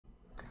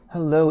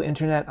Hello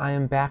Internet, I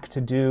am back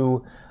to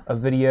do a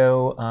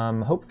video,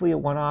 hopefully a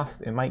one-off.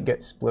 It might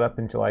get split up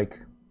into like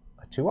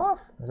a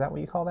two-off, is that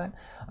what you call that?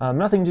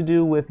 Nothing to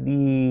do with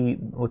the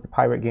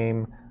pirate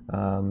game,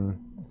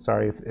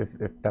 sorry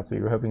if that's what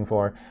you were hoping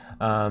for.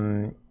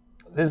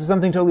 This is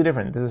something totally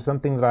different. This is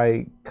something that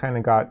I kind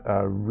of got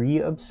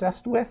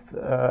re-obsessed with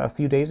a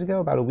few days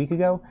ago, about a week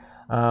ago.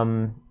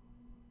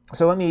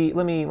 So let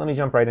me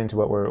jump right into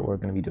what we're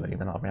going to be doing, and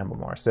then I'll ramble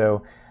more.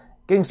 So,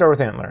 getting started with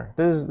ANTLR.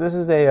 This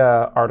is a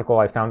article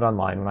I found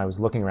online when I was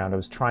looking around. I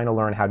was trying to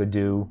learn how to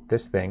do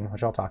this thing,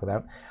 which I'll talk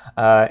about,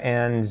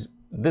 and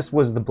this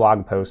was the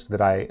blog post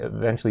that I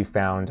eventually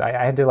found.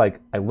 I had to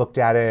I looked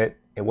at it.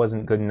 It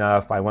wasn't good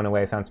enough. I went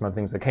away, found some other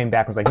things that came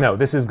back. And was like, no,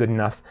 this is good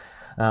enough.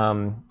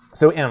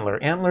 So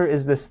ANTLR. ANTLR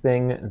is this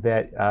thing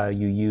that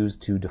you use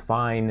to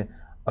define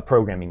a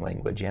programming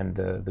language and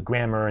the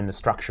grammar and the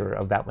structure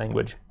of that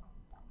language.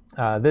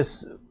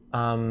 This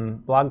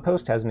blog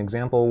post has an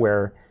example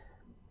where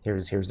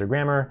here's their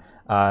grammar.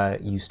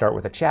 You start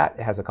with a chat.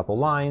 It has a couple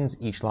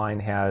lines. Each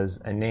line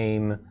has a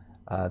name.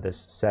 This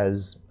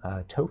says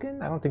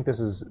token. I don't think this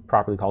is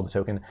properly called a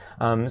token.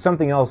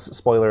 Something else,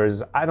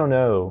 spoilers, I don't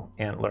know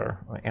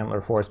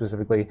ANTLR4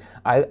 specifically.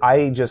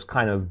 I just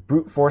kind of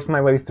brute forced my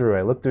way through.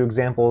 I looked through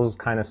examples,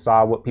 kind of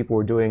saw what people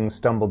were doing,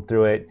 stumbled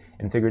through it,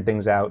 and figured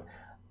things out.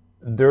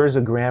 There's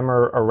a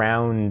grammar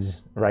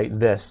around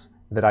this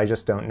that I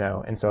just don't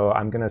know. And so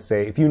I'm going to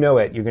say, if you know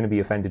it, you're going to be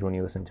offended when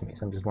you listen to me.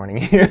 So I'm just warning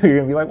you. You're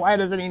going to be like, why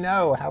doesn't he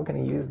know? How can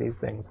he use these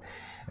things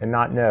and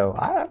not know?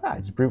 I don't know. I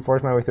just brute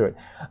force my way through it.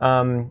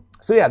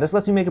 So yeah, this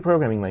lets you make a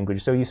programming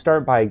language. So you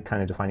start by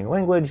kind of defining a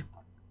language,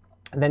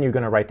 and then you're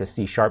going to write the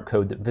C#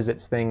 code that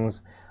visits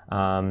things.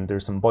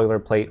 There's some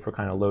boilerplate for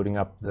kind of loading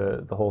up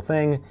the whole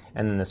thing,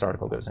 and then this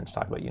article goes into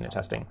talk about unit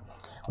testing,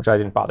 which I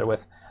didn't bother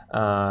with.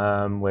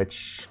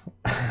 Which,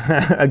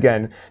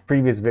 again,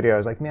 previous video, I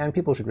was like, man,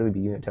 people should really be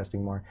unit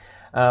testing more.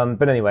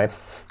 But anyway,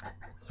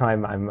 so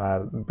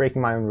I'm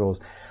breaking my own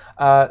rules.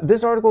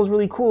 This article is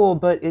really cool,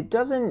 but it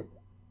doesn't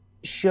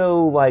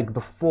show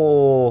the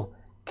full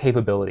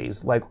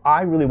capabilities.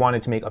 I really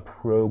wanted to make a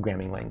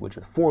programming language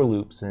with for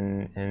loops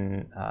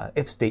and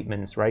if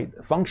statements, right?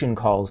 Function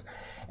calls.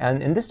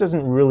 And this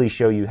doesn't really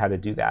show you how to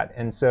do that.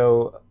 And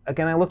so,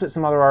 again, I looked at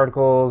some other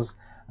articles.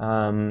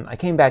 I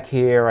came back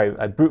here,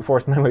 I brute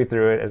forced my way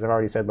through it, as I've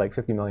already said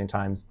 50 million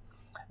times,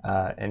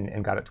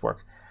 and got it to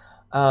work.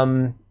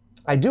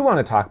 I do want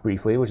to talk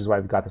briefly, which is why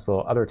we've got this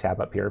little other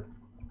tab up here,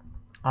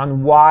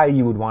 on why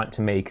you would want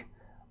to make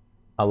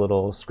a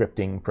little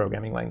scripting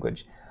programming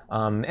language.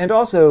 And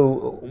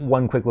also,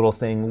 one quick little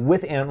thing,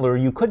 with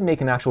ANTLR, you could make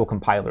an actual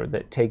compiler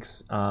that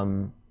takes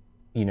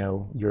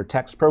your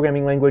text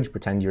programming language,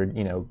 pretend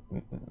you're,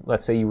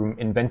 let's say you were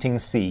inventing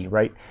C,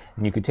 right?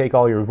 And you could take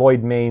all your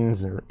void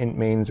mains or int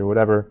mains or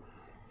whatever,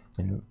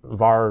 and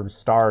var,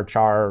 star,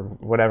 char,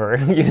 whatever,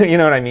 you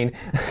know what I mean?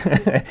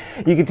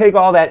 You could take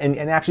all that and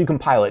actually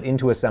compile it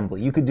into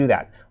assembly. You could do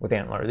that with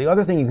ANTLR. The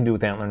other thing you can do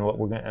with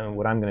ANTLR, and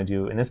what I'm going to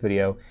do in this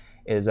video,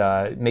 is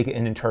make it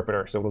an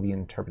interpreter, so it'll be an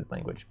interpreted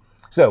language.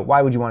 So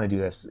why would you want to do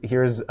this?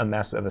 Here's a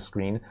mess of a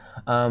screen.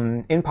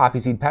 In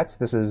Poppyseed Pets,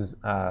 this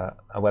is a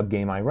web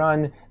game I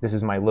run. This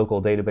is my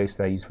local database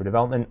that I use for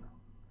development.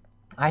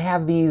 I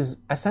have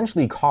these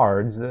essentially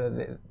cards.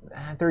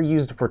 They're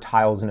used for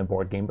tiles in a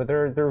board game, but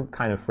they're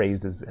kind of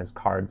phrased as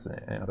cards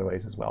in other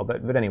ways as well.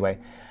 But anyway,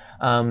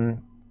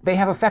 they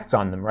have effects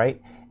on them,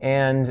 right?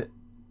 And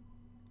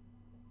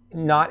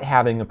not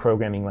having a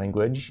programming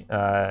language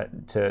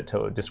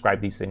to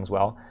describe these things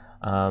well,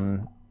 I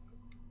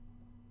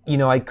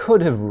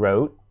could have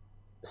wrote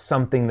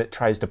something that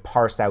tries to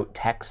parse out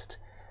text,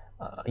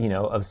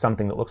 of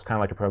something that looks kind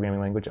of like a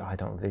programming language. Oh, I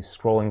don't know, these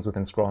scrollings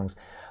within scrollings.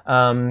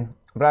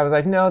 But I was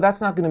like, no,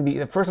 that's not going to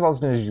be, first of all, it's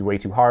going to be way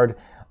too hard.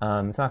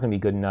 It's not going to be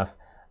good enough.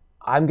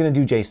 I'm going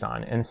to do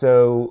JSON. And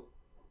so,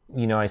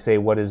 I say,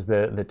 what is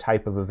the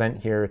type of event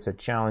here? It's a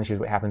challenge. Here's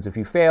what happens if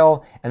you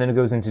fail. And then it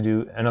goes into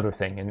do another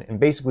thing. And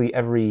basically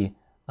every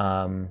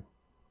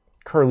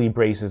curly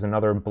brace is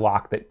another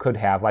block that could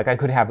have, I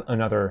could have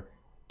another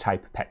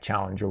type pet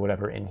challenge or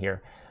whatever in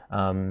here.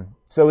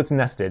 So it's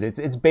nested.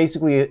 It's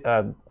basically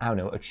I don't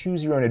know, a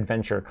choose your own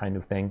adventure kind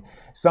of thing.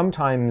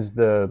 Sometimes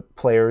the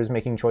player is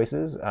making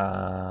choices,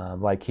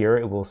 like here,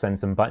 it will send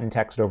some button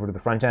text over to the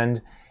front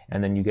end,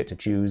 and then you get to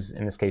choose.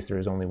 In this case, there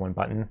is only one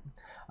button.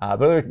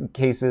 But other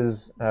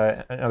cases,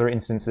 in other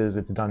instances,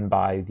 it's done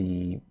by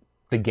the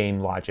game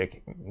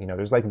logic.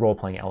 There's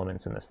role-playing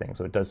elements in this thing,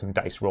 so it does some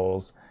dice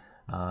rolls.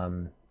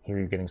 Here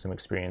you're getting some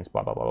experience,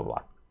 blah, blah, blah, blah,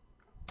 blah.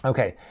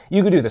 Okay,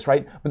 you could do this,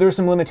 right? But there are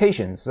some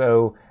limitations.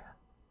 So,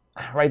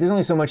 right, there's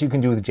only so much you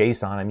can do with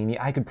JSON. I mean,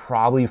 I could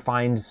probably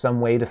find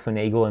some way to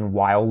finagle in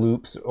while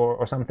loops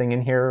or something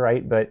in here,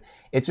 right? But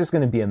it's just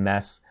going to be a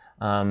mess.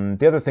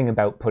 The other thing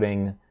about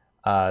putting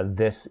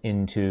this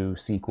into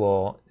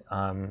SQL,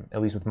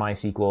 at least with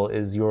MySQL,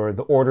 is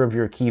the order of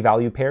your key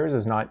value pairs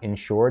is not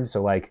ensured.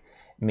 So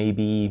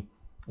maybe,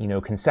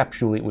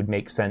 conceptually it would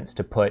make sense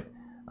to put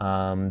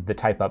the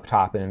type up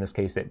top, and in this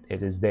case it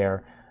is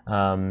there.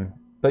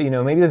 But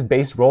maybe this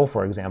base roll,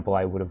 for example,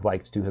 I would have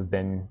liked to have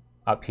been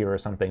up here or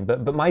something.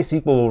 But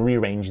MySQL will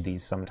rearrange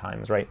these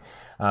sometimes, right?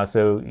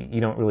 So you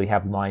don't really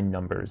have line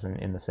numbers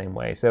in the same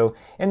way. So,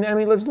 and I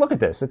mean, let's look at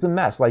this. It's a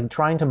mess. Like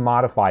trying to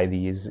modify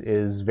these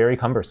is very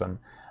cumbersome.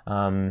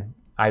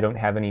 I don't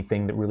have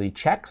anything that really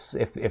checks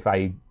if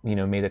I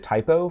made a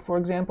typo, for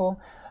example.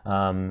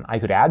 I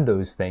could add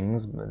those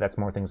things, but that's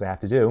more things I have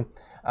to do.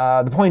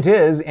 The point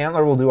is,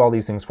 ANTLR will do all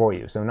these things for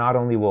you. So not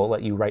only will it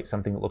let you write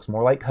something that looks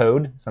more like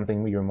code,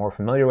 something you're more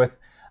familiar with,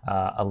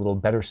 a little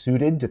better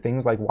suited to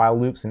things like while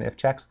loops and if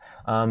checks,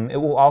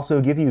 it will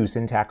also give you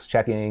syntax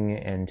checking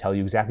and tell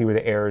you exactly where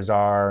the errors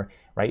are,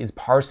 right? It's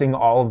parsing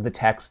all of the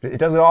text. It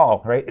does it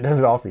all, right? It does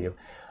it all for you.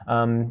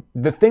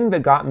 The thing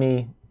that got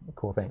me,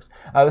 cool, thanks.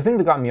 The thing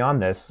that got me on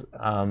this,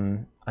 I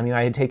mean,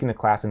 I had taken a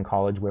class in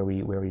college where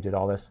we did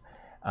all this,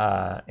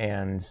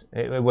 and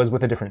it was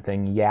with a different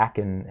thing, Yak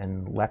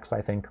and Lex,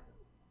 I think.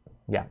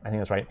 Yeah, I think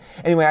that's right.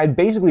 Anyway, I'd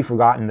basically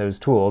forgotten those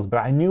tools, but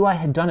I knew I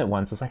had done it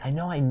once. It's like, I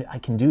know I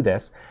can do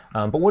this,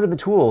 but what are the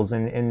tools?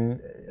 And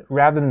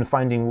rather than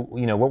finding,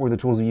 what were the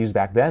tools we used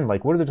back then,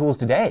 like, what are the tools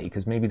today?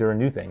 Because maybe there are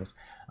new things.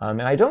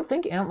 And I don't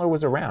think ANTLR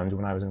was around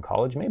when I was in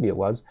college. Maybe it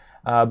was.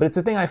 But it's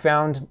a thing I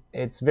found.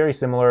 It's very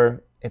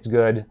similar. It's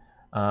good.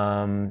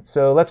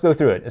 So let's go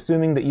through it.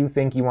 Assuming that you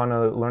think you want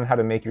to learn how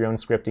to make your own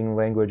scripting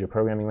language or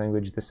programming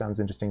language, this sounds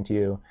interesting to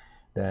you,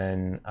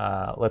 then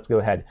let's go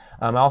ahead.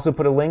 I also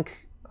put a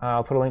link.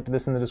 I'll put a link to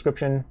this in the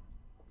description.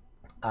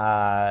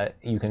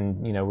 You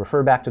can,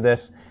 refer back to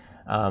this.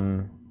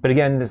 But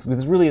again, this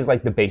really is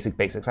like the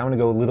basics. I want to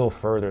go a little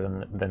further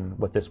than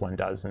what this one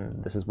does,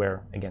 and this is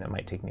where, again, it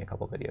might take me a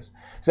couple of videos.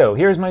 So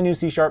here's my new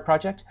C#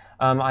 project.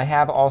 I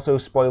have also,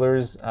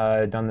 spoilers,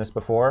 done this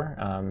before,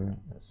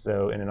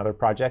 so in another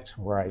project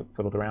where I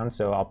fiddled around,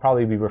 so I'll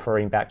probably be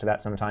referring back to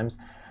that sometimes.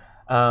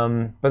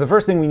 But the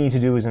first thing we need to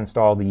do is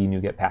install the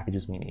nuget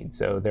packages we need.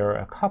 So there are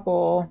a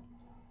couple.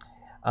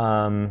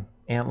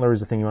 ANTLR is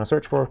the thing you want to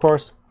search for, of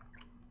course.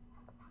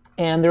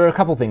 And there are a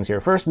couple things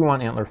here. First, we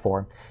want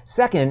ANTLR4.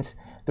 Second,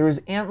 there is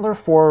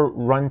ANTLR4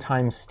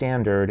 runtime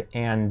standard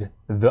and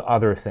the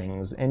other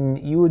things. And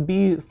you would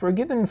be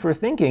forgiven for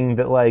thinking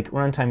that like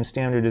runtime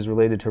standard is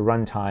related to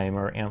runtime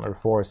or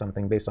ANTLR4 or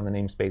something based on the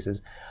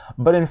namespaces.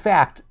 But in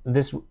fact,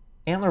 this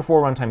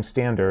ANTLR4 runtime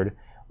standard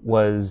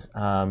was,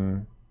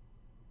 I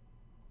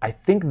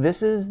think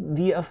this is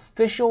the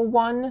official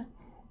one.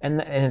 And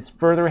it's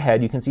further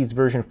ahead. You can see it's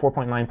version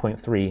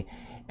 4.9.3.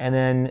 And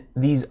then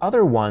these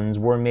other ones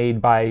were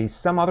made by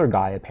some other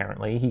guy,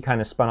 apparently. He kind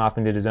of spun off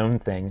and did his own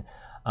thing.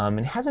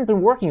 And hasn't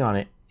been working on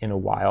it in a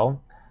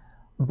while.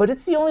 But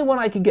it's the only one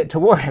I could get to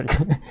work.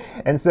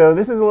 And so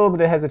this is a little bit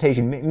of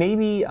hesitation.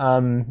 Maybe,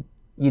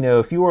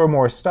 if you are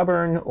more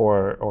stubborn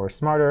or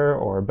smarter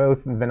or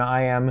both than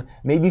I am,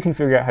 maybe you can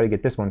figure out how to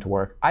get this one to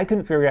work. I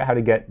couldn't figure out how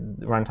to get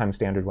runtime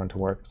standard one to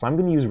work. So I'm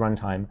going to use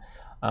runtime.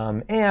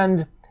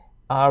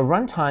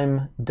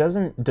 Runtime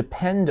doesn't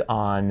depend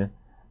on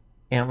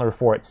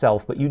ANTLR4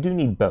 itself, but you do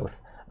need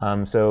both.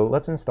 So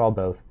let's install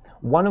both.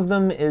 One of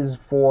them is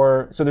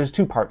so there's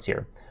two parts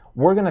here.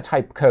 We're going to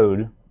type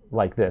code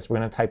like this. We're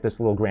going to type this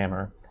little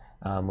grammar,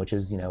 which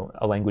is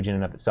a language in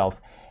and of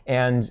itself.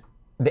 And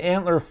the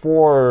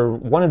ANTLR4,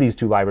 one of these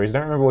two libraries, I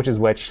don't remember which is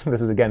which.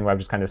 This is, again, where I've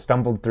just kind of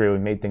stumbled through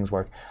and made things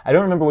work. I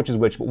don't remember which is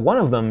which, but one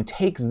of them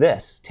takes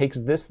this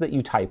that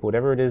you type,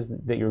 whatever it is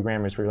that your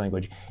grammar is for your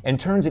language, and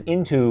turns it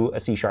into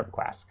a C#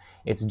 class.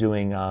 It's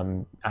doing,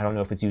 I don't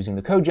know if it's using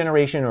the code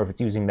generation or if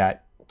it's using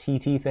that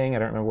TT thing. I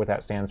don't remember what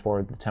that stands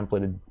for. The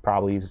templated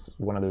probably is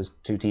one of those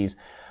two Ts.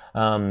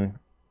 But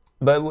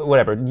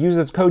whatever, use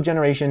its code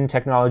generation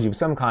technology of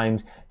some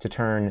kind to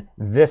turn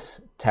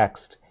this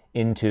text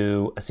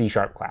into a C#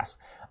 class.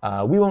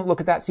 We won't look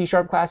at that C#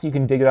 class. You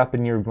can dig it up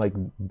in your like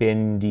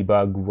bin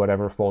debug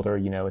whatever folder.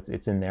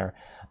 It's in there.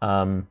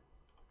 Yeah,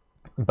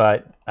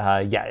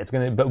 it's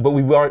gonna. But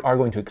we are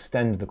going to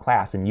extend the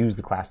class and use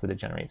the class that it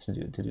generates to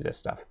do this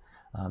stuff.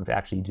 To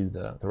actually do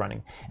the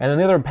running. And then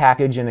the other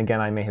package, and again,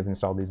 I may have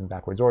installed these in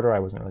backwards order. I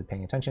wasn't really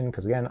paying attention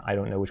because, again, I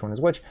don't know which one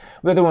is which.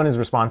 The other one is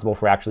responsible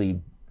for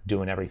actually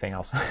doing everything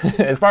else,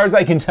 as far as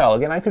I can tell.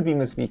 Again, I could be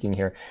misspeaking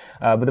here.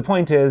 But the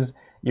point is,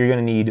 you're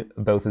going to need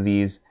both of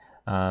these.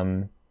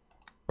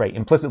 Right,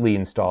 implicitly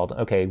installed.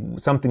 Okay,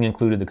 something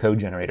included the code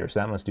generator, so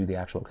that must do the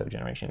actual code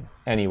generation.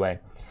 Anyway,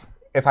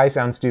 if I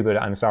sound stupid,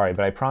 I'm sorry,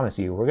 but I promise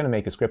you, we're going to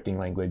make a scripting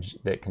language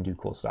that can do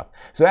cool stuff.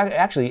 So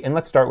actually, and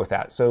let's start with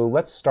that. So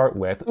let's start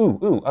with,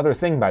 other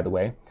thing, by the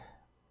way.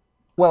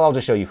 Well, I'll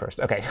just show you first.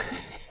 Okay.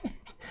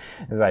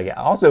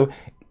 Also,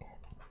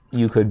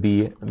 you could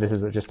be, this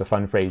is just a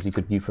fun phrase, you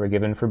could be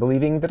forgiven for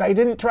believing that I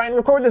didn't try and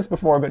record this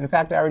before, but in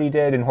fact I already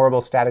did, and horrible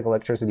static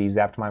electricity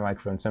zapped my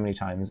microphone so many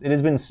times. It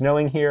has been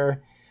snowing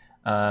here,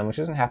 which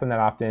doesn't happen that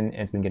often, and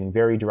it's been getting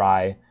very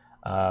dry.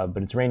 But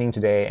it's raining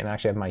today, and I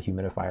actually have my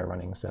humidifier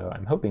running, so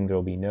I'm hoping there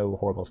will be no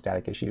horrible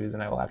static issues,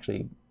 and I will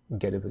actually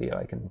get a video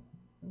I can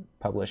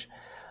publish.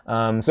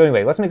 So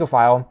anyway, let's make a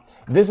file.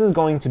 This is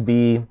going to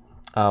be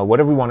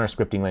whatever we want our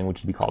scripting language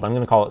to be called. I'm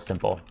going to call it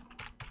simple.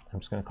 I'm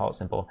just going to call it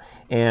simple.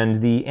 And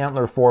the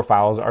ANTLR4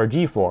 files are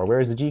G4. Where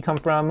does the G come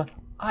from?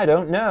 I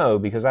don't know,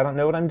 because I don't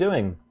know what I'm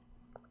doing.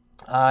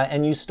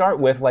 And you start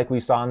with, like we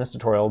saw in this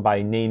tutorial,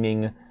 by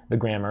naming the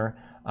grammar.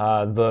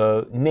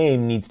 The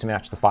name needs to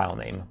match the file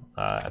name.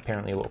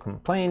 Apparently it will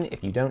complain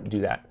if you don't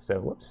do that. So,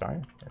 whoops, sorry,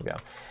 there we go.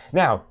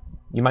 Now,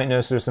 you might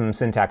notice there's some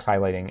syntax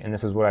highlighting, and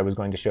this is what I was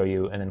going to show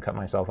you and then cut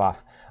myself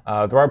off.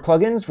 There are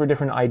plugins for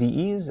different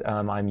IDEs.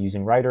 I'm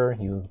using Writer,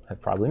 you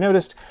have probably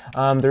noticed.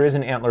 There is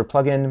an ANTLR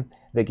plugin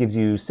that gives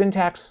you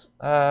syntax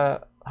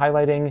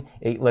highlighting.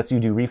 It lets you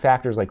do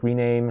refactors like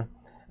rename,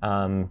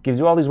 gives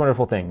you all these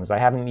wonderful things. I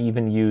haven't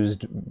even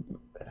used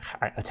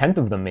a tenth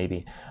of them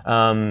maybe.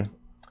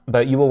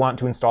 But you will want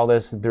to install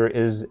this. There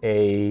is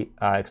a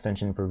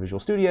extension for Visual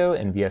Studio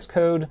and VS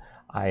Code,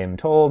 I am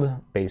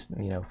told, based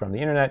from the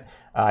internet.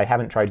 I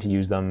haven't tried to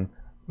use them,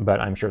 but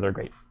I'm sure they're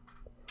great.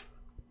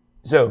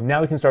 So now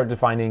we can start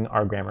defining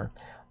our grammar.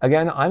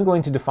 Again, I'm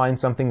going to define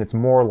something that's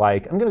more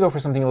like, I'm going to go for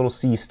something a little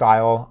C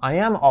style. I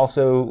am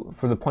also,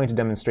 for the point of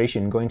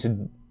demonstration, going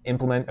to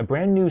implement a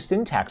brand new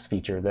syntax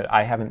feature that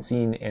I haven't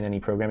seen in any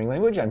programming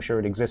language. I'm sure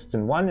it exists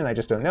in one and I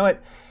just don't know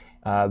it,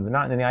 but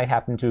not in any I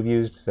happen to have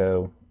used,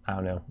 so I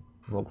don't know.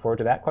 Look forward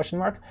to that question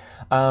mark.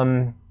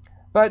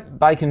 But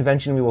by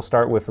convention, we will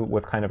start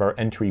with kind of our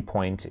entry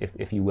point,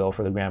 if you will,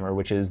 for the grammar,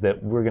 which is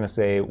that we're going to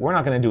say, we're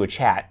not going to do a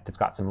chat that's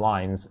got some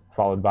lines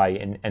followed by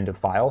an end of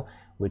file,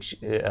 which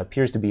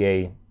appears to be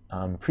a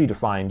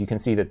predefined. You can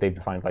see that they've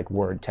defined like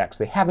word text.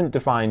 They haven't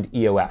defined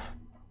EOF,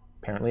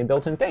 apparently a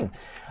built-in thing.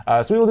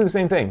 So we will do the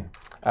same thing,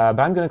 but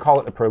I'm going to call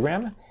it a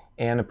program.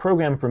 And a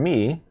program for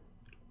me,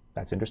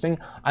 that's interesting,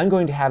 I'm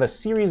going to have a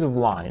series of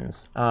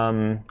lines.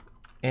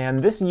 And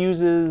this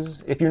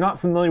uses, if you're not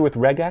familiar with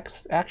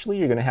regex, actually,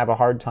 you're going to have a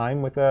hard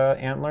time with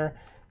ANTLR.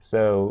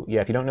 So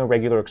yeah, if you don't know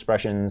regular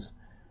expressions,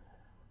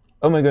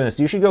 oh my goodness,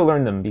 you should go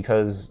learn them,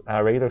 because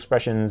regular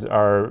expressions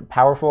are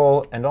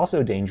powerful and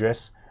also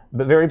dangerous,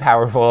 but very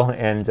powerful.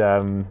 And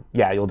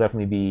yeah, you'll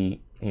definitely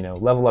be,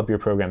 level up your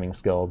programming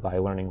skill by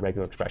learning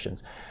regular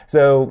expressions.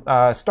 So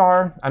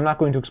star, I'm not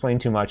going to explain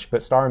too much,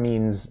 but star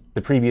means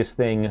the previous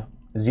thing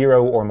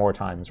 0 or more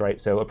times, right?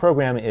 So a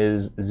program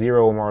is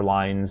 0 or more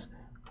lines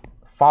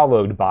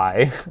followed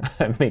by,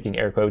 I'm making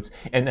air quotes,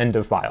 an end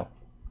of file.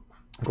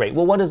 Great,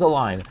 well, what is a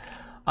line?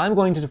 I'm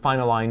going to define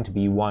a line to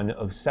be one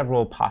of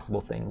several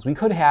possible things. We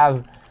could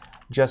have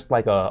just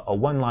like a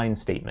one-line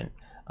statement.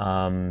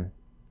 I'm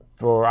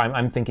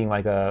thinking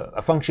like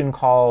a function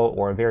call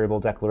or a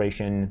variable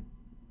declaration.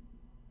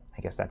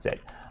 I guess that's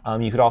it.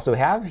 You could also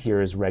have,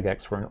 here is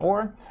regex for an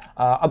or,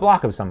 a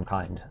block of some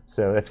kind.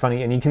 So that's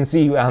funny, and you can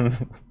see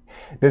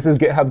this is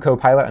GitHub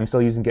Copilot. I'm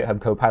still using GitHub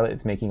Copilot.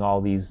 It's making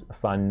all these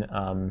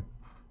fun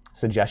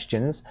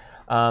suggestions.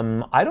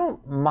 I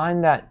don't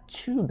mind that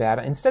too bad.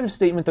 Instead of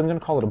statement, I'm going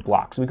to call it a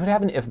block. So we could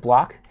have an if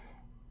block.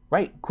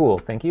 Right, cool,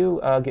 thank you,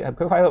 GitHub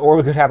Copilot, or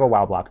we could have a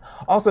while block.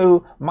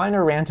 Also,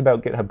 minor rant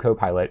about GitHub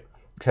Copilot,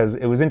 because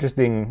it was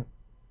interesting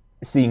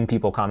seeing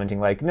people commenting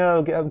like,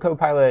 no, GitHub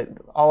Copilot,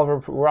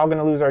 we're all going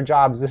to lose our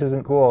jobs, this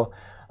isn't cool.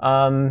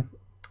 I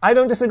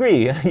don't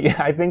disagree. Yeah,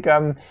 I think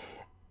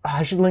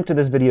I should link to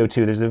this video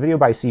too. There's a video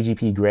by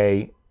CGP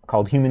Grey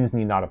called Humans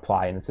Need Not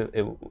Apply, and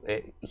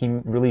he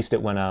released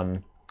it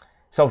when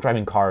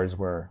self-driving cars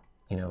were,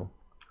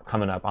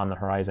 coming up on the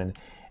horizon.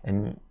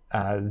 And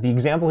the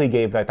example he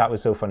gave that I thought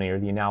was so funny, or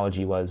the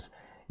analogy was,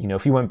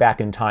 if you went back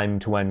in time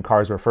to when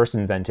cars were first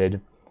invented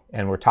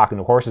and we're talking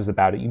to horses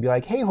about it, you'd be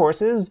like, hey,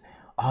 horses,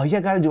 oh, you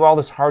got to do all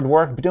this hard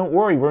work, but don't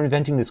worry, we're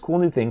inventing this cool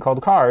new thing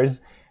called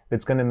cars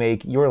that's going to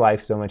make your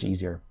life so much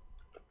easier.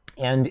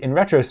 And in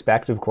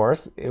retrospect, of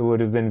course, it would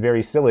have been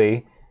very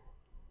silly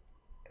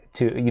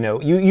to,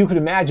 you could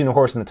imagine a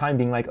horse in the time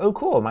being like, oh,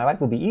 cool, my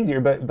life will be easier.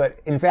 But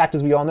in fact,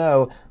 as we all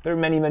know, there are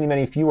many, many,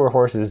 many fewer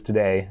horses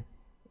today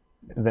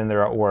than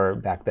there were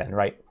back then,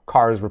 right?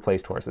 Cars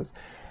replaced horses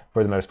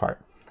for the most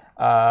part.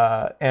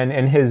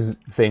 And his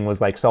thing was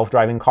like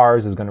self-driving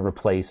cars is going to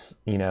replace,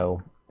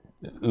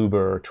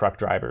 Uber, truck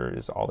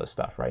drivers, all this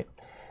stuff, right?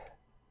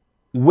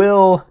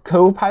 Will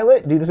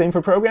Copilot do the same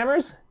for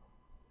programmers?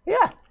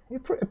 Yeah,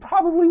 it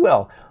probably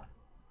will.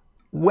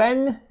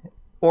 When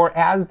or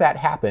as that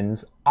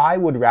happens, I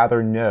would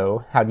rather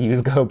know how to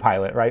use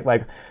Copilot, right?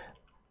 Like,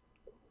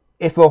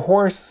 if a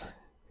horse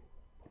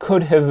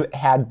could have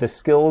had the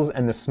skills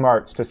and the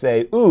smarts to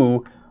say,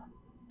 ooh,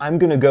 I'm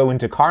going to go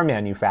into car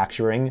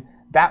manufacturing,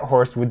 that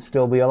horse would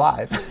still be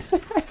alive,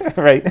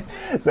 right?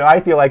 So I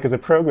feel like as a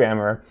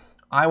programmer,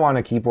 I want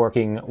to keep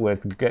working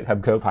with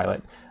GitHub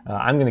Copilot.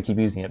 I'm going to keep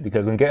using it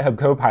because when GitHub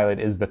Copilot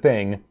is the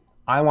thing,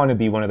 I want to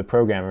be one of the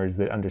programmers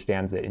that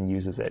understands it and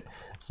uses it.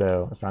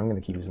 So I'm going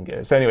to keep using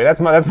Git. So anyway, there's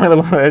my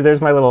little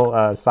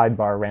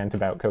sidebar rant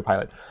about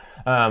Copilot.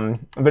 But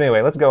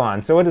anyway, let's go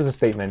on. So what is a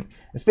statement?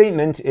 A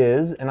statement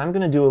is, and I'm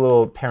going to do a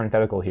little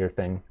parenthetical here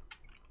thing,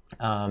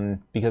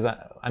 because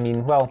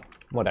well,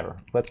 whatever.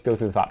 Let's go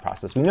through the thought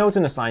process. We know it's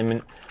an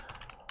assignment.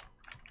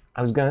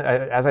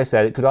 as I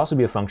said, it could also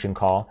be a function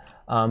call.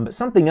 But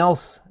something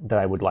else that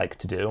I would like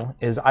to do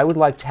is I would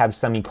like to have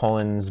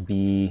semicolons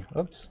be,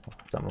 oops,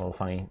 something a little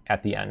funny,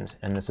 at the end.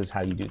 And this is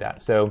how you do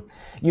that. So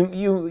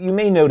you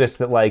may notice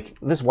that like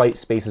this white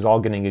space is all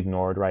getting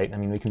ignored, right? I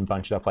mean, we can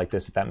bunch it up like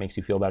this if that makes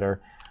you feel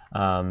better.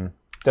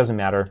 Doesn't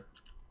matter.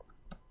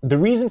 The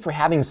reason for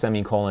having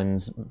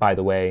semicolons, by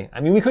the way,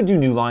 I mean, we could do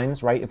new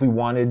lines, right? If we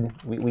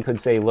wanted, we could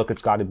say, look,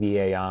 it's got to be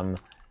a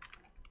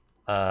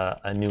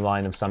new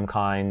line of some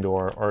kind,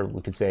 or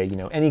we could say, you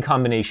know, any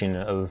combination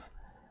of,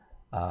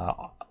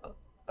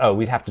 oh,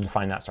 we'd have to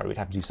define that, sorry, we'd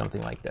have to do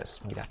something like this.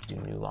 We'd have to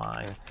do new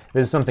line.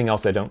 This is something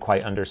else I don't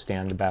quite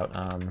understand about,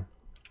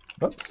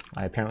 whoops,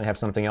 I apparently have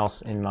something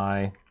else in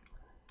my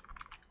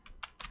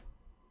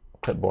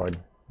clipboard.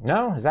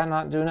 No, is that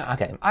not doing it?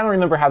 Okay, I don't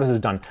remember how this is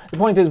done. The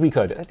point is we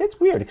could. It's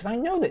weird, because I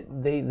know that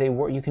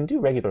you can do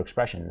regular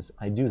expressions.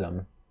 I do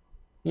them.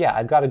 Yeah,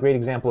 I've got a great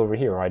example over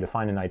here where I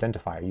define an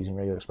identifier using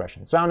regular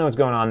expressions. So I don't know what's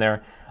going on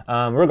there.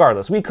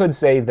 Regardless, we could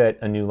say that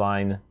a new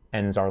line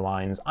ends our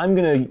lines. I'm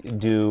going to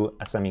do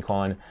a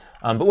semicolon.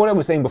 But what I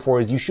was saying before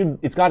is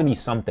it's got to be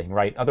something,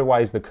 right?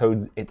 Otherwise, the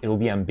code, it'll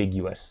be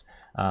ambiguous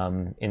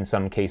in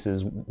some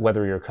cases,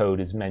 whether your code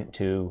is meant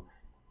to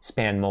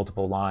span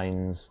multiple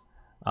lines,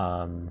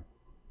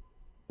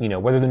 you know,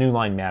 whether the new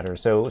line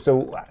matters. So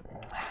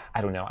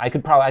I don't know. I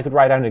could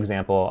write out an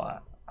example.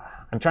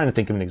 I'm trying to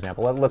think of an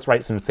example. Let's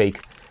write some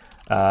fake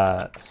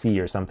C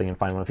or something and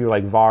find one. If you were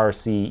like var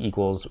C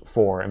equals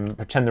 4 and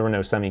pretend there were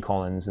no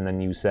semicolons, and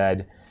then you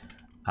said,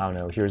 I don't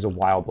know, here's a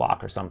while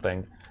block or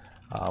something,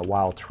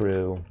 while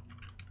true,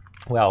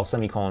 well,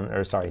 semicolon,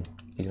 or sorry,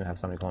 you don't have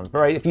semicolons. But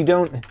right, if you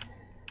don't,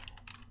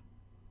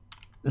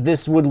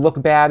 this would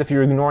look bad if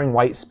you're ignoring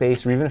white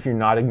space, or even if you're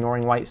not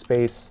ignoring white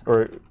space,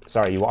 or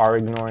sorry, you are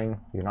ignoring,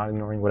 you're not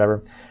ignoring,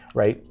 whatever,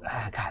 right?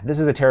 God, this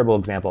is a terrible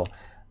example.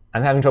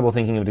 I'm having trouble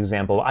thinking of an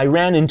example. I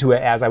ran into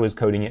it as I was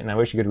coding it, and I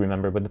wish you could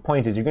remember, but the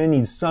point is you're going to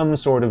need some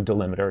sort of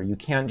delimiter. You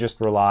can't just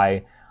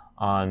rely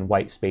on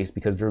white space,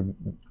 because there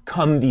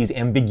come these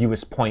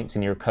ambiguous points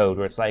in your code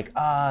where it's like,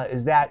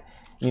 is that,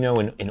 you know,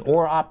 an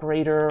or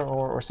operator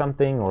or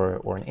something,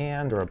 or an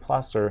and or a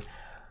plus, or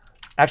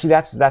actually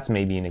that's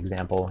maybe an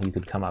example you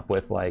could come up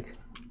with, like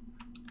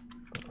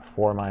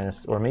 4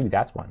 minus, or maybe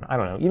that's 1. I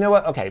don't know. You know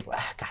what? Okay,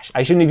 gosh,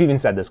 I shouldn't have even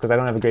said this because I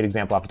don't have a great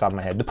example off the top of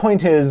my head. The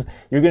point is,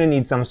 you're going to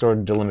need some sort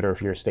of delimiter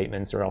for your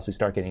statements, or else you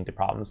start getting into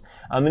problems.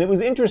 And it was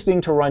interesting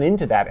to run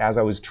into that as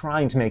I was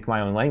trying to make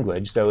my own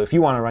language. So if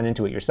you want to run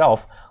into it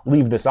yourself,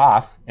 leave this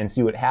off and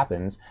see what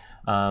happens.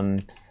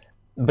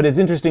 But it's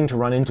interesting to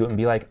run into it and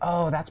be like,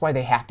 oh, that's why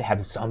they have to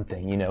have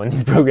something, you know, in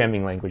these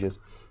programming languages.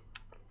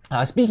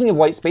 Speaking of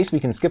white space,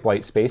 we can skip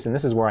white space, and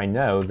this is where I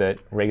know that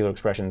regular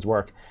expressions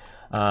work.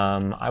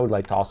 I would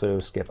like to also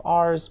skip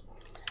R's,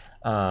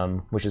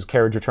 which is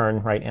carriage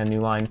return, right, and new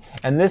line.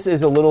 And this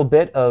is a little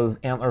bit of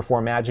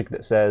ANTLR4 magic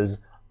that says,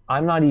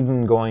 I'm not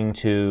even going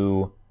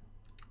to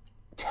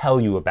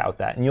tell you about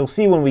that. And you'll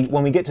see when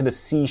we get to the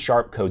C#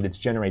 code that's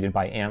generated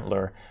by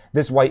ANTLR,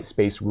 this white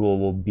space rule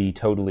will be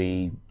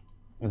totally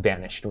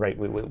vanished, right?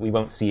 We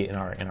won't see it in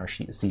our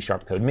C#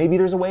 code. Maybe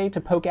there's a way to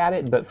poke at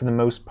it, but for the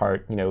most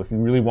part, you know, if you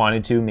really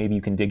wanted to, maybe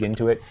you can dig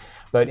into it.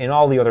 But in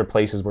all the other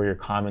places where you're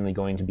commonly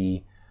going to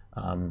be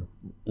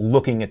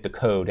looking at the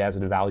code as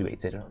it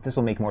evaluates it, this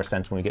will make more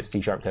sense when we get to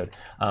C# code.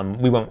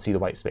 We won't see the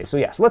white space. So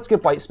yeah, so let's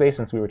skip white space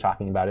since we were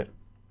talking about it.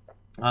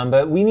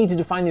 But we need to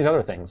define these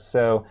other things.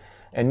 So,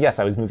 and yes,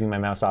 I was moving my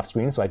mouse off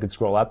screen so I could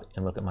scroll up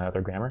and look at my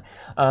other grammar.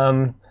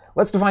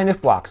 Let's define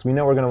if blocks. We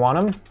know we're going to want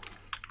them.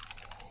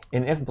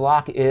 An if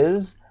block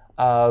is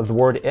the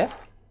word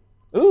if.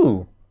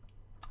 Ooh,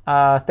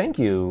 thank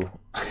you.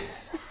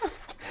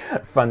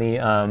 Funny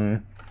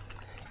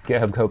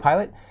GitHub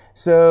Copilot.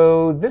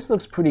 So this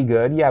looks pretty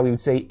good. Yeah, we would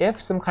say if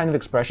some kind of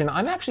expression.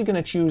 I'm actually going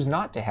to choose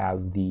not to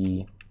have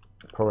the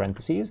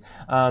parentheses.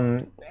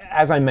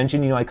 As I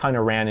mentioned, you know, I kind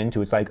of ran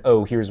into it's like,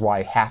 oh, here's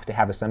why I have to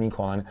have a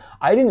semicolon.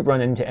 I didn't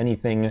run into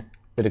anything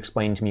that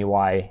explained to me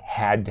why I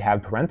had to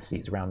have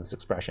parentheses around this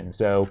expression.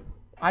 So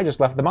I just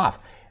left them off.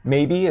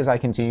 Maybe as I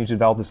continue to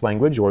develop this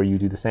language, or you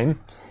do the same,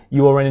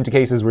 you will run into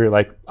cases where you're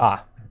like,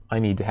 I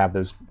need to have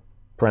those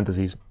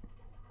parentheses.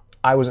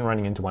 I wasn't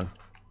running into one.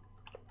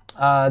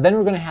 Then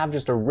we're going to have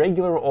just a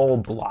regular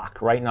old block,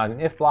 right? Not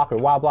an if block or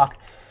while block.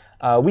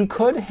 We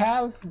could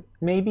have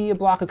maybe a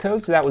block of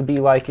code, so that would be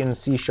like in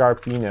C#,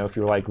 you know, if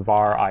you're like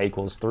var I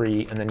equals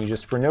 3, and then you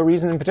just, for no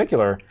reason in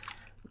particular,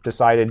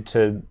 decided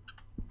to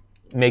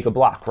make a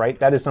block, right?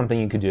 That is something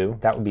you could do.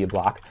 That would be a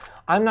block.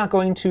 I'm not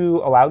going to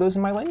allow those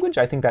in my language.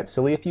 I think that's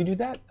silly if you do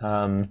that.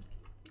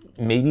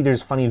 Maybe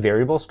there's funny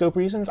variable scope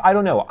reasons. I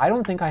don't know. I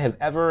don't think I have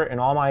ever, in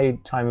all my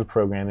time of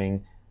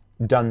programming,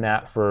 done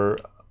that for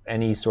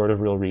any sort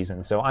of real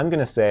reason. So I'm going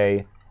to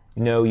say,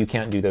 no, you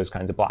can't do those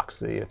kinds of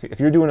blocks. If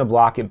you're doing a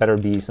block, it better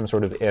be some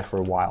sort of if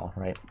or while,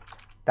 right?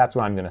 That's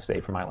what I'm going to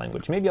say for my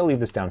language. Maybe I'll leave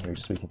this down here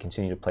just so we can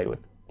continue to play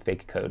with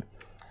fake code.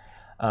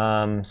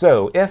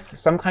 So if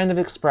some kind of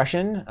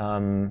expression,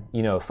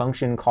 you know,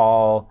 function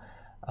call,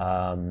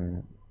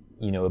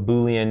 you know, a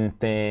Boolean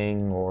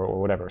thing or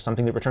whatever,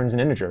 something that returns an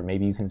integer.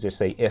 Maybe you can just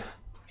say if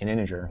an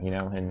integer, you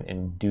know,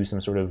 and do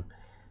some sort of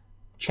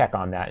check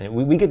on that. And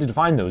we get to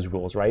define those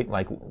rules, right?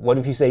 Like, what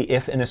if you say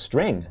if in a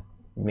string?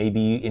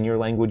 Maybe in your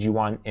language you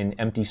want an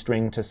empty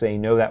string to say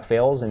no, that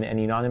fails, and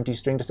any non-empty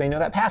string to say no,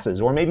 that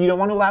passes. Or maybe you don't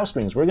want to allow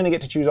strings. We're going to get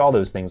to choose all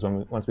those things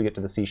once we get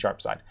to the C#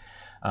 side.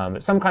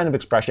 Some kind of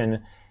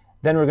expression.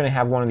 Then we're going to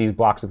have one of these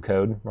blocks of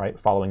code, right,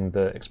 following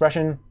the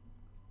expression.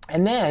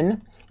 And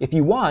then, if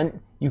you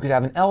want, you could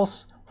have an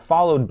else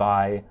followed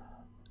by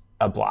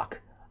a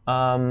block.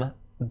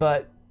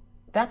 But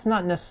that's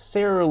not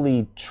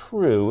necessarily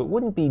true. It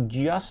wouldn't be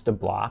just a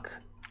block.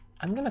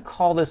 I'm going to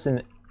call this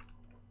an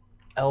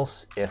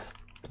else if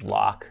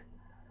block,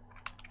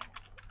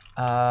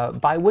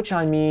 by which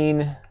I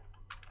mean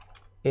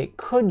it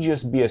could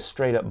just be a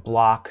straight up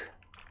block,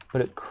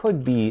 but it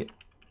could be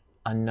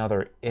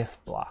another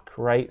if block,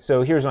 right?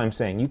 So here's what I'm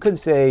saying. You could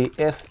say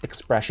if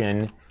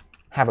expression,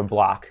 have a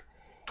block,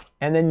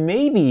 and then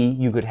maybe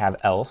you could have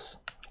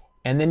else,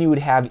 and then you would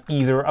have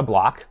either a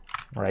block,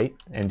 right,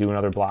 and do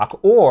another block,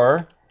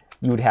 or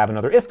you would have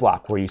another if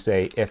block where you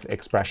say if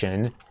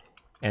expression,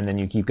 and then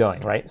you keep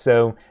going, right?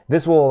 So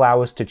this will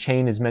allow us to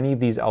chain as many of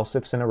these else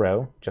ifs in a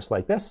row, just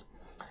like this,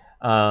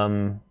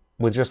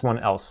 with just one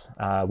else.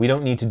 We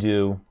don't need to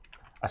do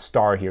a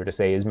star here to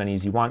say as many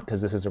as you want,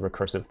 because this is a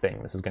recursive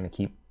thing. This is going to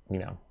keep, you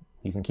know,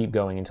 you can keep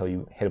going until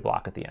you hit a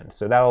block at the end.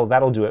 So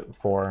that'll do it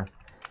for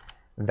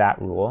that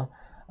rule.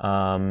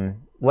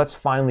 Let's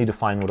finally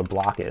define what a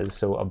block is.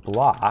 So a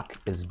block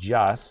is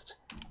just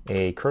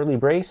a curly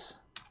brace,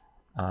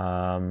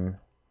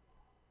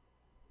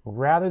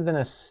 rather than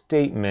a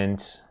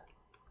statement.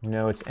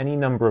 No, it's any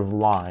number of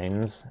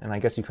lines, and I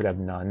guess you could have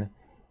none,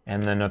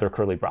 and then another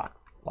curly block,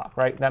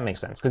 right? That makes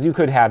sense, because you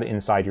could have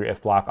inside your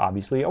if block,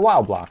 obviously, a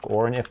while block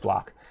or an if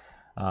block.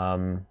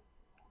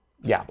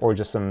 Yeah, or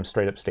just some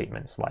straight up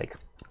statements like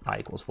I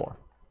equals 4.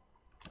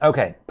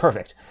 Okay,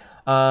 perfect.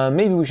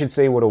 Maybe we should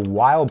say what a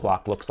while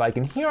block looks like,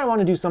 and here I want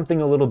to do something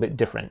a little bit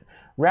different.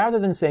 Rather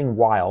than saying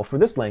while, for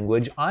this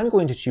language, I'm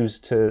going to choose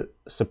to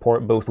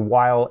support both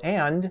while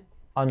and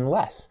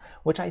unless,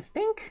 which I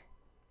think,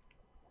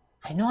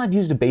 I know I've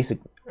used a basic,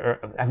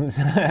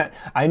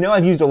 I know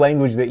I've used a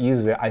language that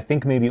uses it. I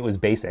think maybe it was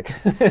basic.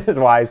 That's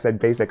why I said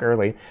basic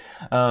early.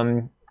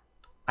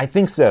 I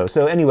think so.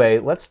 So anyway,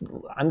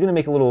 I'm going to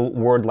make a little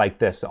word like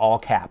this, all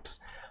caps.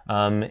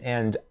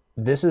 And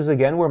this is,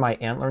 again, where my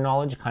ANTLR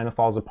knowledge kind of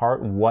falls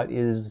apart. What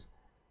is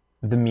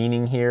the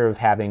meaning here of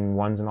having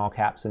ones in all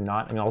caps and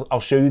not? I mean,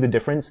 I'll show you the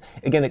difference.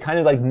 Again, it kind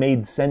of like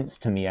made sense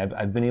to me.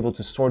 I've been able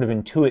to sort of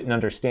intuit an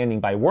understanding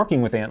by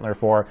working with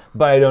ANTLR4,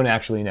 but I don't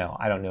actually know.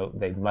 I don't know.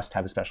 They must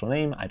have a special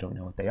name. I don't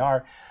know what they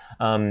are.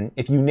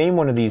 If you name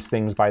one of these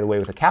things, by the way,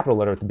 with a capital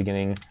letter at the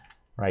beginning,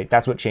 right,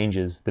 that's what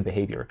changes the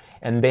behavior.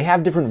 And they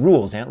have different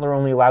rules. ANTLR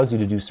only allows you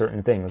to do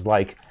certain things,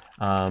 like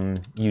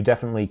you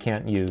definitely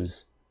can't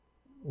use,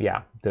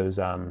 yeah, those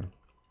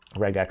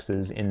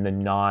regexes in the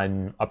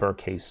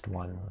non-uppercased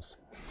ones.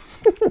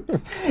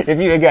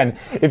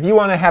 If you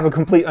want to have a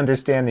complete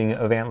understanding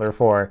of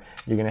ANTLR4,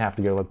 you're going to have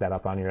to go look that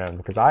up on your own,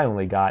 because I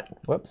only got,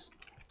 whoops,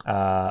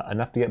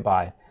 enough to get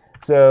by.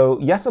 So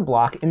yes, a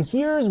block, and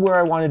here's where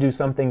I want to do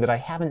something that I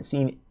haven't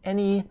seen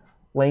any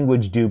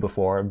language do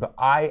before, but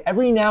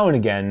every now and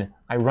again,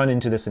 I run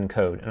into this in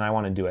code, and I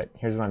want to do it.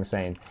 Here's what I'm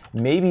saying.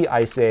 Maybe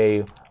I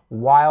say,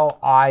 while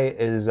I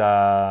is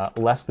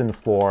less than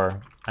 4,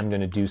 I'm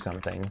going to do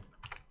something.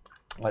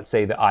 Let's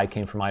say that I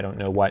came from I don't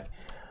know what.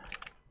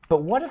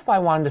 But what if I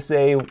wanted to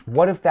say,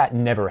 what if that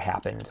never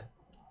happened?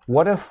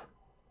 What if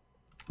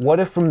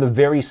from the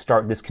very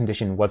start this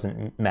condition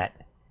wasn't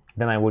met?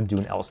 Then I would do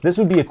an else. This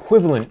would be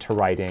equivalent to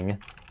writing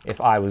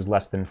if I was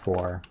less than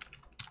 4.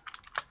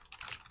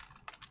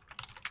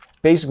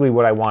 Basically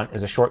what I want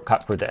is a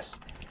shortcut for this,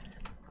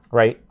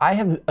 right? I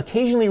have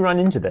occasionally run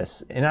into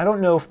this, and I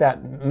don't know if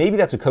maybe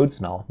that's a code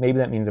smell. Maybe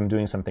that means I'm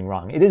doing something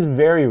wrong. It is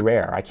very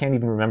rare. I can't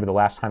even remember the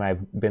last time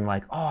I've been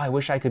like, oh, I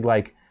wish I could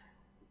like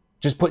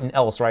just put an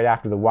else right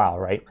after the while,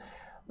 right?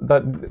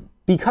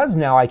 But because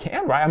now I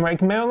can, right? I'm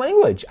writing my own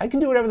language. I can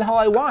do whatever the hell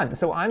I want.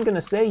 So I'm going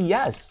to say,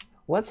 yes,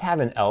 let's have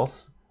an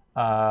else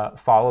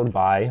followed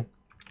by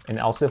an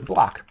else if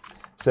block.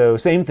 So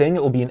same thing,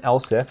 it will be an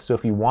else if. So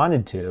if you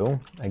wanted to,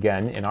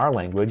 again, in our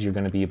language, you're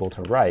going to be able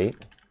to write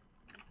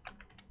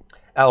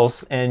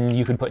else, and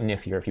you could put an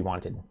if here if you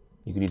wanted.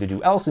 You could either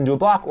do else and do a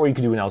block, or you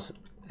could do an else,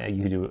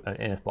 you could do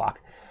an if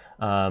block.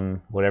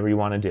 Whatever you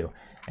want to do.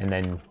 And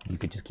then you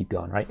could just keep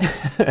going, right?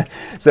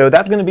 So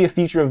that's going to be a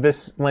feature of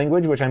this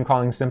language, which I'm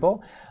calling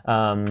simple.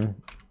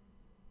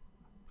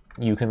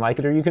 You can like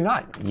it or you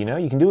cannot. You know,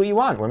 you can do what you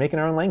want. We're making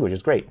our own language.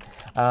 It's great.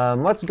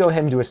 Let's go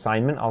ahead and do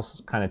assignment. I'll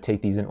kind of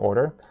take these in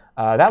order.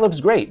 That looks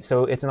great.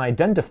 So it's an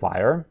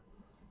identifier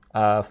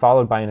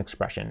followed by an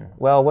expression.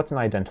 Well, what's an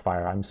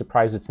identifier? I'm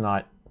surprised it's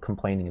not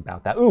complaining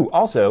about that. Ooh,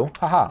 also,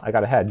 haha, I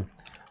got ahead.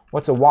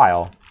 What's a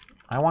while?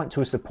 I want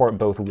to support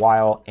both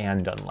while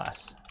and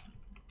unless.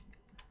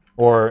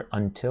 Or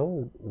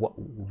until,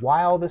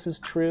 while this is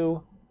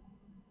true,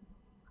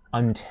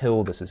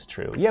 until this is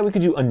true. Yeah, we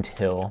could do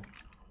until.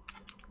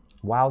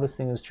 while this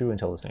thing is true,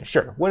 until this thing is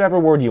sure. Whatever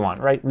word you want,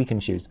 right? We can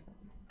choose.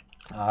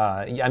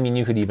 I mean,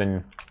 you could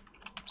even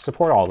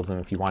support all of them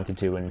if you wanted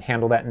to and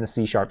handle that in the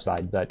C#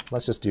 side, but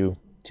let's just do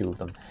 2 of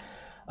them.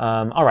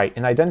 All right,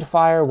 an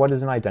identifier. What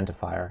is an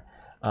identifier?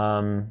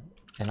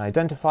 An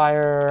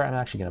identifier, I'm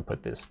actually going to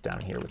put this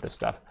down here with this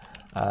stuff.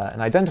 An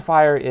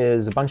identifier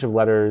is a bunch of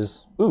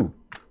letters. Ooh,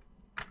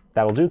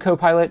 that'll do,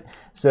 Copilot.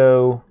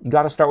 So you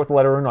got to start with a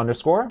letter or an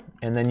underscore,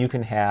 and then you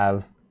can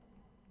have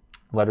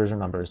letters or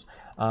numbers.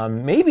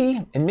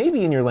 Maybe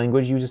in your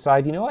language you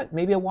decide, you know what,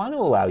 maybe I want to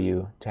allow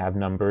you to have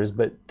numbers,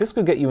 but this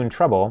could get you in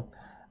trouble.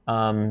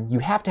 You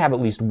have to have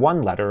at least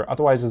 1 letter,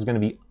 otherwise it's going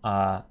to be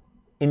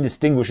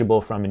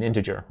indistinguishable from an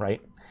integer,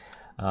 right?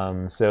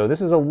 So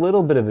this is a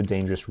little bit of a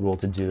dangerous rule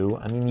to do.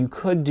 I mean, you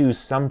could do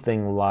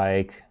something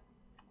like,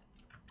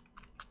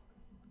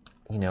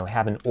 you know,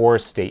 have an OR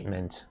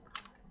statement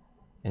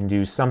and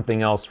do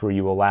something else where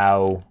you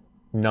allow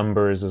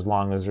numbers as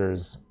long as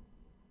there's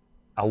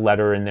a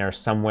letter in there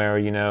somewhere,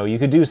 you know. You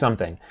could do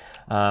something.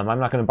 I'm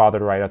not going to bother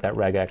to write out that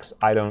regex.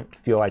 I don't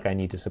feel like I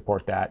need to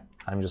support that.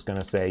 I'm just going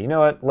to say, you know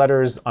what,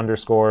 letters,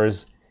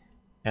 underscores,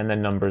 and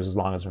then numbers as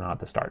long as they're not at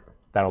the start.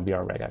 That'll be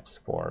our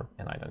regex for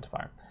an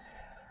identifier.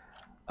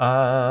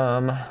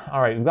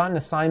 All right, we've got an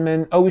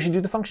assignment. Oh, we should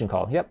do the function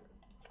call. Yep,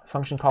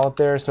 function call up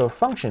there. So a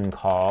function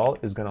call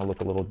is going to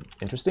look a little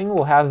interesting.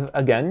 We'll have,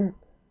 again,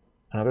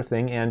 another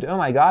thing. And oh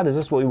my God, is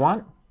this what we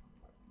want?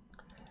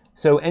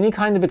 So any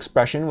kind of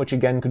expression, which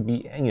again could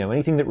be, you know,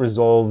 anything that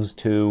resolves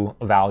to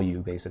a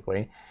value,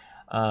 basically,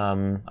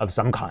 of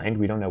some kind,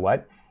 we don't know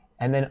what.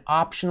 And then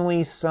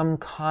optionally some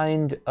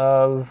kind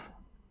of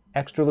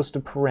extra list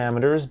of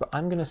parameters, but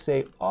I'm going to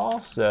say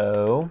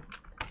also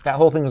that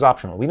whole thing is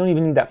optional. We don't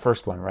even need that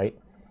first one, right?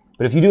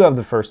 But if you do have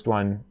the first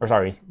one, or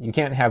sorry, you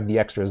can't have the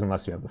extras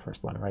unless you have the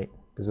first one, right?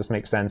 Does this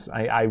make sense?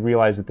 I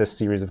realize that this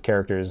series of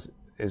characters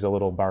is a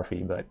little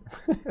barfy, but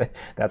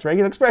that's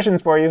regular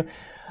expressions for you.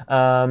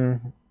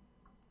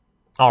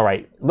 All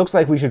right, looks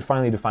like we should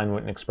finally define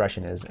what an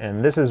expression is,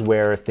 and this is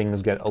where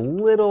things get a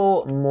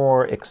little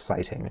more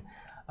exciting.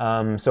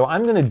 So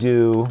I'm going to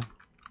do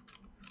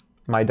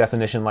my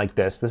definition like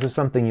this. This is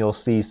something you'll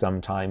see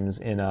sometimes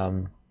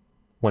in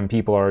when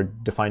people are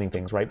defining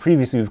things, right?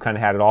 Previously, we've kind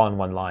of had it all in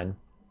one line.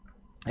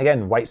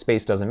 Again, white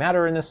space doesn't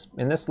matter in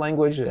this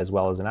language as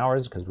well as in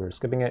ours because we're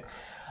skipping it.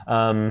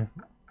 Wow,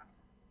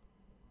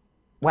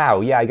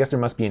 yeah, I guess there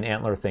must be an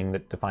ANTLR thing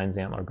that defines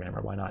ANTLR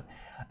grammar. Why not?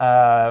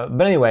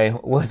 But anyway,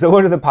 so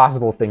what are the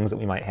possible things that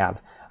we might have?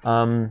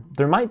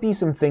 There might be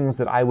some things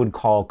that I would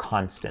call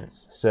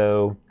constants.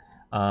 So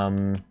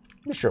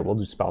sure, we'll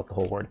just spell out the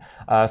whole word.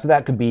 So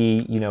that could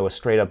be, you know, a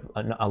straight up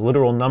a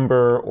literal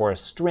number or a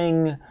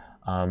string.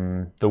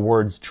 The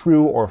words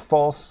true or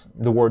false.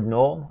 The word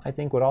null, I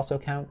think, would also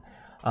count.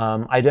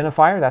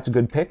 Identifier, that's a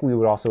good pick. We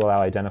would also allow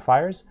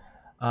identifiers.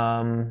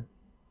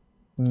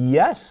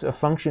 Yes, a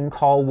function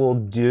call will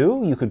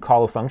do. You could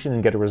call a function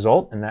and get a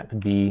result, and that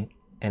could be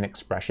an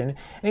expression.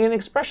 And an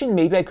expression,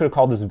 maybe I could have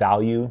called this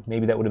value.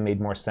 Maybe that would have made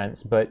more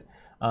sense. But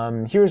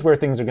here's where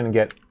things are going to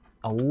get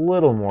a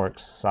little more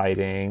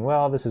exciting.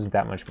 Well, this isn't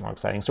that much more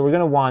exciting. So we're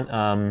going to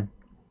want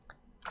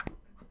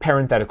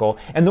parenthetical.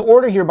 And the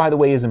order here, by the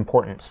way, is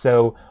important.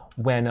 So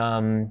when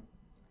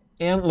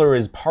ANTLR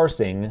is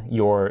parsing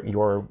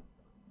your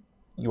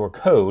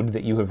code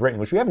that you have written,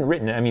 which we haven't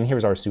written, I mean,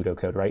 here's our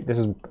pseudocode, right? This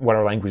is what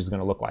our language is going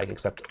to look like,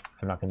 except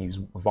I'm not going to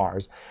use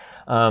vars.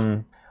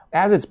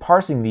 As it's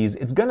parsing these,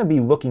 it's going to be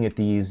looking at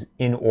these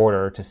in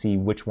order to see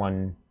which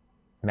one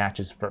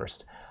matches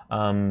first.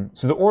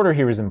 So the order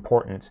here is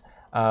important.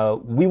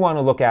 We want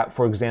to look at,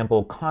 for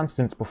example,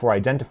 constants before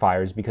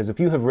identifiers, because if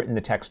you have written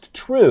the text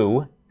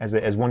true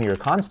as one of your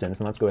constants,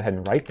 and let's go ahead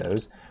and write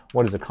those.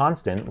 What is a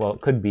constant? Well, it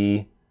could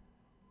be,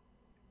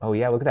 oh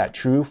yeah, look at that,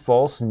 true,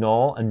 false,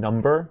 null, a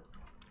number.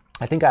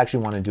 I think I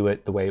actually want to do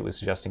it the way it was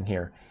suggesting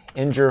here.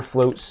 Integer,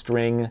 float,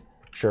 string,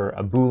 sure,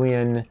 a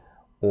Boolean,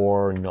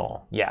 or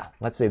null. Yeah,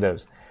 let's say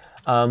those.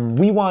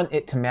 We want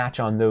it to match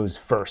on those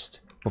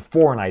first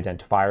before an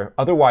identifier.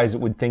 Otherwise, it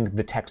would think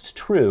the text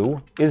true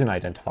is an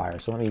identifier.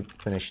 So let me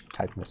finish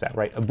typing this out,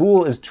 right? A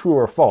bool is true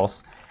or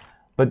false,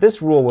 but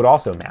this rule would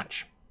also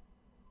match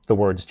the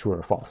words true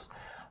or false.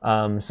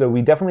 So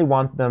we definitely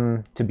want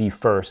them to be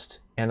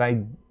first. And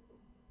I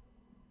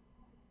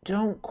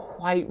don't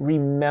quite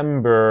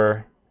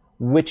remember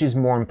which is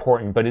more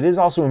important, but it is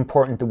also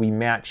important that we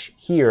match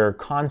here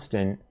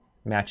constant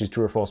matches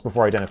true or false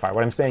before identifier.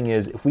 What I'm saying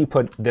is if we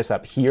put this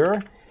up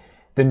here,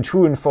 then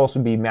true and false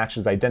would be matched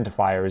as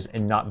identifiers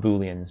and not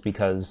Booleans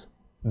because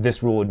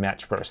this rule would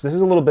match first. This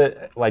is a little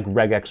bit like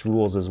regex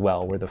rules as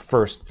well, where the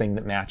first thing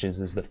that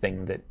matches is the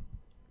thing that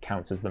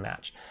counts as the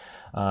match.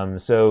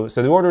 So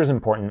the order is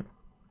important.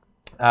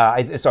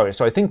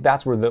 So I think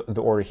that's where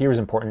the order here is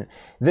important.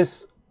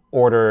 This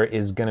order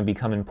is going to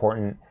become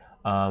important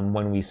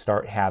when we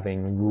start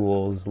having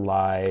rules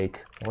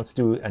like, let's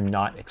do a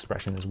not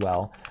expression as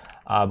well.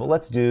 But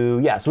let's do,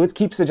 yeah, so let's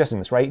keep suggesting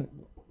this, right?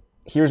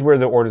 Here's where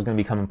the order is going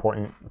to become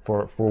important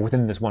for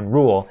within this one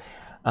rule.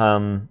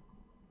 GitHub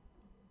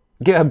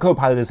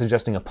Copilot is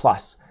suggesting a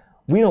plus.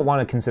 we don't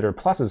want to consider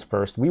pluses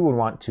first. We would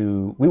want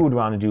to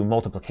do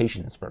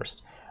multiplications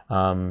first.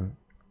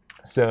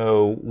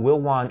 So we'll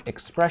want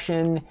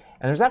expression, and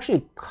there's actually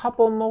a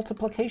couple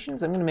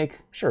multiplications. I'm going to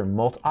make sure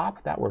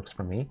mult-op, that works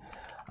for me.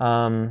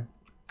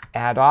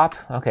 Add-op,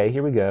 okay,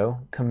 here we go.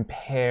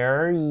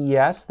 Compare,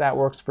 yes, that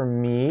works for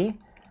me.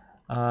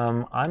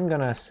 I'm going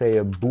to say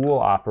a bool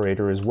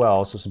operator as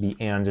well, so this will be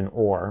and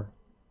or.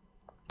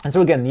 And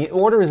so again, the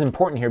order is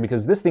important here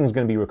because this thing is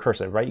going to be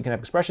recursive, right? You can have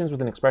expressions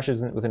within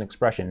expressions within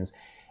expressions,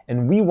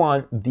 and we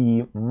want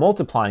the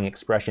multiplying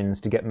expressions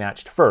to get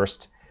matched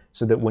first,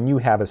 so that when you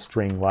have a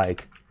string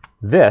like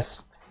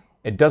this,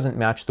 it doesn't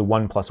match the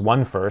 1 plus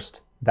 1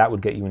 first. That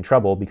would get you in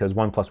trouble because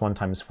 1 plus 1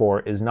 times 4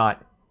 is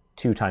not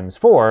 2 times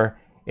 4,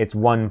 it's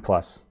 1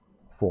 plus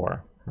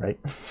 4, right?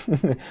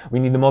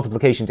 We need the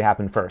multiplication to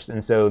happen first.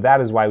 And so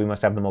that is why we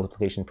must have the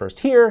multiplication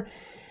first here.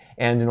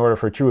 And in order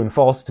for true and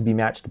false to be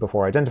matched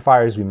before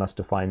identifiers, we must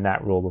define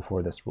that rule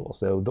before this rule.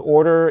 So the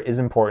order is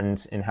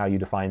important in how you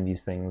define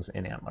these things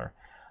in ANTLR.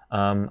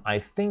 I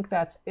think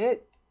that's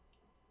it.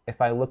 If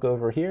I look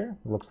over here,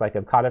 it looks like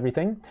I've caught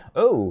everything.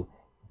 Oh,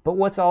 but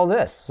what's all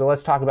this? So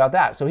let's talk about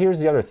that. So here's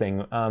the other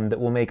thing that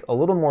will make a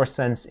little more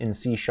sense in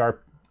C#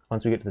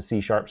 once we get to the C#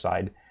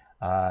 side.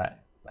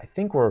 I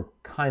think we're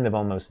kind of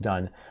almost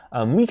done.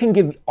 We can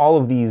give all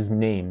of these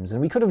names,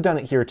 and we could have done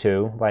it here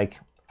too. Like,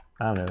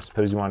 I don't know,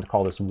 suppose you wanted to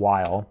call this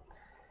while.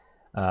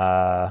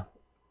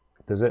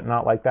 Does it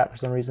not like that for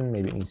some reason?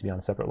 Maybe it needs to be on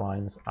separate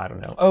lines. I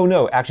don't know. Oh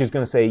no, actually it's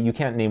going to say you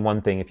can't name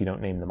one thing if you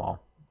don't name them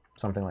all.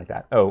 Something like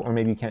that. Oh, or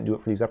maybe you can't do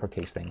it for these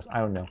uppercase things. I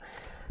don't know.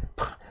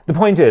 The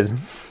point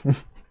is,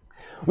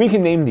 we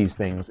can name these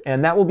things,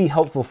 and that will be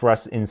helpful for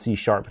us in C#,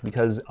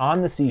 because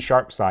on the C#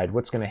 side,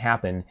 what's going to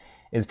happen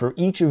is for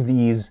each of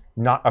these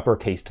not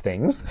uppercased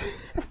things,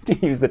 to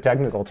use the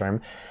technical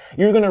term,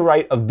 you're going to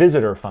write a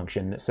visitor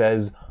function that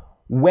says,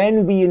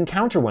 when we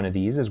encounter one of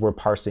these, as we're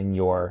parsing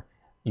your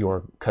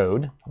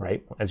code,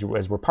 right? As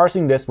we're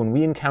parsing this, when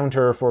we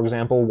encounter, for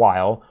example,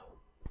 while,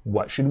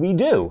 what should we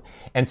do?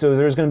 And so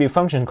there's going to be a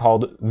function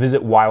called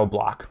visit while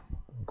block.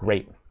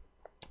 Great.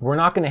 We're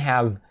not going to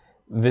have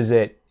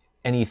visit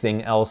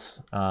anything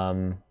else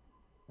that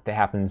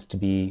happens to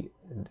be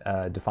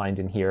defined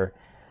in here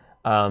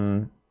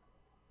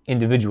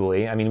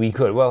individually. I mean, we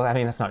could. Well, I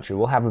mean, that's not true.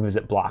 We'll have a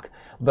visit block.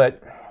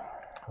 But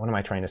what am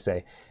I trying to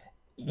say?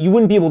 You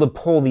wouldn't be able to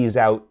pull these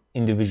out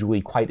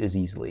individually quite as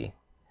easily.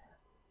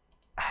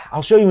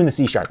 I'll show you in the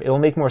C#. It'll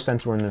make more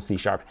sense when we're in the C#.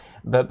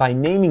 But by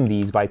naming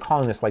these, by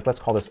calling this, like, let's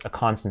call this a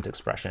constant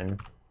expression, and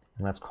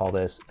let's call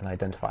this an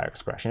identifier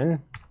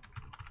expression.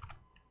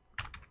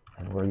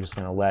 And we're just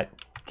going to let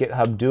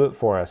GitHub do it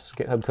for us,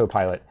 GitHub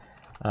Copilot.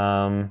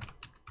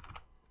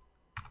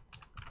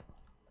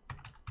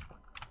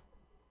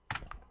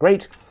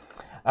 Great.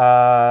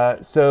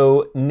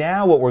 So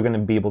now what we're going to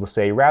be able to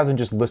say, rather than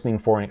just listening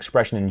for an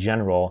expression in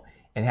general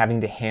and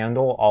having to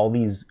handle all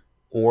these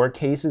OR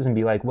cases and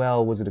be like,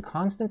 well, was it a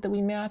constant that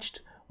we matched?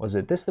 Was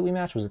it this that we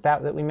matched? Was it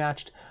that we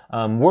matched?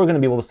 We're going to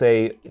be able to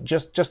say,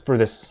 just for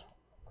this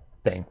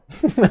thing,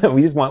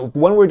 we just want,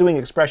 when we're doing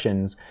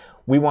expressions,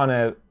 we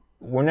don't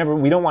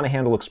want to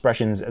handle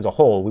expressions as a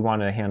whole. We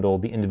want to handle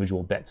the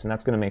individual bits, and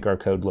that's going to make our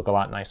code look a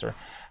lot nicer.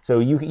 So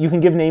you can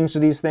give names to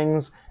these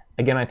things.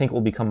 Again, I think it will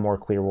become more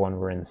clear when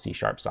we're in the C#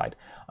 side.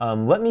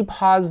 Let me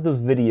pause the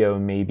video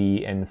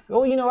maybe, and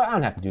oh, you know what? I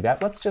don't have to do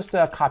that. Let's just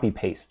copy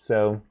paste.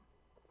 So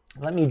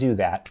let me do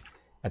that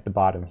at the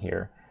bottom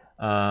here.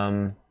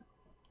 I'm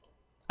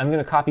going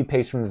to copy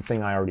paste from the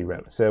thing I already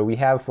wrote. So we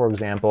have, for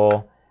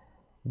example,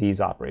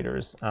 these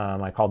operators.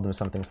 I called them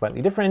something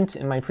slightly different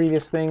in my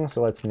previous thing,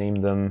 so let's name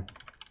them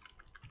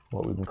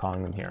what we've been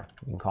calling them here.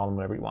 You can call them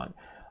whatever you want.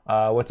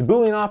 What's a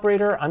Boolean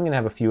operator? I'm going to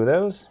have a few of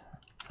those.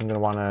 I'm going to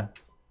want to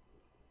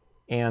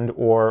and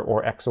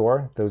or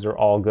XOR. Those are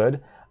all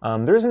good.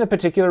 There isn't a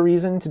particular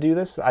reason to do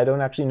this. I don't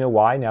actually know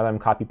why, now that I'm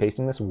copy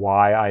pasting this,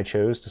 why I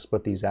chose to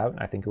split these out.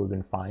 I think it would have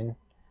been fine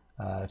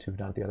to have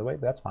done it the other way,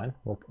 but that's fine.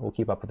 We'll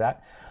keep up with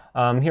that.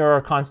 Here are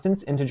our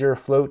constants: integer,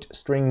 float,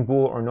 string,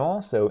 bool, or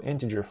null. So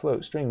integer,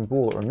 float, string,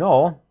 bool, or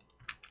null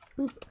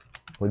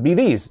would be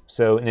these.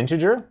 So an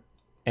integer,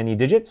 any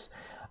digits.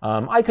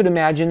 I could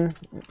imagine,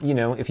 you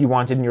know, if you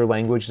wanted in your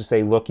language to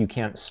say, look, you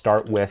can't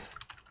start with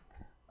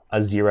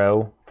a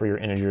 0 for your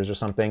integers or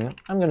something,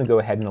 I'm going to go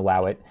ahead and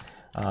allow it.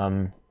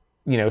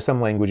 You know, some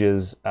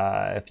languages,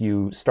 if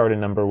you start a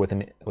number with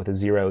a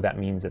 0, that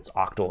means it's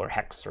octal or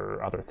hex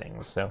or other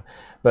things. So,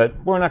 but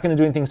we're not going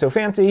to do anything so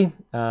fancy,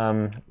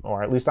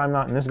 or at least I'm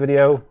not in this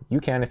video. You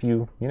can if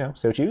you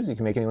so choose. You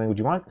can make any language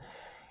you want.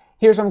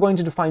 Here's how I'm going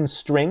to define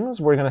strings.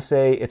 We're going to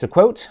say it's a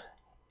quote,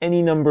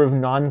 any number of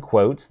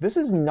non-quotes. This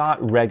is not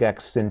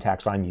regex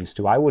syntax I'm used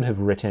to. I would have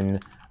written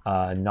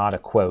not a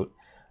quote,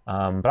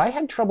 but I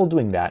had trouble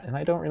doing that, and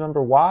I don't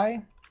remember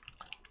why.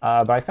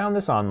 But I found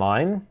this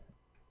online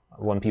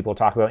when people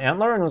talk about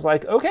ANTLR and was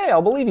like, okay,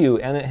 I'll believe you,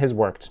 and it has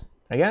worked.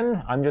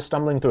 Again, I'm just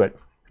stumbling through it.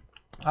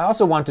 I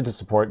also wanted to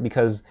support,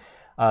 because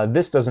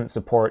this doesn't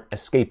support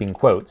escaping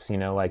quotes. You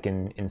know, like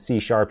in C#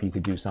 you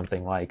could do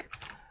something like,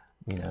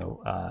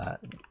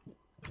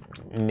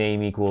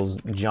 name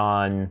equals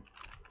John,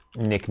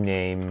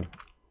 nickname,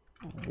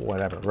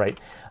 whatever, right?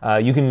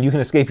 You can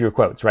escape your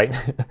quotes, right?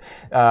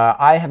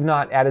 I have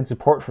not added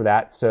support for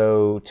that,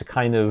 so to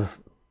kind of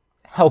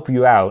help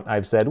you out,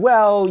 I've said,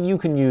 well, you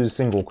can use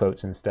single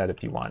quotes instead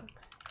if you want.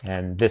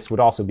 And this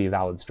would also be a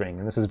valid string,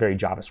 and this is very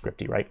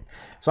JavaScripty, right?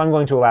 So I'm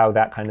going to allow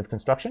that kind of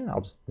construction.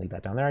 I'll just leave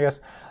that down there, I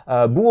guess.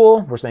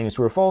 Bool, we're saying is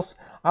true or false.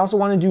 I also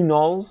want to do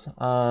nulls.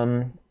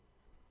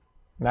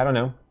 I don't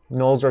know.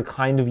 Nulls are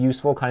kind of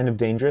useful, kind of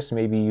dangerous.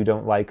 Maybe you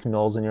don't like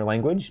nulls in your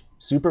language.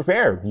 Super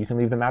fair. You can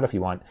leave them out if you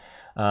want.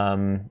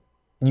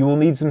 You will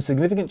need some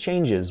significant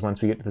changes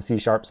once we get to the C#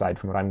 side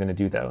from what I'm going to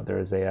do, though. There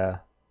is I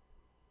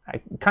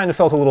kind of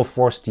felt a little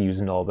forced to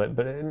use null, but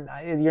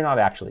you're not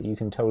actually. You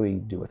can totally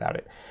do without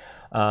it.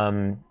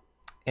 And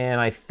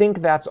I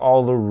think that's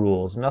all the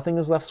rules. Nothing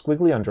is left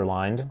squiggly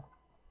underlined.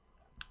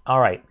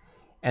 All right.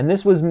 And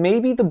this was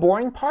maybe the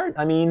boring part.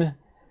 I mean,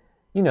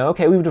 you know,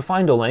 okay, we've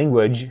defined a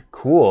language,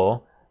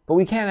 cool, but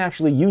we can't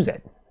actually use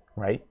it,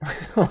 right?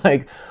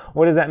 Like,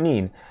 what does that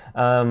mean?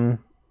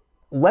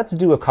 Let's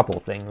do a couple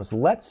things.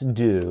 Let's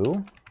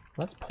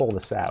pull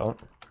this out.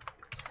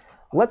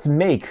 Let's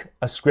make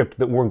a script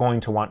that we're going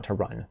to want to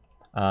run.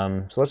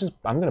 So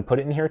I'm going to put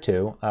it in here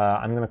too.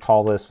 I'm going to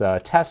call this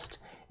test.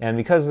 And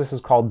because this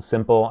is called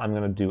simple, I'm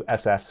going to do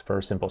SS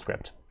for simple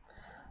script.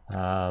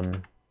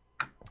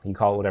 You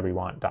call it whatever you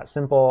want,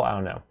 .simple, I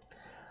don't know.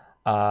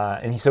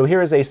 And so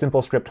here is a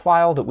simple script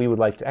file that we would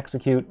like to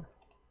execute.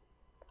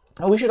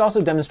 Oh, we should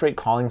also demonstrate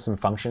calling some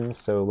functions.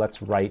 So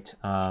let's write,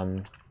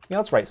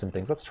 let's write some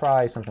things. Let's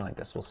try something like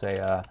this. We'll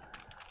say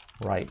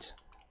write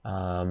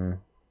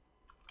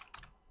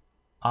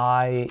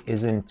I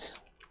isn't,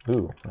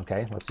 ooh,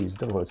 okay, let's use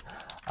double quotes.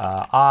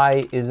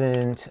 I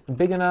isn't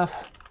big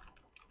enough.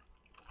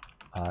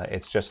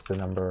 It's just the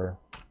number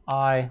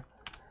I.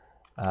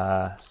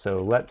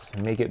 So let's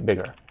make it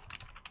bigger.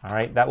 All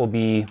right, that will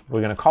be,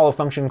 we're going to call a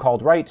function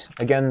called write.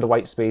 Again, the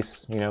white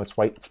space, you know, it's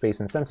white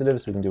space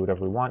insensitive, so we can do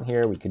whatever we want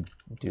here. We could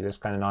do this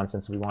kind of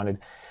nonsense if we wanted.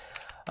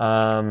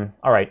 All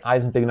right, I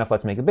isn't big enough,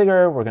 let's make it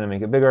bigger. We're going to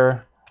make it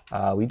bigger.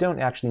 We don't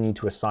actually need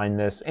to assign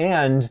this.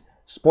 And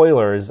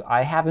spoilers,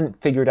 I haven't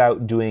figured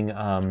out doing,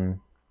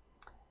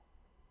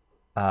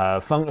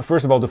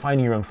 first of all,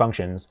 defining your own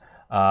functions,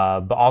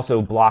 but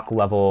also block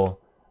level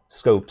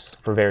scopes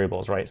for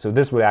variables, right? So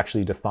this would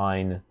actually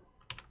define,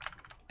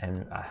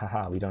 and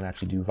we don't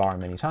actually do var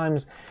many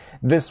times.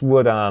 This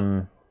would,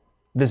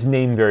 this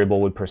name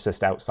variable would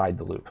persist outside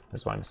the loop,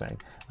 is what I'm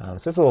saying.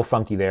 So it's a little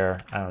funky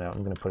there. I don't know,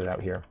 I'm gonna put it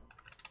out here.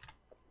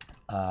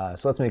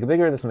 So let's make it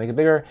bigger, this will make it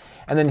bigger.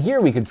 And then here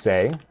we could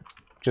say,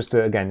 just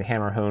to, again,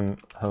 hammer home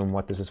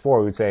what this is for,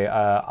 we would say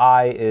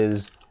I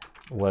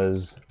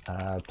was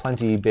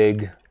plenty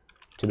big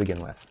to begin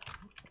with.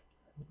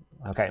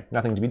 Okay,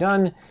 nothing to be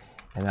done.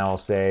 And now I'll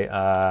say,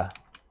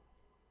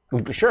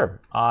 sure,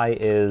 I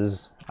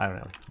is, I don't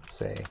know, let's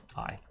say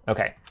I.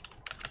 Okay,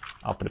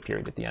 I'll put a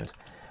period at the end.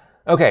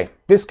 Okay,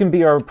 this can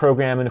be our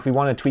program, and if we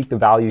want to tweak the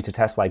value to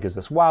test, like, is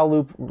this while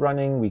loop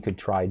running, we could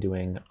try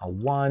doing a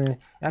 1.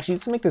 Actually,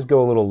 let's make this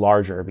go a little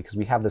larger, because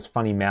we have this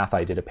funny math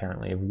I did,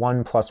 apparently, of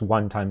 1 plus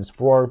 1 times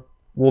 4.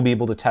 We'll be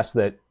able to test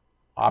that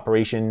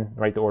operation,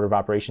 right, the order of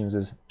operations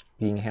is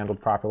being handled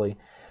properly.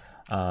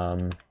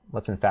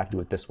 Let's, in fact, do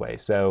it this way.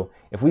 So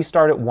if we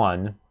start at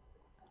 1,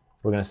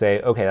 we're going to say,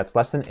 okay, that's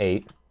less than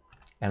 8.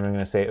 And we're going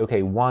to say,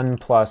 okay, 1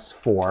 plus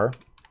 4,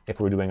 if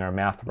we're doing our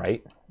math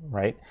right?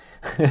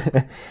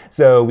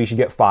 So we should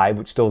get 5,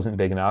 which still isn't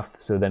big enough.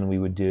 So then we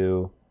would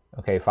do,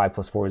 okay, 5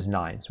 plus 4 is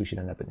 9, so we should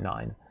end up at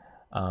 9.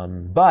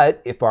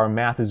 But if our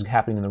math is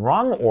happening in the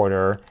wrong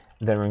order,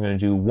 then we're going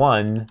to do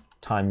 1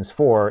 times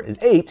 4 is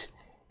 8,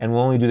 and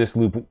we'll only do this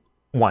loop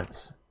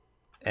once.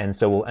 And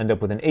so we'll end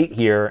up with an 8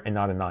 here and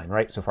not a 9,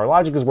 right? So if our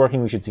logic is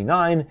working, we should see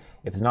 9.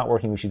 If it's not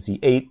working, we should see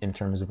 8 in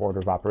terms of order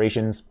of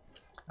operations.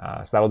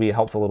 So that'll be a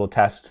helpful little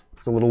test.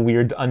 It's a little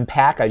weird to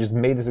unpack. I just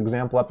made this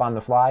example up on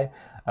the fly.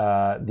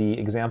 The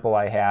example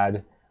I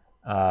had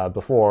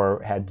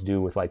before had to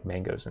do with like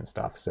mangoes and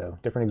stuff. So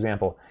different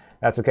example.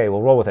 That's okay.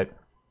 We'll roll with it.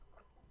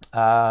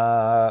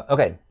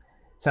 Okay.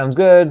 Sounds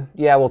good.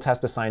 Yeah, we'll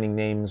test assigning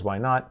names. Why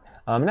not?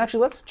 And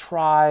actually,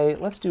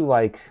 let's do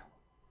like,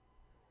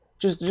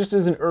 just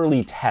as an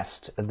early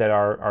test that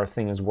our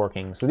thing is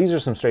working. So these are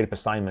some straight up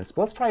assignments,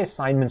 but let's try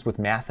assignments with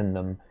math in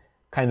them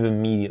kind of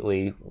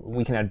immediately.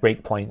 We can add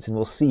breakpoints and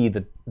we'll see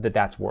that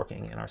that's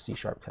working in our C#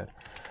 code.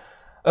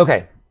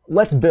 Okay,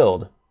 let's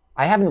build.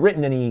 I haven't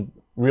written any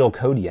real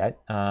code yet,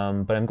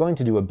 but I'm going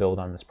to do a build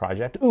on this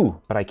project.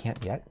 Ooh, but I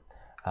can't yet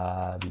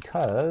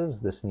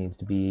because this needs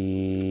to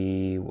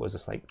be, what was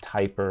this, like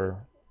type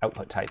or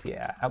output type?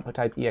 Yeah, output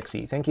type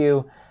exe, thank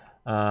you.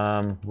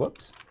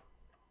 Whoops.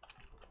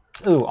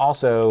 Ooh,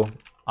 also,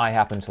 I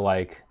happen to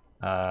like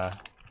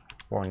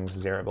warnings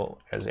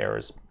as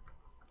errors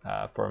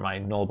for my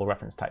nullable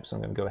reference type, so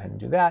I'm going to go ahead and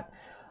do that.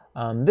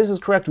 This is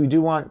correct. We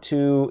do want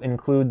to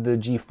include the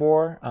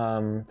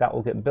G4. That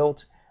will get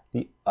built.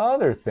 The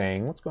other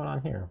thing, what's going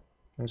on here?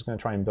 I'm just going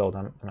to try and build.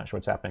 I'm not sure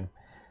what's happening.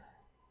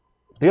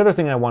 the other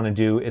thing I want to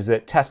do is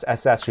that test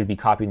SS should be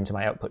copied into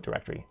my output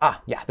directory.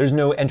 Ah, yeah, there's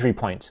no entry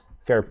point.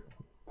 Fair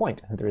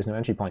point, there is no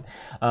entry point.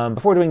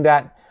 Before doing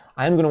that,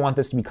 I'm going to want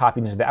this to be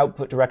copied into the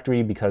output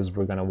directory because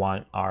we're going to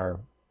want our,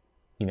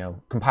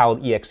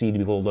 compiled exe to be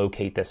able to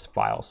locate this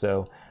file.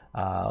 So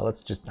I'll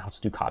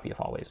just do copy if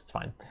always, it's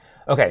fine.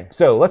 Okay,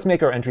 so let's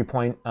make our entry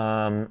point.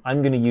 I'm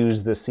going to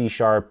use the C#,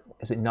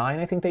 is it 9?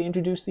 I think they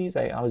introduced these.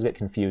 I always get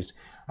confused.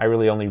 I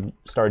really only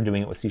started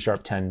doing it with C#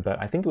 10, but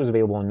I think it was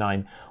available in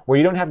 9, where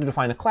you don't have to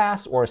define a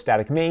class or a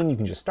static main. You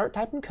can just start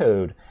typing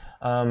code.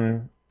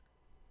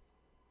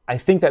 I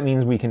think that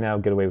means we can now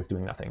get away with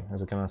doing nothing.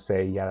 Is it going to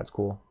say, yeah, that's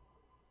cool?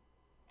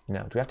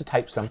 No. Do we have to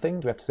type something?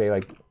 Do we have to say,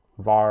 like,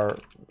 var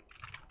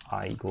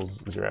I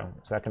equals 0?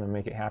 Is that going to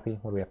make it happy?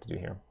 What do we have to do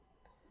here?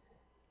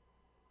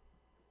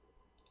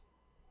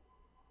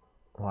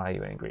 Why are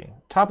you angry?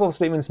 Top-level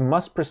statements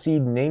must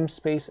precede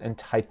namespace and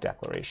type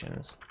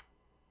declarations.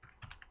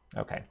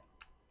 Okay.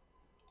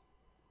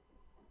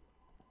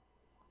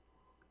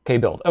 Okay,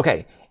 build.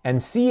 Okay,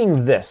 and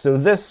seeing this, so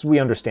this we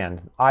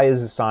understand. I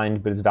is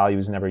assigned, but its value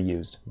is never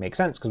used. Makes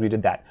sense, because we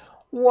did that.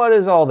 What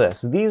is all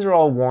this? These are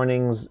all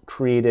warnings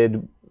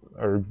created,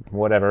 or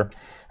whatever,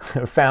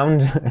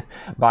 found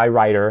by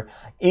writer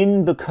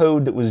in the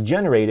code that was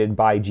generated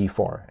by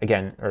G4.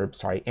 Again, or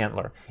sorry,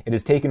 ANTLR. It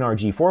has taken our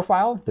G4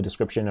 file, the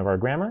description of our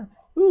grammar,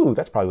 ooh,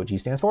 that's probably what G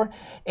stands for,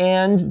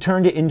 and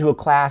turned it into a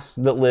class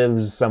that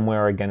lives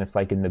somewhere. Again, it's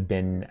like in the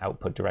bin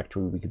output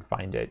directory. We could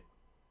find it.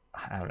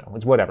 I don't know,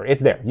 it's whatever.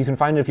 It's there. You can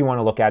find it if you want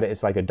to look at it.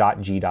 It's like a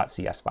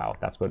 .g.cs file.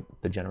 That's what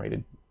the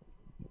generated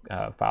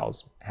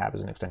files have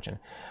as an extension.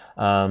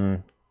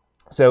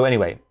 So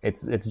anyway,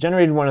 it's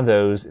generated one of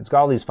those. It's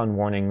got all these fun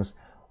warnings.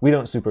 We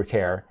don't super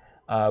care.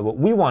 What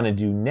we want to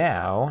do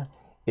now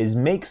is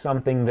make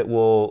something that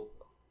will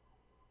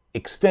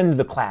extend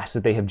the class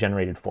that they have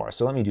generated for us.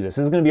 So let me do this.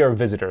 This is going to be our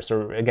visitor.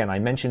 So again, I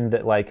mentioned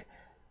that, like,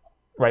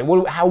 right,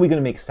 how are we going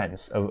to make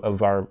sense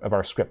of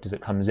our script as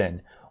it comes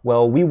in?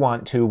 Well, we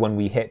want to, when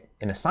we hit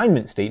an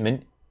assignment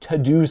statement, to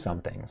do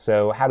something.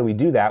 So how do we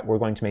do that? We're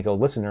going to make a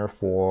listener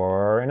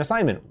for an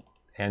assignment.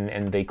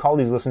 And they call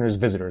these listeners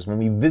visitors. When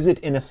we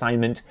visit an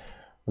assignment,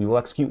 we will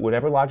execute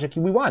whatever logic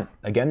we want.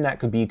 Again, that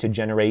could be to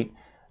generate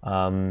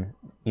an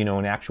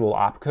actual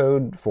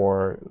opcode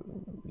for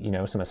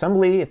some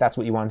assembly, if that's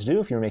what you want to do,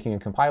 if you're making a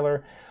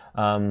compiler.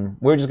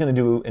 We're just going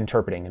to do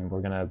interpreting, and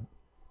we're going to,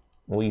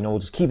 we'll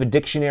just keep a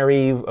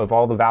dictionary of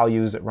all the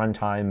values at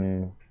runtime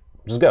and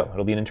just go.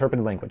 It'll be an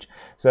interpreted language.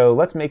 So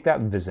let's make that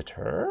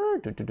visitor.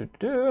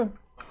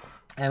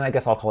 And I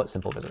guess I'll call it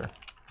simple visitor.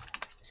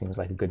 Seems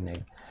like a good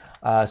name.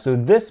 So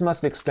this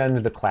must extend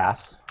the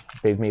class.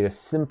 They've made a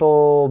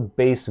simple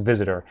base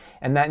visitor.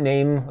 And that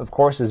name, of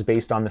course, is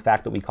based on the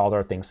fact that we called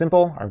our thing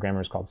simple. Our grammar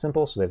is called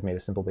simple, so they've made a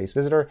simple base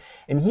visitor.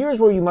 And here's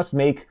where you must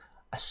make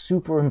a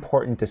super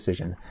important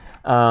decision.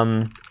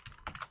 I'm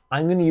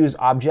going to use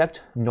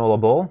object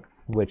nullable,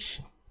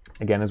 which,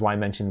 again, is why I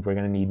mentioned we're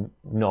going to need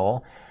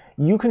null.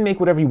 You can make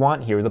whatever you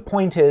want here. The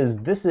point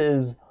is, this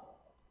is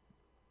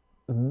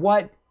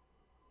what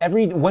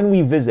when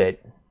we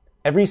visit,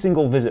 every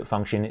single visit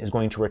function is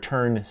going to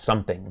return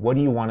something. What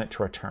do you want it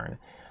to return?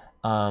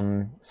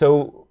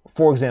 So,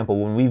 for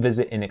example, when we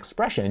visit an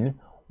expression,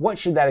 what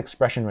should that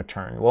expression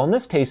return? Well, in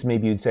this case,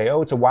 maybe you'd say,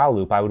 oh, it's a while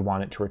loop. I would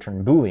want it to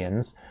return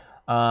Booleans.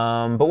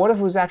 But what if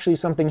it was actually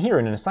something here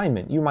in an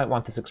assignment? You might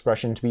want this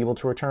expression to be able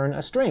to return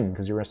a string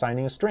because you're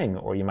assigning a string,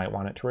 or you might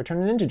want it to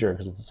return an integer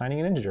because it's assigning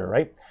an integer,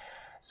 right?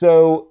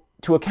 So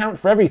to account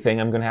for everything,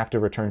 I'm going to have to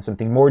return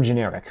something more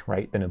generic,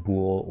 right, than a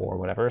bool or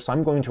whatever. So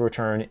I'm going to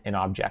return an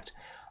object.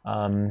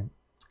 And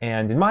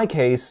in my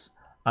case,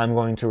 I'm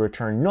going to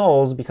return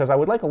nulls because I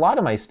would like a lot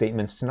of my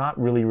statements to not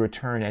really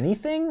return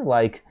anything.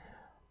 Like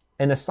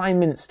an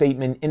assignment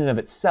statement in and of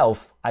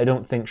itself, I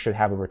don't think should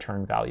have a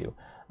return value.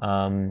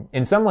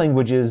 In some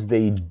languages,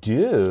 they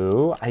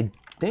do. I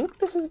think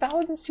this is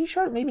valid in C#,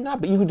 maybe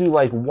not, but you could do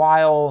like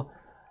while,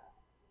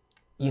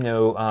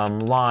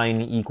 line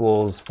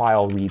equals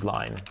file read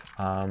line.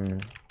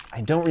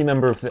 I don't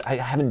remember if, I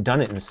haven't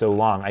done it in so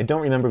long. I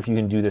don't remember if you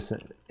can do this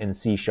in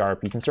C#.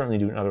 You can certainly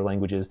do it in other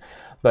languages.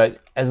 But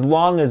as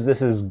long as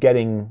this is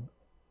getting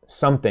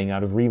something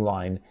out of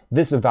readline,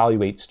 this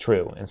evaluates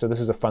true. And so this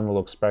is a fun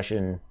little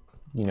expression,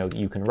 that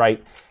you can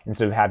write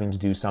instead of having to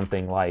do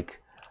something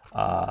like,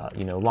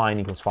 line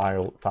equals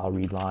file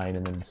read line,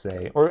 and then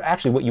say, or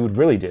actually what you would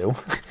really do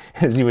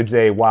is you would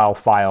say while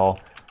file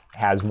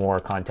has more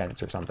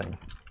contents or something.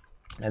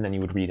 And then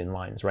you would read in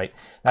lines, right?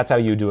 That's how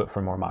you do it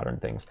for more modern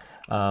things.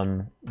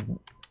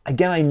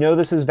 Again, I know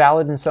this is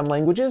valid in some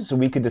languages, so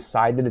we could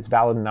decide that it's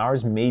valid in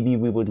ours. Maybe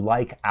we would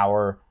like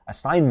our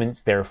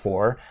assignments,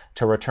 therefore,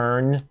 to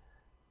return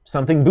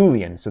something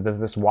Boolean so that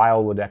this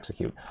while would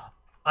execute.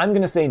 I'm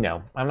going to say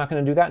no. I'm not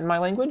going to do that in my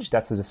language.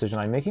 That's the decision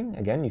I'm making.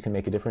 Again, you can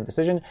make a different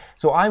decision.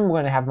 So I'm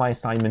going to have my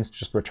assignments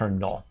just return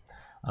null.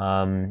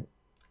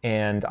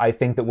 And I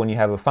think that when you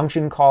have a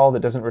function call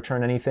that doesn't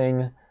return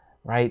anything,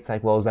 right? It's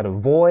like, well, is that a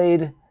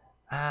void?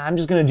 I'm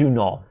just going to do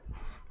null.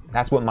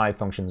 That's what my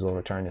functions will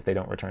return if they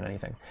don't return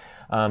anything.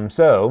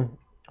 So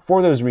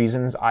for those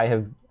reasons, I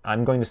have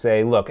I'm going to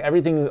say, look,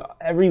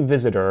 every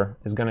visitor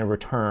is going to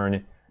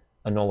return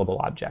a nullable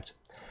object.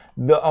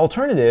 The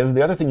alternative,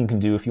 the other thing you can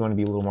do if you want to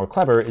be a little more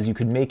clever, is you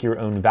could make your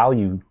own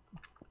value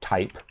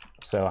type.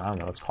 So I don't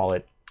know, let's call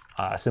it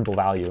a simple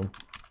value.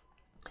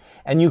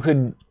 And you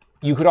could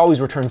always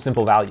return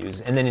simple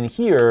values. And then in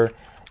here,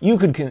 you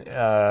could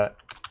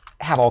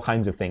have all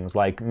kinds of things,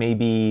 like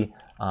maybe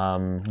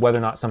whether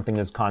or not something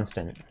is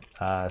constant.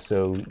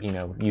 So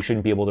you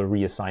shouldn't be able to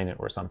reassign it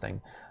or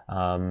something.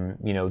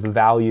 The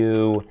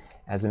value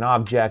as an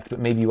object, but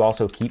maybe you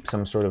also keep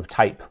some sort of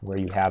type where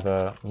you have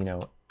a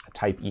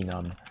type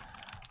enum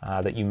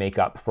that you make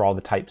up for all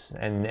the types,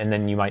 and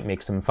then you might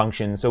make some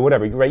functions. So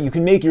whatever, right? You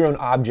can make your own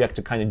object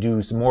to kind of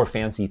do some more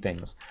fancy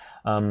things.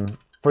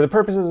 For the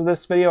purposes of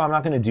this video, I'm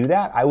not going to do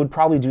that. I would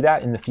probably do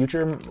that in the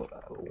future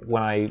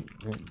when I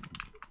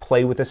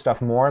play with this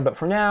stuff more. But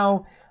for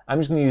now, I'm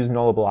just going to use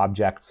nullable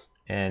objects,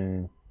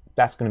 and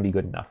that's going to be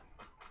good enough.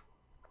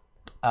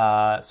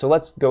 So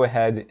let's go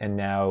ahead and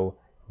now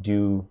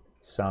do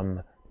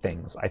some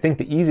things. I think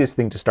the easiest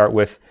thing to start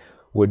with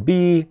would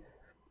be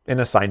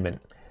an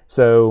assignment.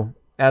 So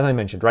as I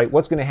mentioned, right,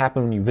 what's going to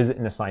happen when you visit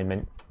an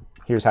assignment?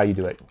 Here's how you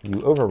do it.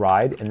 You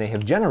override, and they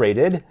have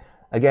generated,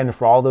 again,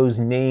 for all those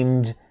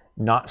named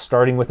not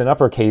starting with an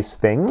uppercase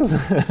things,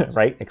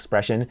 right,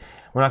 expression,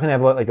 we're not going to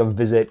have like a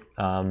visit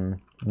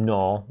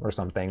null or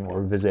something,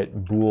 or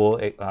visit bool,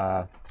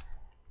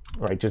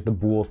 right, just the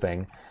bool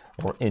thing,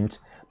 or int.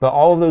 But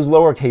all of those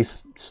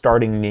lowercase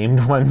starting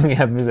named ones we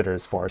have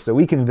visitors for. So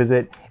we can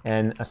visit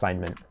an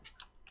assignment.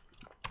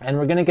 And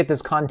we're going to get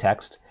this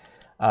context,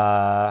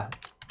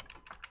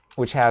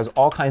 which has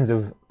all kinds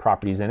of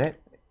properties in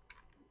it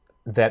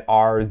that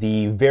are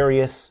the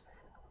various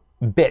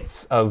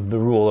bits of the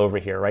rule over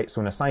here, right?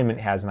 So an assignment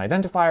has an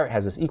identifier, it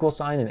has this equal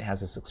sign, and it has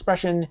this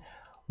expression.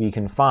 We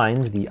can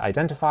find the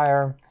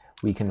identifier,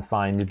 we can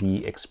find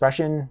the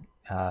expression,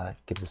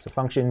 gives us a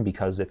function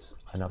because it's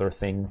another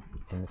thing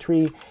in the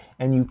tree.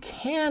 And you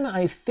can,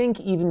 I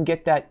think, even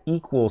get that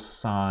equal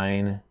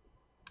sign.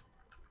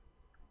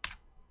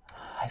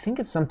 I think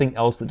it's something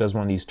else that does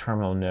one of these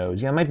terminal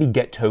nodes. Yeah, it might be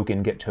get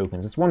token, get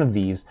tokens. It's one of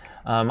these.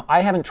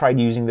 I haven't tried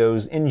using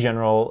those in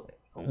general.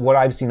 What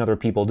I've seen other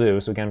people do,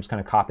 so again, I'm just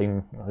kind of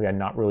copying, again,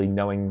 not really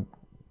knowing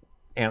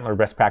ANTLR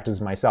best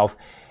practices myself,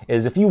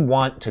 is if you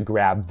want to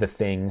grab the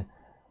thing,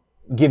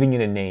 giving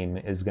it a name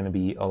is going to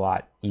be a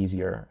lot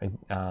easier.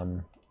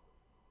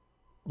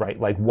 Right,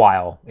 like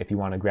while, if you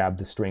want to grab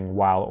the string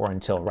while or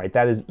until, right?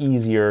 That is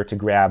easier to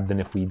grab than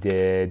if we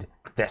did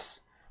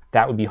this.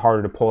 That would be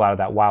harder to pull out of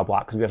that while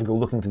block because we have to go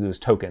looking through those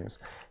tokens.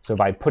 So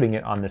by putting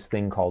it on this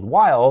thing called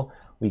while,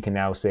 we can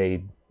now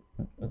say,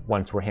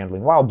 once we're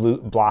handling while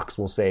blocks,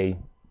 we'll say,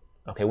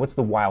 okay, what's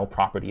the while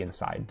property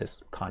inside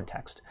this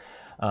context?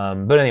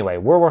 But anyway,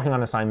 we're working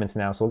on assignments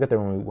now, so we'll get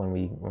there when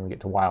we get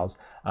to whiles.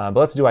 But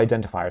let's do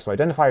identifier. So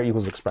identifier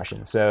equals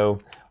expression. So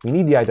we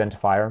need the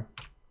identifier.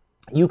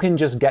 You can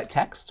just get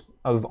text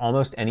of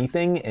almost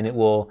anything, and it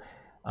will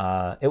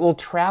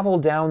travel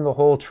down the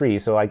whole tree.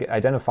 So like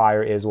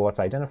identifier is, well, what's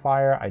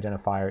identifier?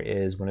 Identifier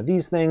is one of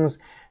these things.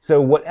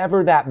 So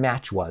whatever that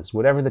match was,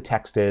 whatever the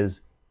text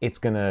is, it's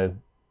going to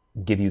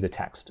give you the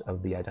text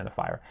of the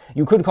identifier.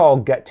 You could call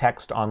get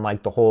text on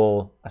like the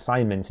whole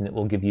assignment, and it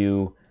will give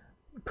you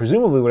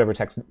presumably whatever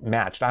text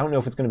matched. I don't know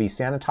if it's going to be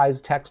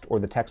sanitized text or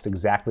the text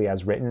exactly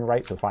as written,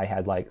 right? So if I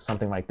had like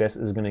something like this,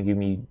 is it going to give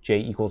me j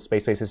equals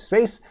space, space,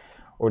 space?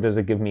 Or does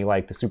it give me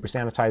like the super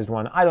sanitized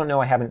one? I don't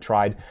know, I haven't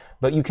tried,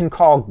 but you can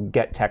call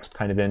get text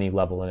kind of at any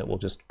level, and it will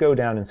just go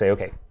down and say,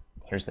 okay,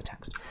 here's the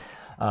text.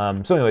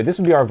 So anyway, this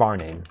would be our var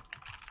name,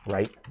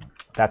 right?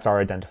 That's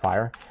our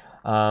identifier.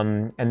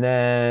 And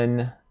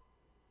then,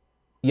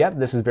 yep,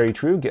 this is very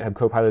true. GitHub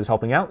Copilot is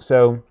helping out.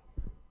 So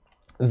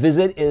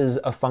visit is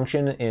a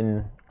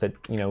function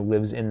that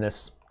lives in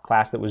this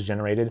class that was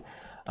generated,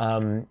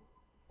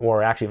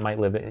 or actually it might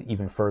live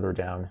even further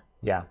down.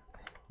 Yeah,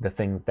 the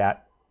thing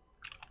that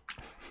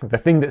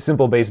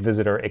simple base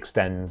visitor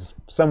extends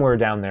somewhere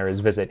down there is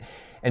visit.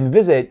 And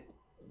visit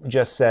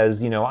just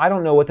says, I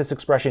don't know what this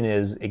expression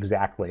is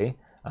exactly.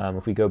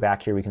 If we go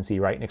back here, we can see,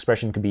 right, an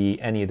expression could be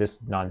any of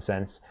this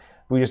nonsense.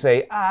 We just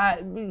say,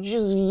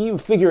 just you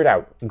figure it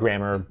out,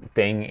 grammar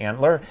thing,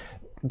 ANTLR.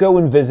 Go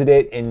and visit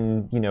it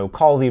and,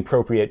 call the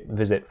appropriate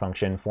visit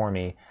function for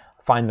me.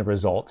 Find the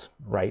result,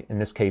 right? In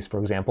this case, for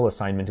example,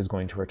 assignment is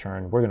going to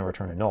return, we're going to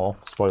return a null.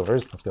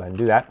 Spoilers, let's go ahead and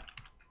do that.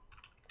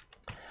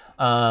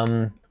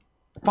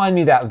 Find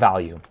me that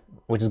value,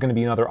 which is going to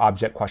be another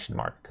object question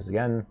mark, because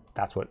again,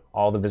 that's what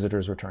all the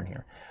visitors return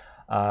here.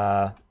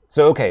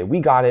 So okay, we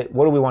got it.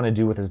 What do we want to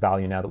do with this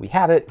value now that we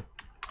have it?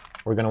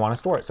 We're going to want to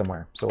store it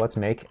somewhere. So let's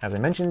make, as I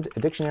mentioned, a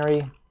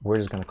dictionary. We're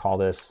just going to call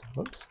this,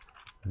 whoops,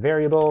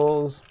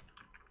 variables.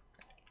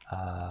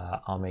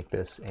 I'll make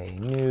this a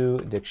new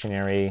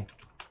dictionary,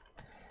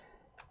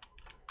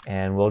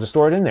 and we'll just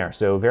store it in there.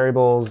 So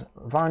variables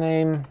var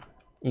name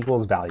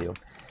equals value.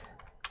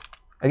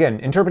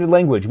 Again, interpreted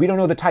language, we don't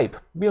know the type.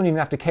 We don't even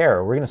have to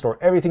care. We're going to store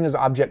everything as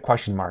object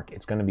question mark.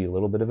 It's going to be a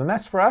little bit of a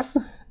mess for us.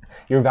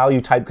 Your value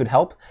type could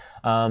help.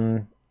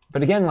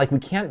 But again, like we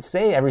can't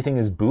say everything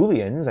is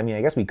Booleans. I mean,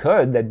 I guess we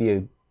could. That'd be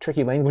a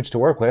tricky language to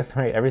work with,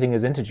 right? Everything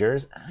is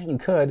integers. You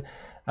could,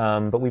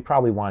 but we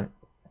probably want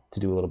to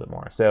do a little bit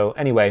more. So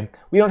anyway,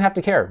 we don't have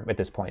to care at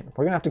this point.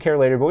 We're gonna have to care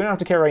later, but we don't have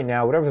to care right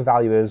now. Whatever the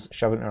value is,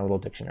 shove it in our little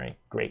dictionary.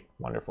 Great,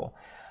 wonderful.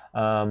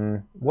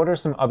 What are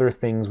some other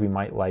things we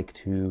might like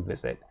to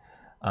visit?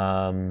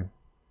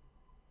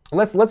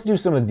 Let's do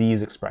some of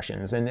these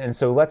expressions. And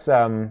so let's,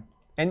 and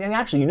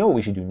actually, you know what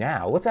we should do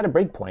now? Let's add a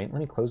breakpoint. Let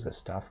me close this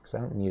stuff because I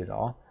don't need it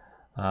all.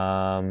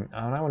 And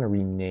I want to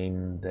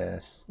rename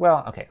this.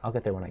 Well, okay, I'll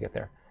get there when I get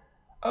there.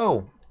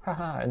 Oh,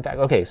 haha, in fact,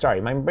 okay,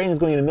 sorry, my brain is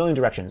going in a million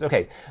directions.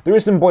 Okay, there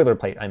is some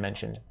boilerplate I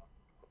mentioned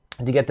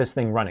to get this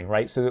thing running,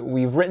 right? So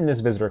we've written this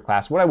visitor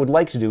class. What I would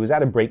like to do is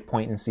add a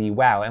breakpoint and see,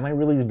 wow, am I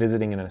really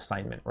visiting an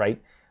assignment,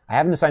 right? I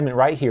have an assignment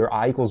right here,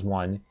 I equals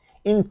 1.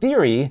 In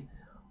theory,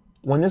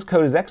 when this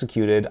code is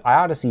executed, I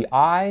ought to see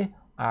I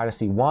ought to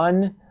see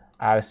 1,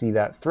 I ought to see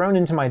that thrown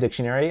into my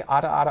dictionary,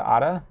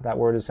 oughta. That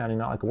word is sounding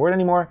not like a word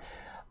anymore.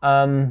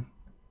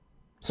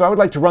 So I would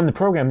like to run the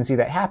program and see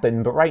that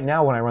happen, but right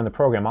now when I run the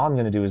program, all I'm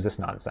going to do is this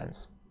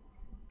nonsense.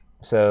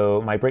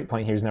 So my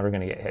breakpoint here is never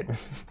going to get hit.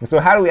 So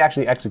how do we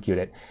actually execute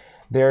it?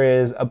 There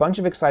is a bunch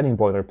of exciting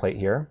boilerplate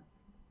here.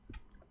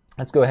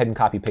 Let's go ahead and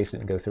copy paste it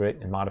and go through it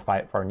and modify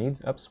it for our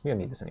needs. Oops, we don't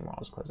need this anymore.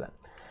 I'll just close that.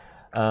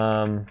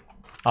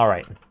 All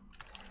right.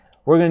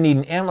 We're going to need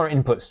an ANTLR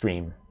input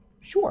stream.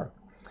 Sure.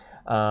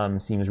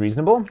 Seems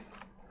reasonable.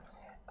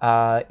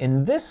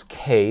 In this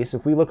case,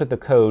 if we look at the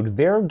code,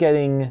 they're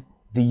getting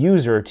the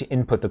user to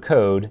input the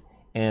code,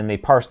 and they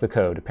parse the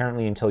code,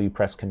 apparently until you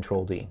press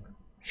Control-D.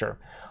 Sure.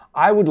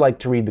 I would like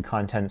to read the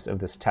contents of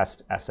this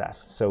test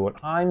SS. So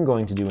what I'm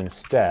going to do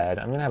instead,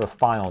 I'm going to have a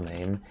file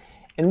name,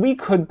 and we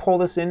could pull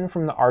this in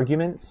from the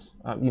arguments,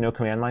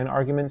 command line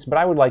arguments, but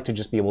I would like to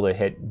just be able to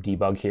hit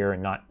debug here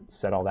and not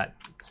set all that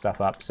stuff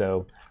up.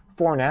 So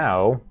for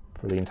now,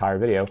 for the entire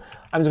video,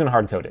 I'm just going to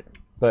hard code it.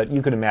 But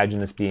you could imagine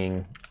this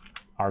being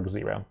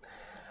arg0.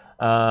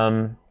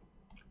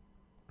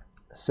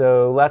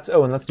 So let's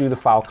do the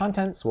file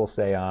contents. We'll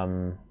say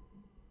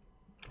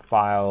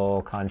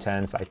file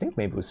contents. I think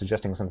maybe it was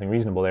suggesting something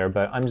reasonable there,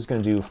 but I'm just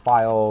going to do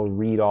file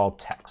read all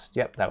text.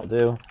 Yep, that'll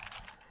do.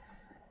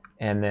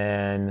 And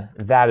then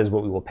that is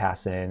what we will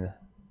pass in,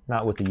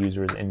 not what the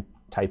user is in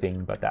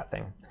typing, but that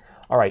thing.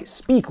 All right,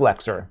 speak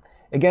lexer.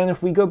 Again,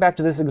 if we go back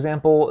to this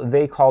example,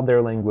 they called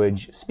their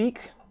language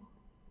speak.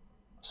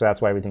 So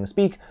that's why everything is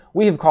speak.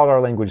 We have called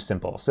our language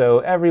simple. So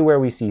everywhere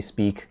we see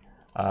speak,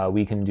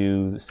 we can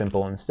do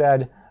simple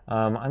instead.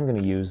 I'm going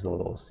to use the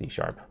little C#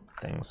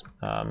 things,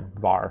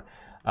 var.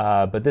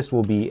 But this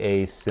will be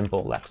a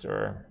simple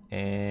lexer,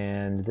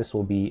 and this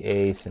will be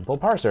a simple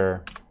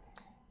parser,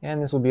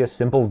 and this will be a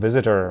simple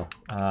visitor,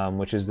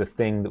 which is the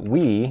thing that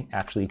we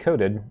actually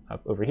coded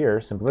up over here,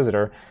 simple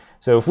visitor.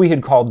 So if we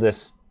had called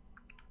this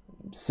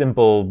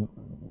simple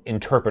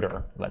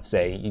interpreter, let's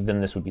say,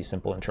 then this would be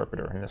simple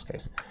interpreter in this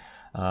case.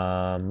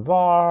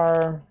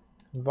 Var.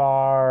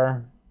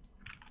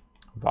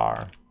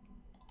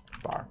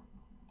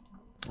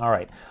 All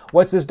right,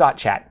 what's this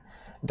 .chat?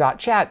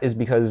 .chat is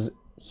because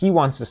he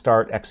wants to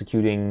start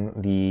executing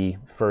the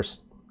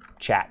first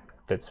chat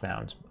that's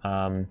found.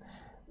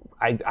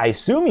 I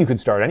assume you could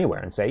start anywhere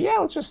and say, yeah,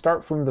 let's just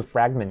start from the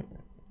fragment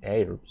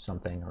A or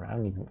something, or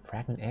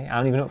fragment A? I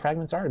don't even know what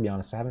fragments are, to be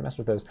honest. I haven't messed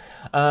with those.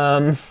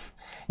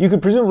 You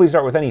could presumably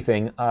start with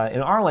anything.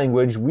 In our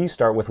language, we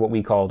start with what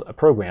we called a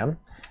program,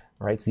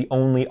 right? It's the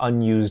only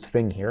unused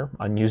thing here,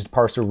 unused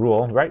parser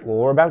rule, right? Well,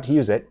 we're about to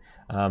use it.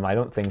 I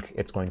don't think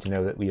it's going to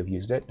know that we have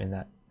used it in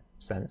that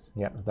sense.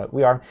 Yeah, but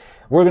we are.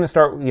 We're going to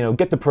start,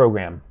 get the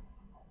program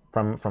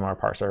from our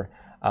parser,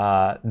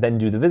 then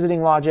do the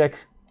visiting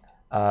logic,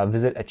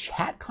 visit a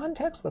chat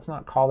context. Let's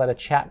not call that a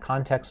chat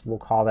context. We'll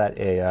call that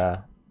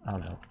a, I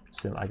don't know,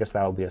 I guess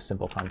that will be a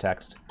simple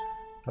context.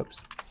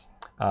 Oops.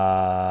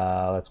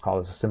 Let's call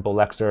this a simple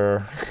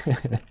lexer.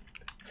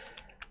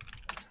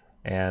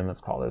 And let's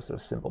call this a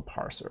simple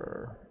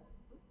parser.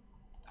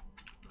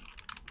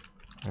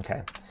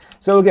 Okay.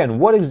 So again,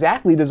 what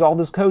exactly does all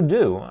this code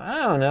do?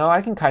 I don't know.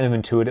 I can kind of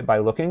intuit it by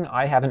looking.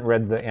 I haven't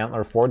read the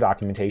ANTLR4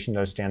 documentation to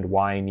understand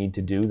why I need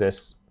to do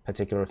this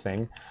particular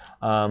thing.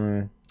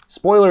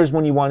 Spoilers,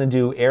 when you want to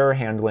do error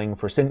handling,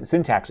 for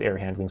syntax error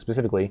handling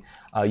specifically,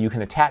 you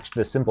can attach to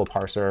the simple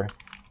parser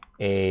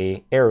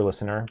a error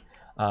listener.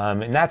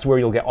 And that's where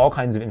you'll get all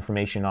kinds of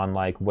information on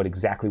like what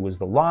exactly was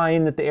the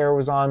line that the error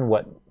was on,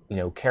 what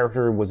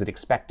character was it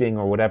expecting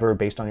or whatever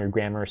based on your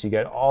grammar. So you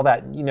get all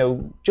that,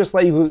 just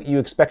like you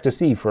expect to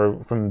see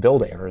from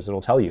build errors.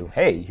 It'll tell you,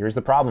 hey, here's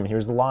the problem,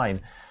 here's the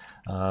line,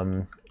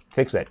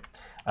 fix it.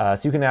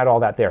 So you can add all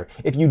that there.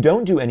 If you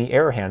don't do any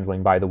error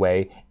handling, by the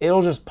way,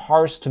 it'll just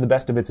parse to the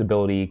best of its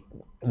ability,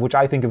 which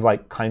I think of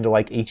kind of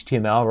like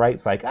HTML, right?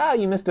 It's like,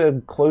 you missed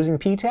a closing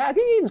p tag.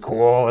 It's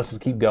cool. Let's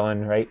just keep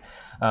going, right?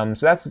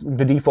 So that's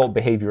the default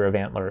behavior of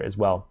ANTLR as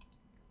well.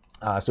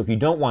 So if you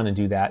don't want to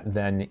do that,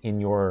 then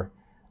in your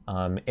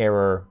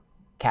error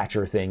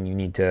catcher thing, you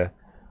need to,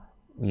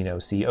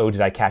 see, oh, did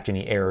I catch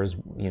any errors,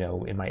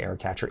 in my error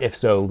catcher? If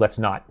so, let's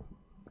not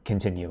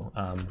continue.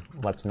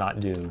 Let's not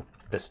do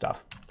this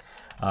stuff.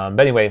 But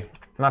anyway,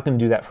 I'm not going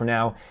to do that for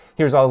now.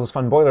 Here's all this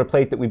fun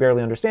boilerplate that we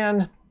barely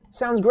understand.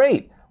 Sounds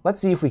great. Let's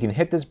see if we can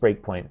hit this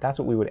breakpoint. That's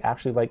what we would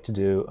actually like to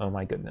do. Oh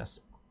my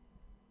goodness.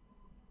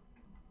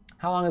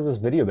 How long has this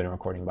video been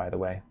recording, by the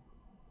way?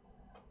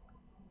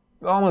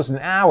 Almost an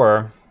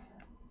hour.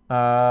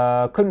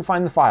 Couldn't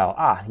find the file.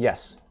 Ah,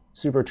 yes.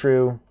 Super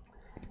true.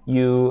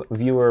 You,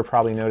 viewer,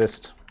 probably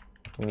noticed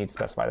we need to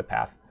specify the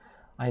path.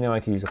 I know I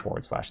could use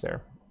a /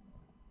 there,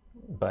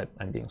 but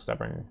I'm being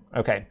stubborn.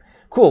 Okay,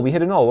 cool. We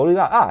hit a null. What do we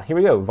got? Ah, here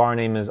we go. Var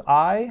name is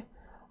I.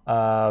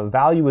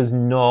 Value is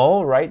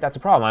null, right? That's a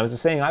problem. I was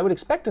just saying I would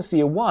expect to see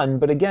a 1,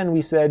 but again,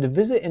 we said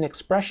visit an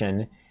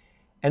expression,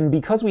 and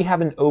because we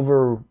haven't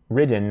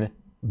overridden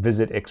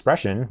visit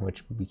expression,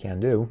 which we can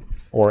do,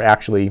 or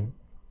actually,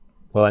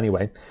 well,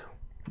 anyway,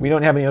 we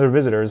don't have any other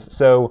visitors,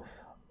 so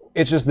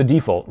it's just the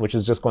default, which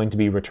is just going to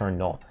be return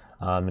null.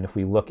 And if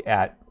we look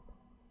at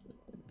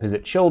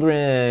visit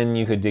children,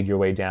 you could dig your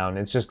way down.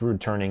 It's just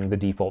returning the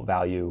default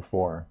value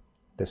for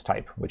this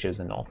type, which is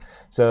a null.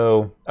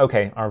 So,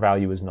 okay, our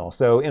value is null.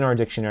 So in our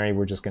dictionary,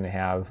 we're just going to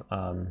have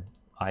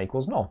I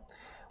equals null,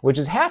 which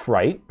is half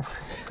right.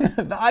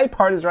 The I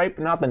part is right,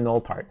 but not the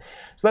null part.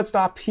 So let's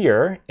stop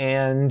here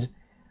and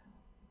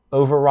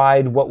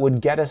override what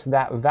would get us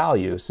that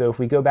value. So if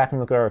we go back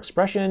and look at our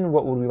expression,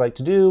 what would we like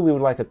to do? We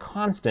would like a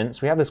constant.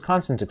 So we have this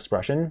constant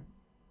expression.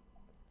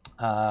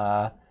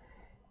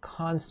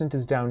 Constant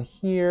is down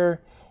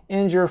here.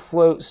 Integer,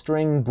 float,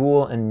 string,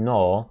 bool, and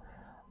null.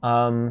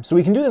 So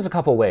we can do this a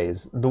couple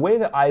ways. The way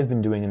that I've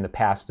been doing in the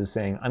past is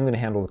saying I'm going to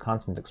handle the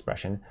constant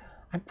expression.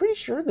 I'm pretty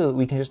sure that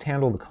we can just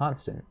handle the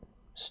constant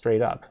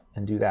straight up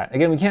and do that.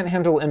 Again, we can't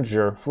handle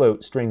integer,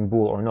 float, string,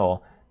 bool, or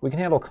null. We can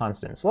handle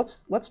constant. So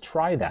let's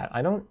try that.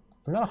 I'm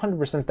not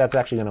 100% that's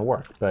actually going to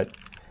work, but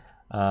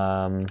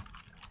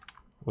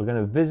we're going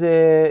to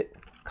visit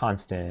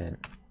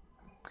constant.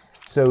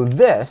 So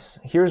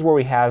here's where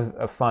we have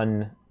a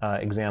fun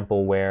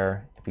example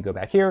where, if we go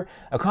back here,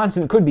 a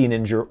constant could be an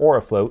integer or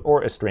a float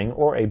or a string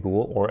or a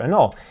bool or a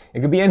null. It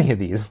could be any of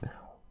these.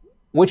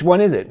 Which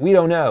one is it? We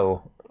don't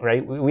know,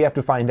 right? We have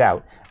to find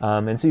out.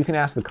 And so you can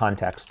ask the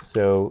context.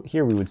 So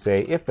here we would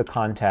say if the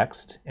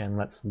context, and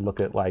let's look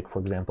at, like, for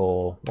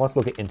example, let's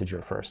look at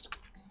integer first.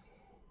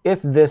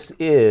 If this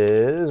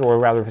is, or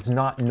rather if it's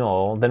not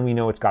null, then we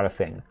know it's got a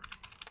thing.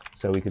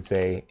 So we could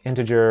say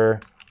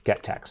integer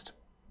get text.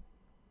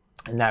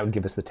 And that would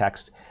give us the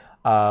text.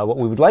 What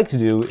we would like to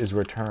do is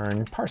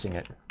return parsing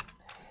it.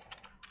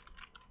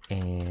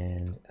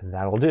 And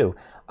that'll do.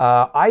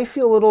 I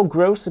feel a little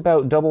gross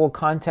about double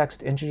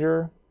context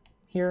integer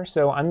here.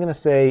 So I'm going to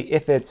say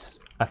if it's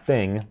a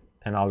thing,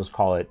 and I'll just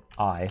call it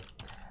I,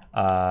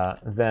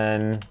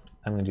 then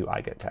I'm going to do I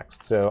get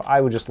text. So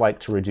I would just like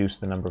to reduce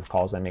the number of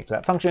calls I make to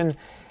that function.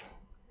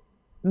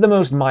 The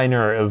most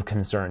minor of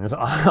concerns,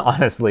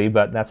 honestly,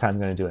 but that's how I'm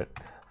going to do it.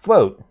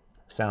 Float.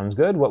 Sounds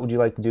good. What would you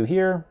like to do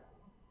here?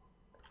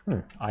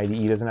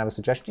 IDE doesn't have a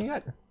suggestion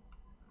yet.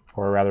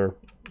 Or rather,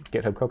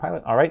 GitHub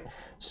Copilot. All right.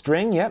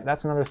 String, yep,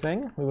 that's another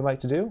thing we would like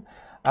to do.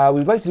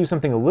 We'd like to do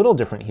something a little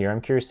different here.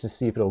 I'm curious to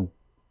see if it'll...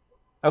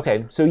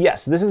 Okay, so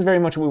yes, this is very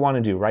much what we want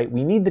to do, right?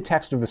 We need the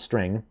text of the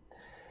string,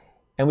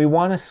 and we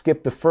want to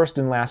skip the first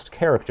and last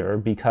character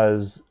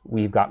because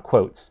we've got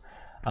quotes.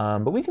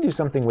 But we can do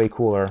something way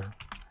cooler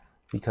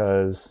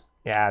because,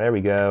 yeah, there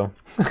we go.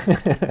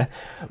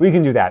 We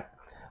can do that.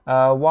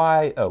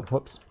 Why? Oh,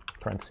 whoops.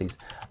 Parentheses.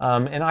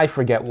 And I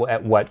forget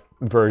at what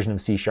version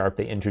of C#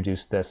 they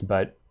introduced this,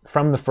 but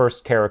from the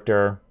first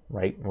character,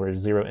 right, where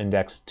 0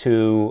 index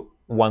to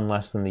 1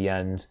 less than the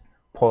end,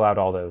 pull out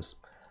all those.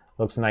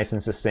 Looks nice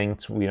and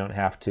succinct. We don't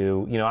have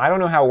to, I don't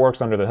know how it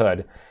works under the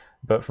hood,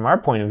 but from our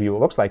point of view, it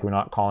looks like we're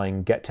not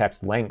calling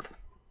getText length.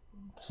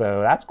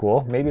 So that's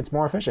cool. Maybe it's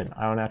more efficient.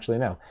 I don't actually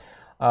know.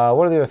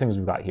 What are the other things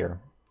we've got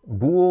here?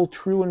 Bool,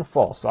 true and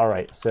false. All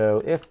right,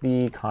 so if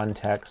the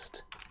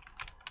context,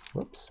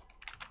 whoops.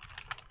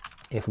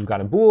 If we've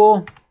got a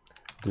bool,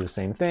 do the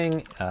same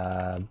thing,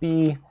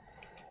 B,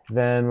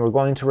 then we're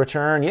going to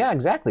return, yeah,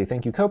 exactly,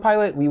 thank you,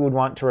 Copilot. We would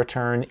want to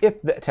return,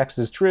 if the text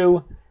is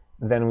true,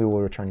 then we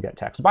will return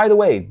getText. By the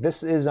way,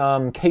 this is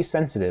case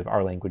sensitive,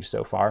 our language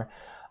so far.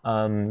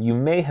 You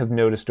may have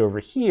noticed over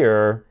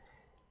here,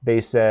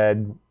 they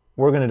said,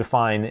 we're going to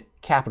define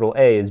capital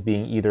A as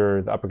being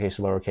either the uppercase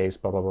or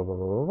lowercase, blah, blah, blah, blah,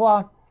 blah, blah,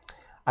 blah.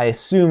 I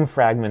assume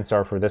fragments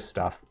are for this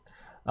stuff.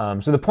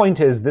 So the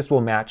point is this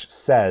will match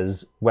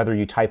says whether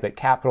you type it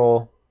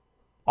capital,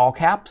 all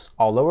caps,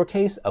 all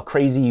lowercase, a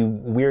crazy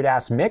weird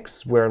ass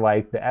mix where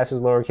like the S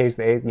is lowercase,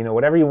 the A,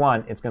 whatever you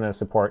want, it's going to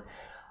support.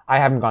 I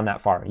haven't gone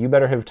that far. You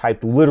better have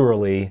typed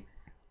literally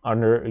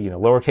under,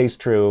 lowercase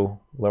true,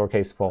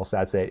 lowercase false,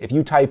 that's it. If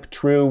you type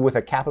true with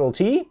a capital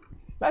T,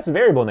 that's a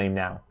variable name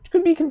now, which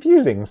could be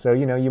confusing. So,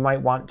 you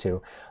might want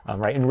to,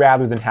 right? And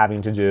rather than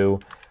having to do,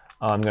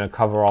 I'm going to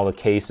cover all the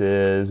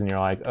cases and you're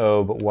like,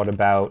 oh, but what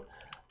about,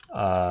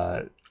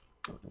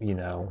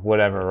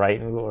 whatever, right?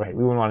 We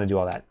wouldn't want to do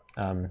all that.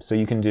 So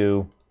you can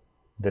do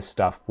this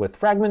stuff with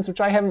fragments,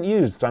 which I haven't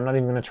used, so I'm not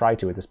even going to try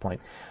to at this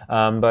point.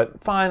 But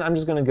fine, I'm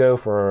just going to go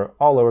for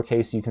all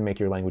lowercase so you can make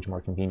your language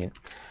more convenient.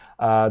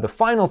 The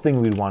final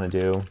thing we'd want to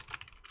do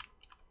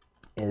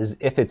is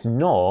if it's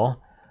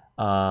null,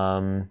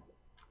 and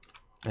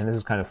this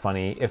is kind of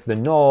funny, if the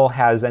null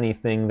has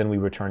anything, then we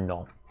return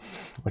null,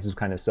 which is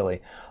kind of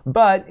silly.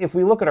 But if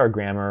we look at our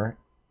grammar,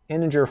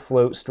 integer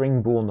float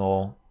string bool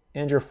null,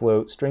 integer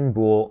float string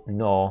bool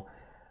null,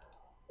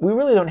 we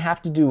really don't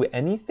have to do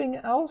anything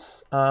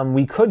else.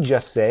 We could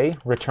just say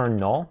return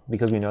null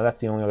because we know that's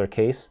the only other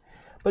case.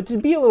 But to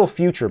be a little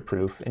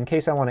future-proof, in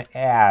case I want to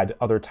add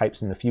other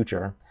types in the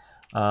future,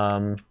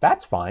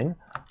 that's fine.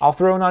 I'll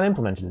throw a not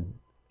implemented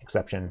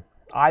exception.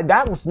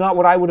 That was not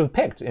what I would have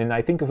picked, and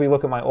I think if we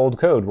look at my old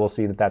code, we'll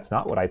see that that's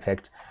not what I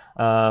picked.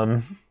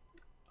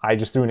 I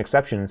just threw an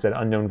exception and said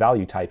unknown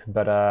value type,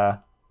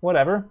 but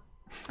whatever.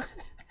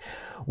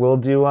 We'll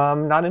do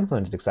not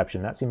implemented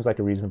exception. That seems like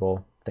a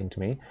reasonable thing to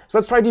me. So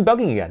let's try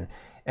debugging again.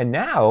 And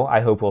now I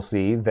hope we'll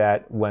see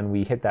that when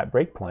we hit that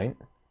breakpoint,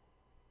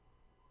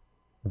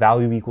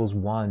 value equals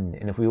 1.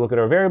 And if we look at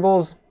our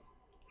variables,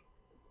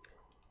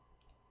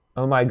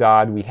 oh my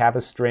God, we have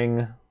a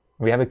string,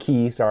 we have a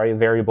key, sorry, a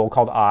variable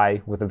called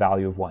I with a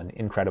value of 1.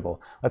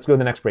 Incredible. Let's go to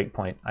the next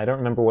breakpoint. I don't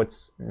remember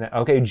what's,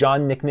 okay,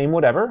 John nickname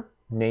whatever.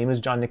 Name is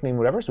John nickname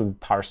whatever, so we've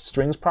parsed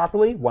strings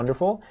properly.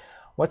 Wonderful.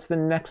 What's the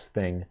next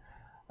thing?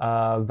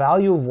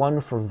 Value of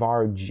 1 for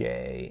var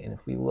j. And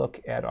if we look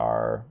at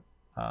our,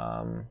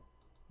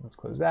 let's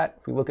close that.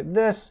 If we look at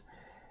this,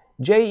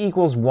 j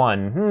equals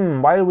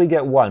 1. Why did we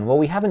get 1? Well,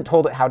 we haven't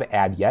told it how to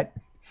add yet.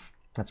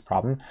 That's a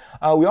problem.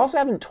 We also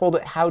haven't told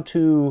it how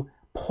to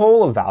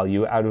pull a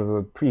value out of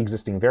a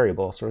pre-existing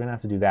variable, so we're going to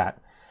have to do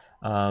that.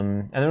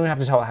 And then we're going to have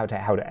to tell it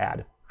how to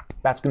add.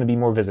 That's going to be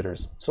more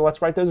visitors. So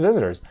let's write those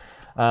visitors.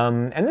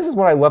 And this is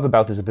what I love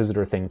about this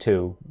visitor thing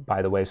too,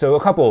 by the way. So a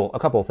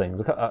couple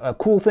things, a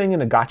cool thing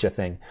and a gotcha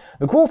thing.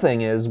 The cool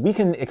thing is we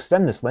can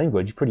extend this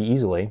language pretty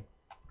easily,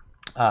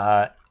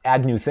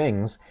 add new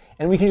things,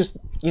 and we can just,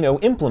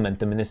 implement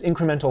them in this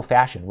incremental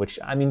fashion, which,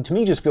 I mean, to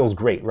me just feels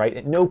great, right?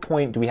 At no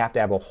point do we have to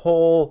have a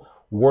whole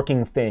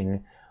working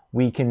thing.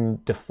 We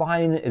can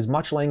define as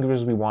much language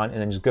as we want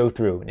and then just go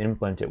through and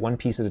implement it one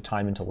piece at a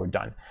time until we're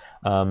done.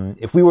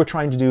 If we were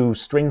trying to do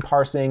string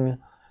parsing,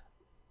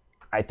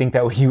 I think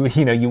that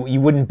you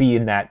wouldn't be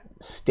in that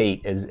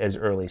state as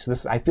early. So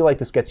this, I feel like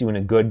this gets you in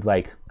a good,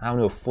 like, I don't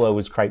know if flow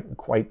is quite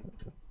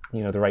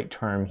the right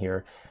term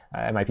here.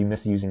 I might be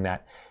misusing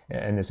that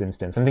in this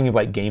instance. I'm thinking of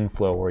like game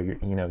flow where you're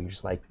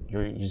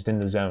just in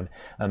the zone.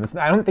 I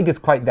don't think it's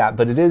quite that,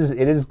 but it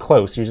is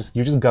close. You're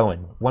just going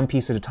one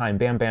piece at a time.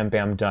 Bam, bam,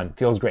 bam, done.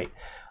 Feels great.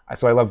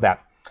 So I love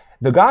that.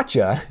 The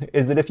gotcha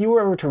is that if you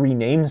were ever to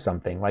rename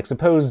something, like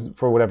suppose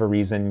for whatever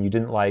reason you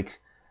didn't like,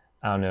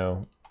 I don't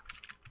know,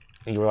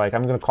 you were like,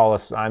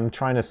 I'm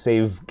trying to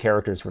save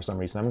characters for some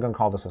reason. I'm going to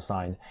call this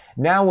assign.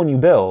 Now when you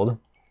build,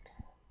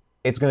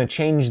 it's going to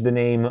change the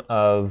name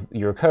of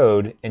your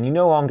code, and you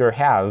no longer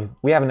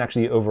we haven't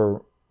actually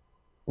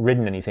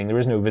overridden anything. There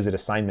is no visit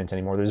assignment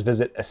anymore. There's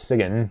visit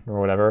assign or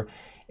whatever,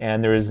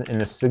 and there is an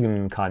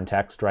assign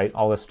context, right?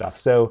 All this stuff.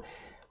 So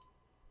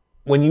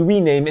when you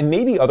rename, and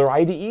maybe other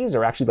IDEs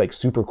are actually like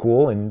super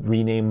cool and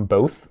rename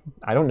both.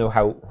 I don't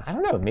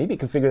know, maybe you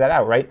can figure that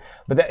out, right?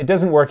 But it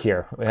doesn't work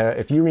here.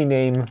 If you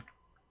rename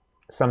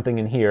something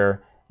in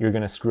here, you're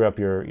going to screw up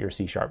your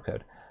C#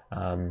 code.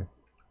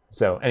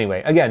 So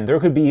anyway, again, there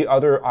could be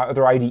other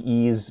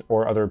IDEs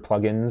or other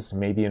plugins.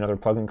 Maybe another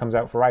plugin comes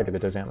out for Rider that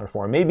does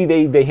ANTLR4. Maybe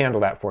they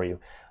handle that for you.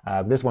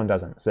 This one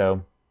doesn't.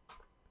 So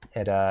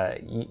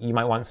you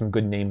might want some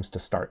good names to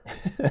start.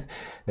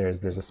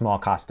 There's a small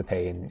cost to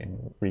pay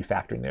in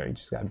refactoring there. You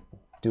just got to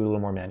do it a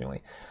little more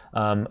manually.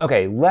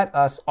 Okay, let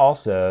us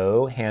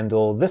also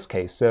handle this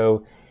case.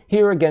 So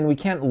here again, we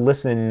can't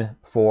listen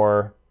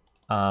for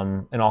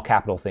an all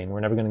capital thing. We're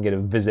never going to get a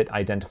visit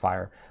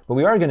identifier, but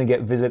we are going to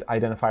get visit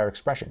identifier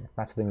expression.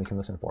 That's the thing we can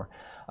listen for.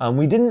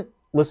 We didn't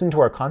listen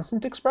to our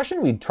constant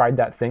expression. We tried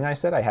that thing I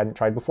said I hadn't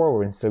tried before,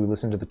 where instead we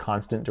listened to the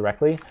constant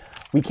directly.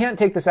 We can't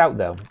take this out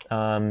though.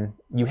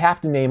 You have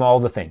to name all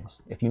the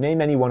things. If you name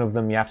any one of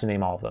them, you have to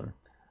name all of them.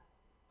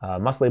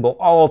 Must label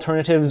all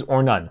alternatives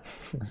or none.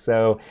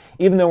 So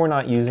even though we're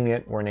not using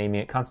it, we're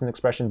naming it constant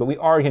expression, but we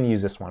are going to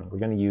use this one. We're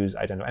going to use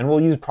identifier, and we'll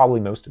use probably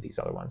most of these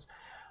other ones.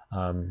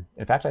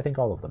 In fact, I think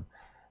all of them.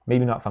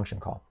 Maybe not function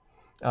call.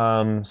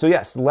 So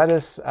yes, let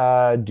us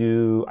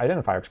do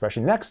identifier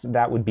expression. Next,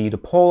 that would be to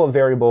pull a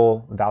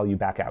variable value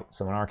back out.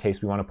 So in our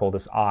case, we want to pull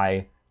this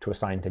I to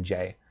assign to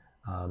j.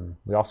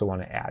 We also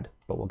want to add,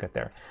 but we'll get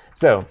there.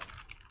 So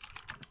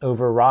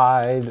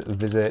override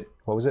visit,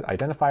 what was it?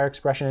 Identifier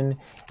expression.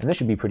 And this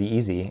should be pretty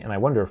easy. And I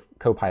wonder if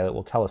Copilot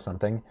will tell us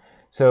something.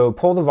 So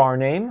pull the var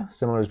name,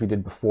 similar as we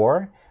did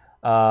before.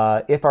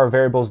 If our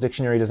variables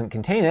dictionary doesn't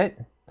contain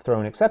it,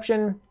 throw an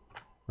exception,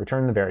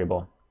 return the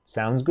variable.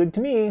 Sounds good to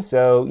me.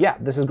 So yeah,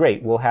 this is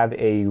great. We'll have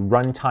a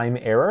runtime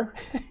error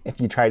if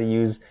you try to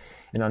use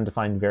an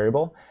undefined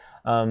variable.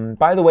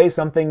 By the way,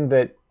 something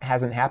that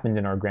hasn't happened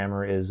in our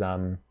grammar is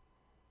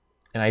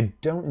And I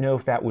don't know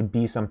if that would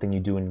be something you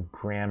do in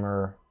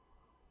grammar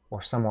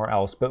or somewhere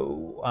else, but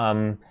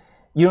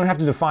you don't have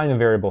to define a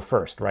variable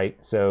first,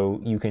 right? So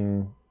you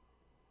can,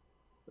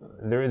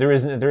 there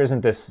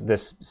isn't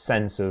this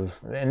sense of,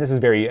 and this is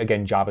very,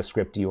 again,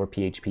 JavaScript-y or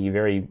PHP,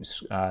 very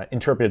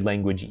interpreted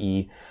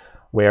language-y,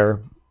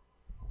 where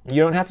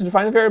you don't have to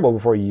define a variable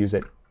before you use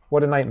it.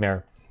 What a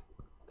nightmare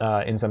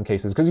in some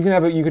cases, because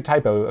you could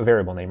type a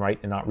variable name, right,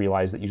 and not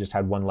realize that you just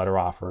had one letter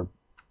off, or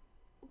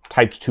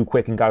typed too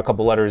quick and got a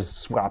couple letters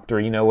swapped,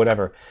 or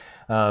whatever.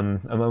 A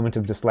moment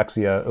of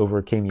dyslexia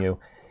overcame you,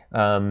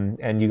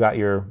 and you got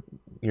your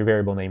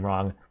variable name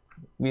wrong.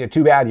 Yeah,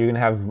 too bad. You're going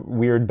to have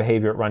weird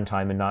behavior at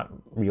runtime and not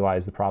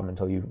realize the problem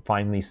until you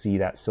finally see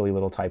that silly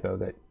little typo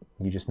that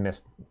you just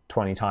missed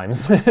 20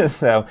 times.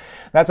 So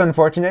that's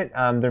unfortunate.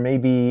 There may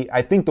be,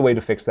 I think the way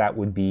to fix that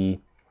would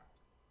be,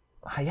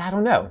 I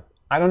don't know.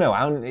 I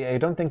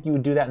don't think you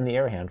would do that in the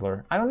error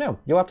handler. I don't know.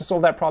 You'll have to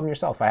solve that problem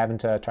yourself. I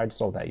haven't tried to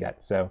solve that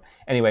yet. So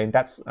anyway,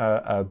 that's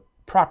a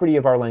property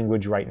of our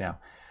language right now.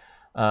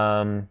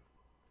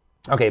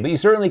 Okay, but you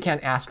certainly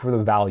can't ask for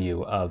the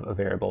value of a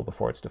variable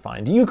before it's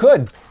defined. You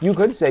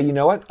could say, you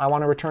know what, I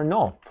want to return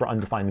null for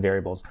undefined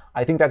variables.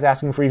 I think that's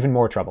asking for even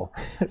more trouble.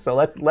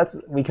 So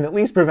we can at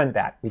least prevent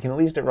that. We can at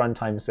least at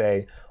runtime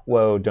say,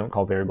 whoa, don't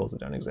call variables that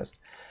don't exist,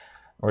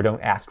 or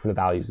don't ask for the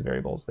values of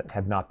variables that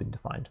have not been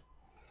defined.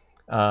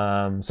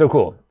 So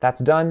cool,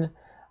 that's done.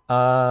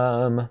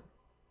 And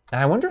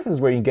I wonder if this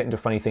is where you get into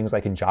funny things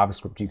like in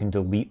JavaScript, you can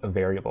delete a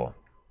variable,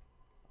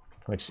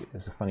 which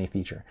is a funny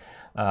feature.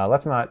 I'm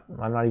not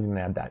even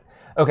gonna add that.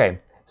 Okay,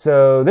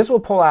 so this will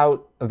pull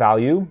out a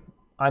value.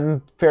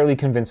 I'm fairly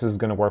convinced this is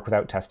gonna work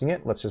without testing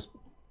it. Let's just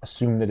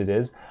assume that it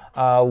is.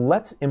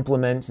 Let's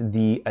implement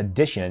the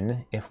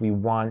addition if we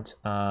want,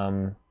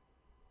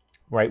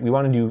 right, we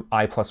wanna do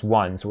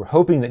I+1, so we're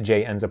hoping that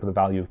j ends up with a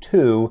value of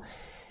 2.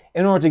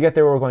 In order to get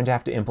there, we're going to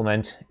have to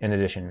implement an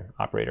addition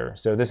operator.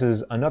 So this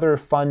is another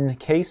fun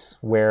case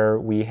where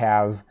we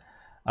have,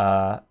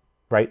 right,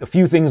 a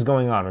few things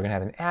going on. We're going to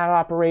have an add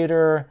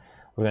operator.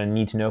 We're going to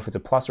need to know if it's a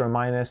plus or a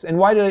minus. And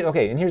why did I,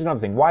 okay, and here's another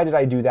thing. Why did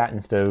I do that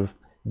instead of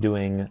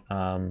doing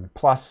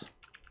plus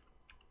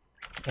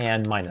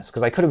and minus?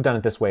 Because I could have done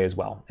it this way as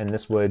well. And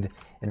this would,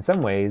 in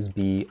some ways,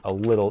 be a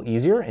little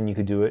easier. And you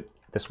could do it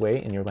this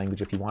way in your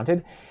language if you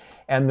wanted.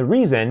 And the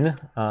reason,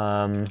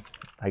 I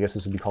guess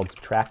this would be called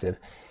subtractive,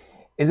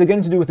 is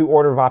again to do with the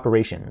order of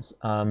operations.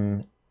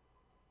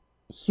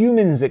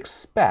 Humans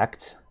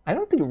expect, I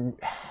don't think,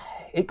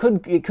 it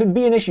could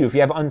be an issue if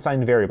you have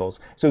unsigned variables.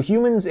 So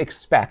humans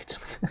expect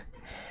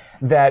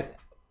that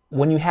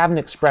when you have an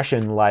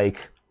expression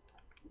like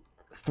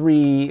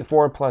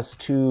 4 plus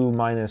 2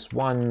 minus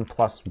 1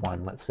 plus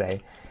 1, let's say,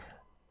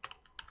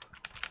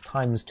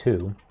 times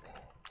 2,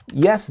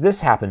 yes,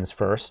 this happens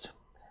first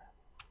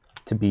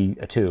to be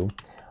a 2,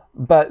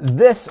 but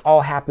this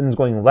all happens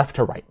going left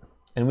to right.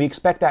 And we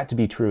expect that to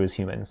be true as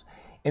humans.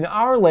 In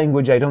our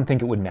language, I don't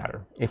think it would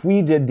matter. If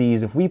we did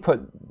these, if we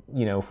put,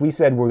 if we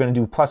said we're going to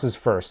do pluses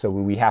first, so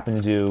we happen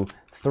to do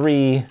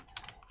 3,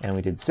 and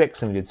we did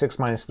 6, and we did 6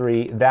 minus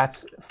 3,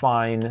 that's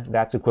fine.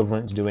 That's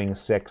equivalent to doing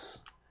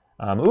 6.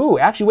 Ooh,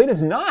 actually, wait,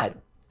 it's not.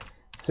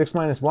 6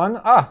 minus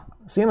 1? Ah,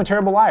 see, I'm a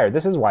terrible liar.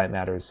 This is why it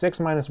matters. 6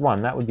 minus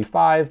 1, that would be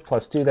 5,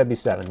 plus 2, that'd be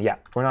 7. Yeah,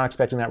 we're not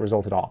expecting that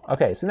result at all.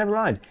 Okay, so never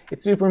mind.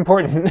 It's super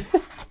important.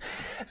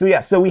 So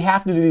yeah, so we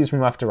have to do these from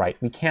left to right.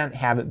 We can't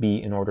have it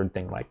be an ordered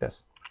thing like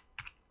this.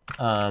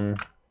 Why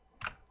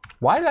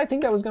did I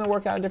think that was going to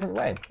work out a different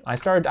way? I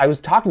was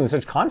talking with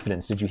such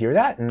confidence. Did you hear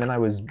that? And then I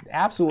was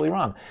absolutely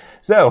wrong.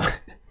 So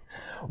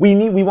we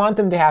want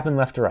them to happen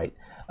left to right.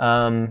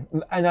 And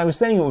I was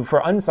saying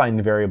for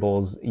unsigned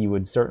variables, you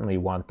would certainly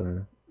want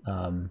them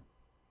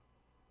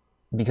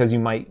because you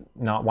might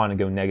not want to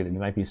go negative. You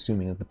might be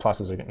assuming that the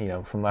pluses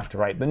are, from left to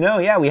right. But no,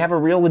 yeah, we have a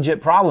real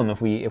legit problem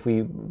if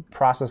we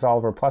process all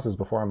of our pluses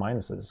before our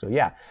minuses. So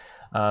yeah,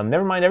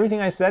 never mind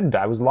everything I said.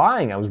 I was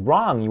lying. I was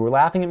wrong. You were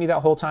laughing at me that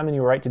whole time, and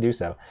you were right to do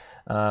so.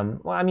 Well,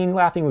 I mean,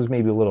 laughing was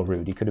maybe a little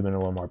rude. You could have been a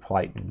little more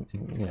polite and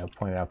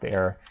pointed out the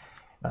error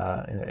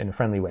in a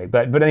friendly way.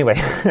 But anyway,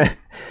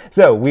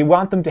 so we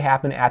want them to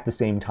happen at the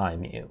same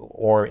time,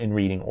 or in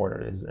reading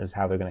order is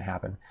how they're going to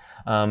happen.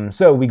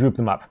 So we group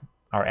them up.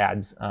 Our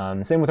adds.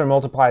 Same with our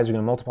multiplies. We're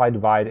going to multiply,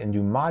 divide, and do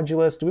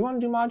modulus. Do we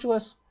want to do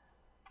modulus?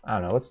 I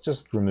don't know. Let's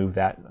just remove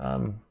that. I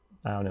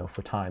don't know,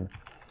 for time.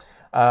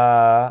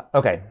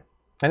 Okay.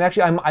 And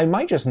actually, I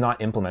might just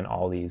not implement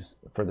all these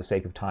for the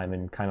sake of time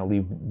and kind of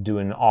leave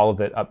doing all of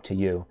it up to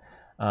you.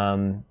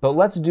 But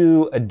let's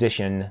do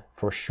addition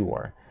for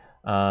sure.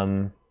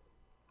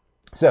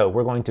 So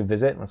we're going to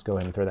visit. Let's go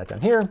ahead and throw that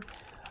down here.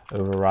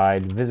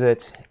 Override,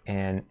 visit,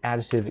 and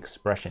additive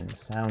expression.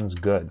 Sounds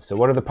good. So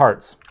what are the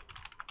parts?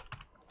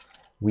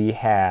 We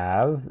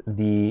have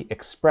the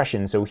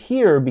expression. So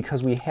here,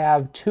 because we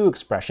have 2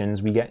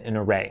 expressions, we get an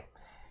array.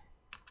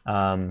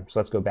 So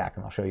let's go back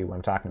and I'll show you what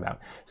I'm talking about.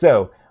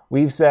 So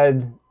we've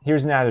said,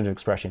 here's an additive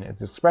expression. It's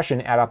the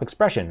expression, add up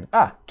expression.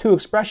 2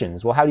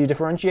 expressions. Well, how do you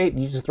differentiate?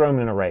 You just throw them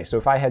in an array. So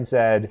if I had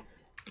said,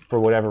 for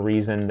whatever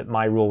reason, that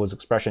my rule was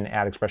expression,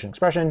 add expression,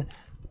 expression,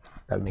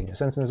 that would make no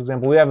sense in this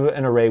example. We have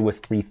an array with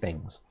 3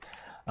 things.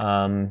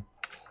 And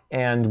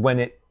when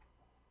it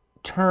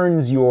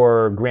turns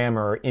your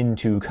grammar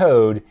into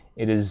code,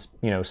 it is,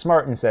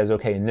 smart and says,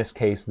 okay, in this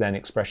case, then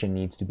expression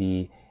needs to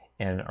be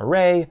an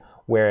array,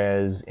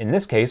 whereas in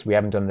this case, we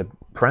haven't done the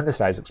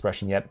parenthesized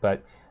expression yet,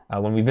 but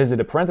when we visit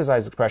a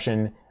parenthesized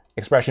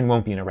expression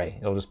won't be an array.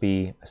 It'll just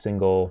be a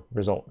single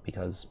result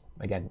because,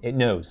 again, it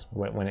knows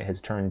when it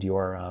has turned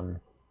your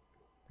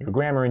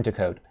grammar into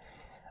code.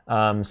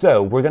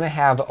 So we're going to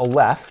have a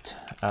left,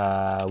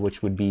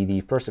 which would be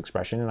the first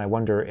expression, and I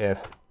wonder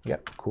if,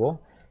 yep,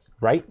 cool.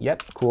 Right,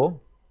 yep,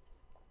 cool.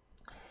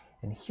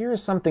 And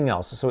here's something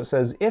else. So it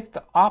says if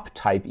the op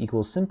type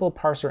equals simple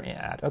parser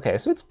add. Okay,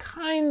 so it's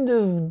kind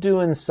of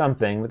doing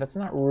something, but that's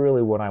not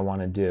really what I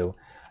want to do.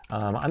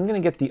 I'm going to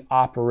get the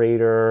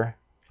operator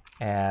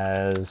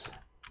as,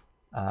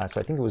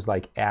 so I think it was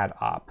like add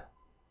op.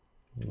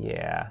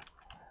 Yeah.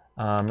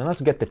 And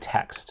let's get the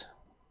text.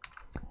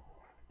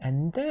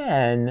 And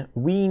then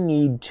we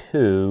need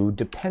to,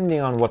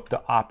 depending on what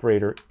the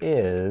operator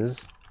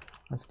is,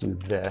 let's do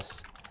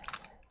this.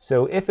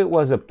 So if it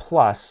was a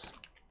plus,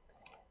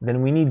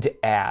 then we need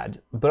to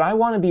add. But I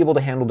want to be able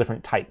to handle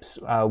different types.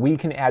 We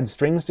can add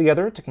strings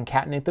together to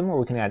concatenate them, or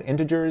we can add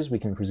integers. We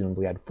can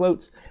presumably add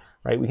floats,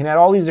 right? We can add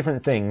all these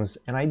different things.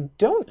 And I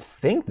don't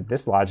think that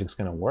this logic's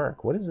going to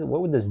work. What is it?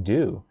 What would this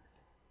do?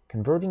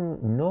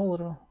 Converting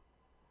null?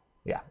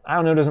 Yeah, I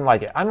don't know. It doesn't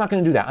like it. I'm not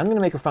going to do that. I'm going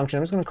to make a function.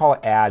 I'm just going to call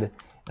it add, and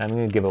I'm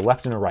going to give a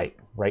left and a right,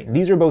 right? And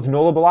these are both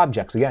nullable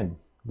objects. Again,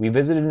 we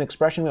visited an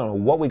expression. We don't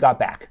know what we got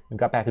back. We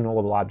got back a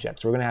nullable object,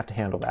 so we're going to have to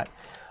handle that.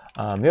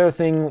 The other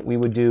thing we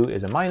would do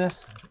is a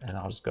minus, and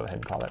I'll just go ahead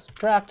and call that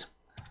subtract.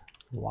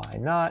 Why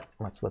not?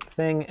 Let's let the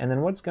thing, and then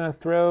what's going to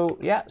throw?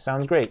 Yeah,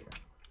 sounds great.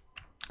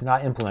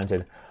 Not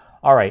implemented.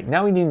 All right,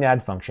 now we need an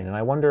add function, and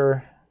I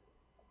wonder.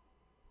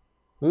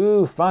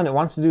 Ooh, fun! It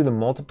wants to do the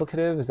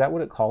multiplicative. Is that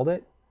what it called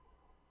it?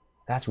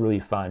 That's really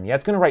fun. Yeah,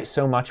 it's going to write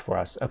so much for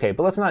us. Okay,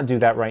 but let's not do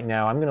that right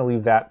now. I'm going to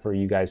leave that for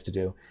you guys to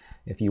do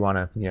if you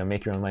want to,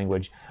 make your own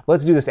language. But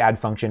let's do this add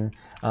function.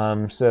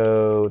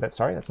 So that's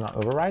not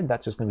override.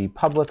 That's just going to be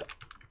public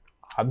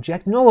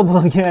object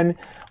nullable again.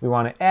 We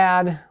want to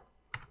add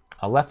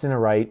a left and a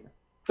right.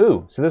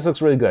 Ooh, so this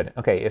looks really good.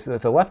 Okay, so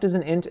if the left is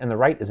an int and the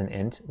right is an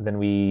int, then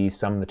we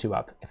sum the 2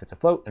 up. If it's a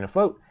float and a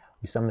float,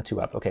 we sum the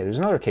 2 up. Okay, there's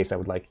another case I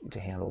would like to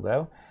handle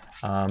though.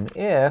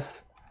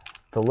 If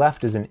the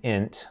left is an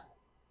int,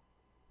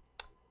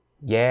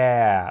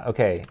 yeah,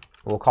 okay,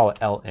 we'll call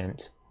it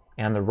lint,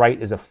 and the right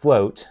is a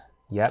float.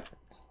 Yep.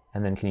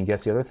 And then can you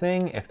guess the other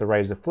thing? If the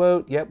right is a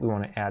float, yep, we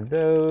want to add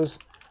those.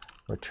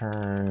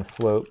 Return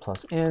float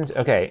plus int.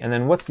 Okay, and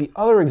then what's the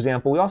other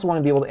example? We also want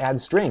to be able to add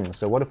strings.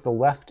 So what if the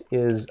left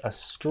is a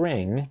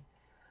string?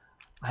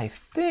 I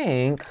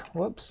think,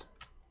 whoops.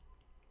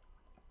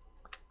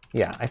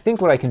 Yeah, I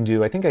think what I can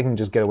do, I think I can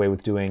just get away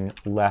with doing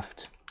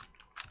left,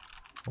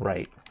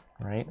 right?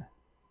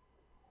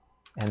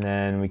 And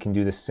then we can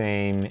do the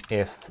same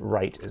if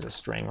right is a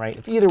string, right?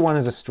 If either one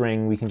is a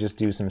string, we can just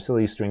do some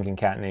silly string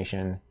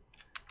concatenation.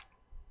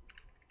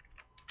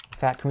 In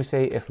fact, can we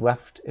say if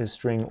left is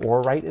string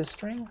or right is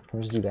string? Can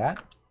we just do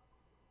that?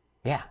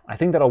 Yeah, I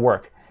think that'll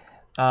work.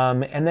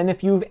 And then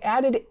if you've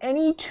added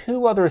any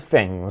 2 other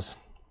things,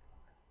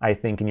 I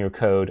think, in your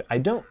code, I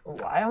don't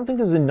think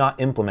this is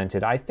not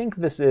implemented. I think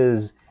this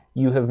is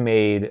you have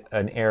made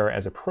an error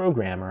as a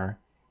programmer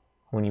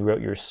when you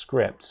wrote your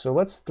script. So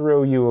let's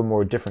throw you a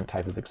more different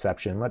type of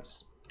exception.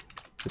 Let's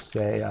just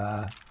say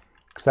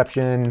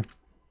exception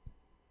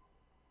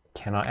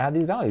cannot add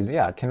these values.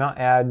 Yeah, cannot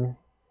add.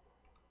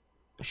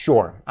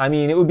 Sure. I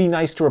mean, it would be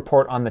nice to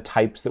report on the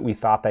types that we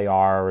thought they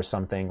are or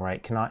something,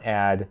 right? Cannot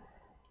add.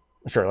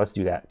 Sure, let's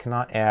do that.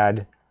 Cannot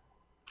add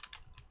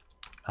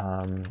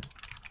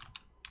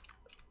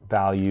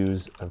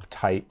values of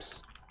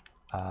types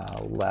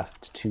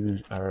left to,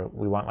 or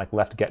we want like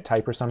left get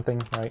type or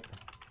something, right?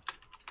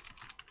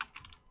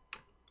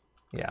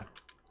 Yeah,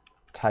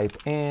 type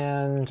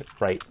and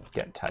right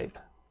get type.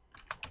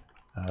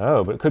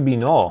 Oh, but it could be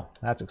null.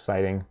 That's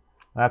exciting.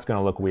 That's going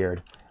to look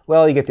weird.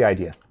 Well, you get the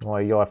idea. Well,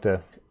 you'll have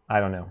to, I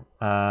don't know.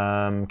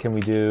 Can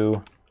we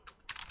do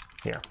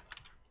here?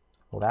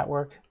 Will that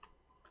work?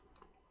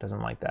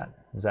 Doesn't like that.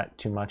 Is that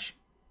too much?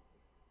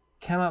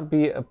 Cannot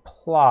be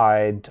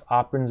applied to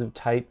operands of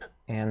type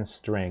and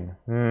string.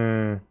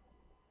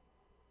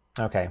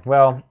 Okay,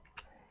 well,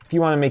 if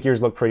you want to make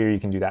yours look prettier, you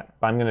can do that.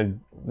 But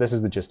this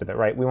is the gist of it,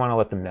 right? We want to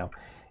let them know.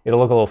 It'll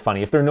look a little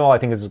funny. If they're null, I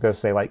think it's going to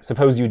say, like,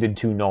 suppose you did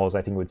 2 nulls,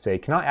 I think it would say,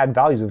 cannot add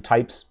values of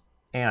types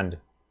and,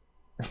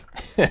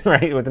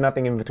 right, with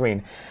nothing in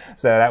between.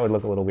 So that would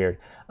look a little weird.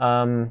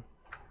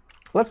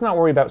 Let's not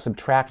worry about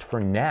subtract for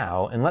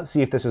now, and let's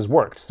see if this has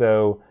worked.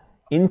 So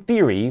in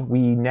theory,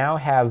 we now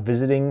have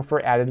visiting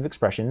for additive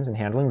expressions and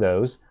handling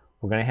those.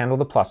 We're going to handle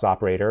the plus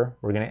operator.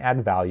 We're going to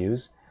add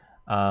values.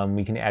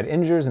 We can add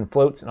integers and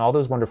floats and all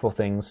those wonderful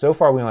things. So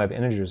far, we only have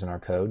integers in our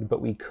code,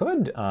 but we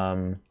could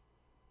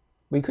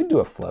do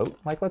a float.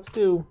 Like let's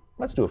do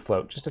a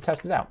float just to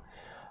test it out.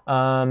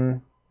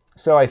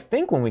 So I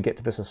think when we get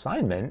to this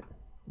assignment,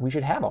 we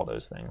should have all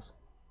those things.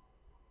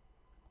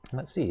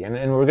 Let's see, and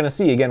we're going to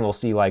see, again, we'll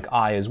see like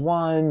I is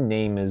 1,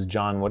 name is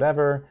John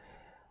whatever.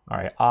 All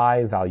right,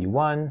 I, value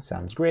 1,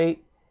 sounds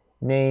great.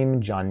 Name,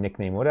 John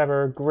nickname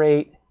whatever,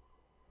 great.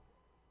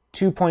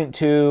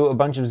 2.2, a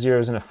bunch of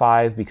zeros and a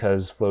 5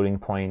 because floating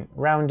point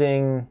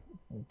rounding.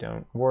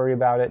 Don't worry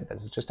about it.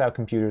 This is just how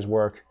computers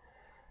work.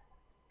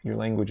 Your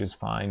language is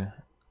fine.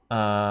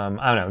 I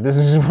don't know. This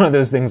is just one of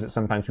those things that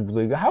sometimes people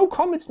go, how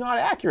come it's not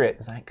accurate?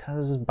 It's like,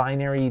 because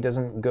binary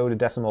doesn't go to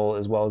decimal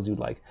as well as you'd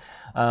like.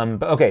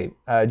 But okay,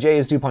 J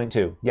is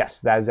 2.2. Yes,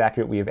 that is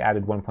accurate. We have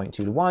added 1.2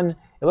 to 1.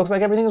 It looks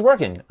like everything is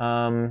working.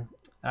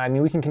 I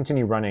mean, we can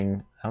continue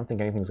running. I don't think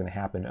anything's going to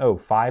happen. Oh,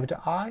 5 to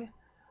I?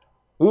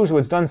 Ooh, so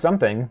it's done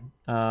something.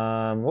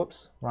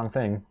 Whoops, wrong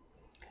thing.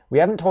 We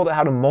haven't told it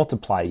how to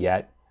multiply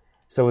yet,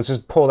 so it's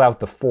just pulled out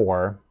the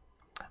 4.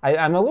 It's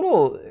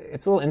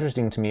a little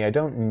interesting to me. I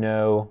don't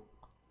know.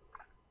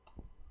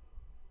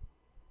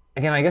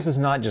 Again, I guess it's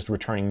not just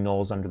returning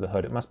nulls under the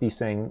hood. It must be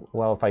saying,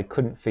 well, if I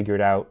couldn't figure it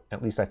out,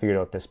 at least I figured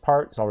out this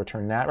part, so I'll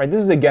return that, right?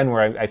 This is, again,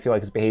 where I feel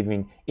like it's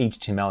behaving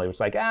HTML.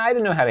 It's like, I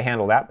didn't know how to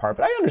handle that part,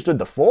 but I understood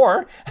the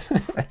 4.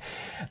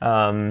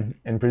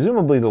 And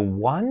presumably the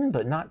 1,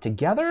 but not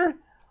together?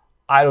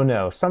 I don't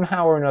know.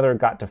 Somehow or another it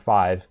got to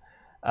 5.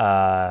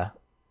 Our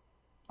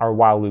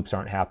while loops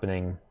aren't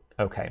happening.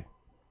 Okay.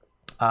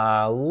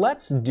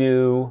 Let's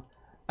do,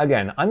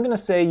 again, I'm going to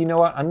say, you know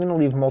what, I'm going to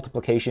leave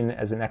multiplication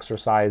as an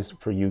exercise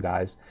for you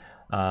guys.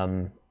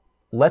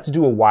 Let's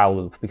do a while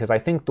loop, because I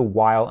think the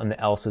while and the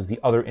else is the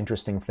other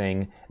interesting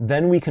thing.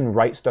 Then we can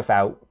write stuff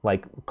out,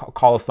 like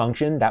call a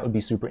function. That would be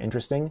super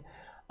interesting.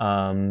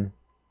 And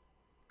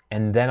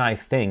then I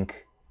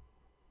think,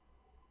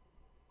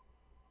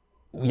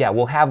 yeah,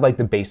 we'll have like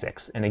the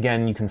basics. And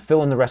again, you can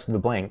fill in the rest of the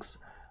blanks.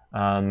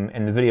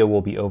 And the video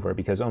will be over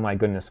because, oh my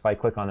goodness, if I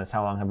click on this,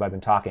 how long have I been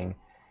talking?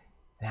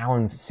 An hour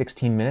and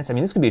 16 minutes? I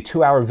mean, this could be a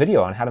 2-hour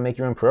video on how to make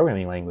your own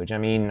programming language. I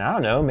mean, I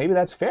don't know, maybe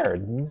that's fair.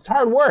 It's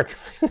hard work.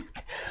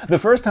 The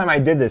first time I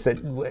did this, I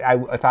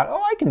thought,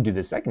 oh, I can do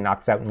this. I can knock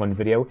this out in one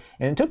video.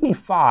 And it took me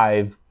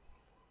 5,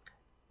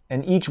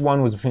 and each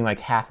one was between like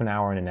half an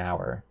hour and an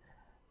hour.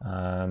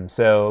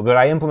 But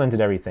I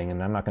implemented everything,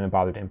 and I'm not going to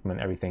bother to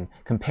implement everything.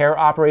 Compare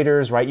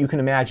operators, right? You can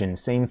imagine,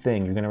 same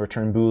thing. You're going to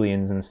return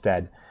Booleans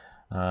instead.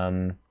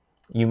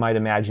 You might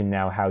imagine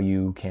now how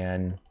you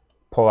can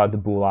pull out the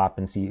bool op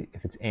and see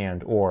if it's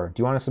and, or.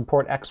 Do you want to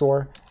support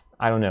XOR?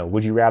 I don't know.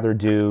 Would you rather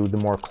do the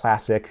more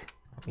classic,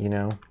 you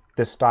know,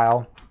 this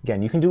style?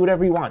 Again, you can do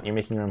whatever you want. You're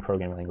making your own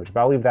programming language, but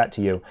I'll leave that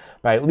to you.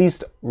 But I at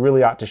least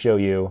really ought to show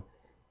you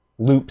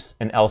loops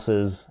and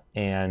else's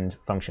and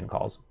function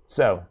calls.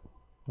 So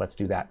let's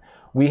do that.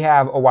 We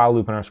have a while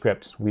loop in our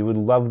script. We would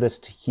love this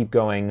to keep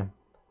going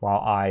while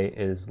I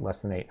is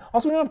less than 8.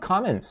 Also, we don't have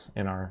comments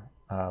in our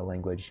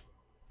language.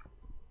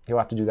 You'll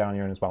have to do that on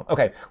your own as well.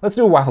 Okay, let's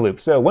do a while loop.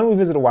 So when we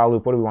visit a while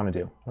loop, what do we want to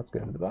do? Let's go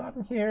to the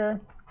bottom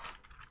here.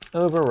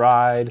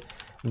 Override,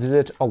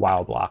 visit a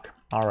while block.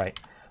 All right,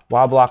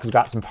 while block has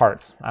got some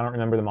parts. I don't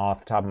remember them all off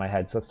the top of my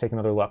head, so let's take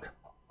another look.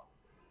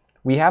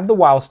 We have the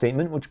while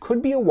statement, which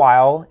could be a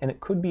while, and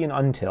it could be an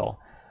until.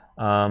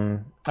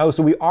 So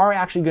we are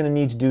actually going to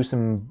need to do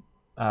some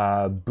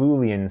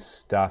Boolean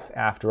stuff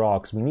after all,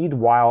 because we need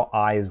while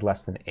I is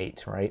less than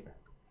 8, right?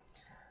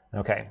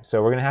 Okay,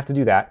 so we're going to have to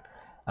do that.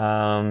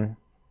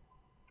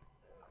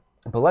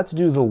 But let's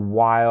do the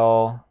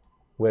while,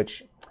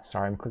 which,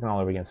 sorry, I'm clicking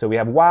all over again. So we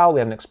have while, we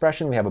have an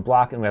expression, we have a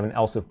block, and we have an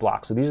else if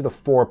block. So these are the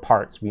 4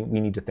 parts we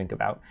need to think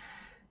about.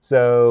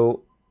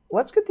 So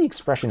let's get the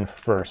expression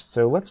first.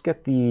 So let's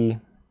get the,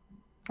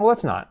 well,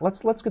 let's not.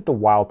 Let's get the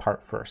while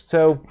part first.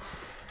 So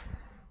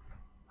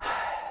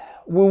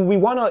we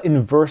want to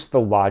inverse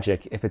the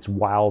logic if it's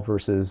while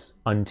versus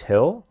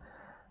until.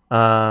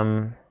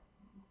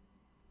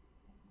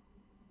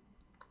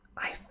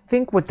 I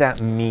think what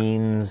that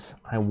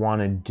means I'm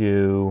going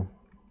to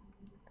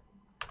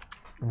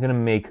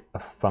make a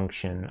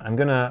function.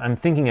 I'm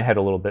thinking ahead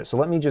a little bit, so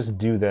let me just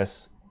do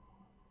this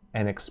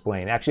and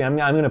explain. Actually, I'm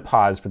going to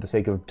pause for the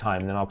sake of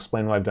time, and then I'll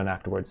explain what I've done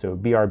afterwards. So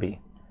BRB.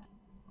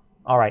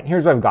 All right,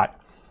 here's what I've got.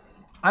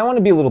 I want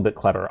to be a little bit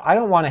clever. I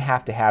don't want to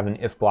have an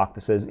if block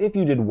that says if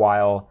you did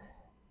while,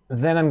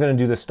 then I'm going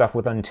to do this stuff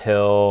with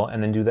until,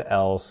 and then do the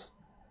else.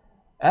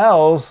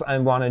 Else, I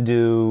want to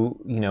do,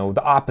 you know,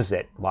 the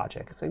opposite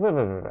logic. It's like, blah,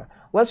 blah, blah, blah.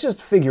 Let's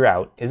just figure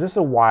out, is this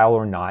a while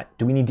or not?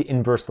 Do we need to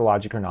inverse the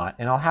logic or not?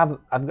 And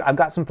I've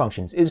got some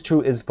functions, is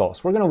true, is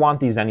false. We're going to want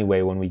these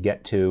anyway when we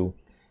get to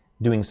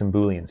doing some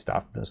Boolean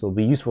stuff. This will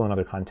be useful in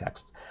other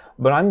contexts.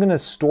 But I'm going to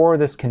store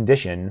this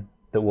condition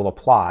that will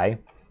apply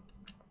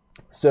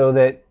so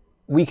that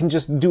we can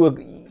just do a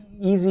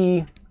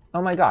easy,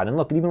 oh my God, and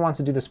look, it even wants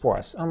to do this for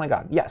us. Oh my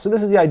God. Yeah, so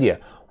this is the idea.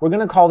 We're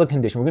going to call the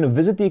condition. We're going to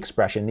visit the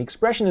expression. The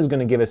expression is going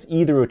to give us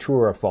either a true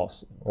or a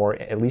false, or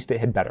at least it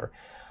had better.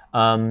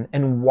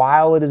 And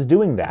while it is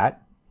doing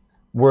that,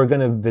 we're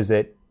going to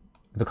visit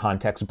the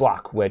context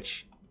block,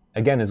 which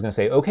again, is going to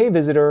say, okay,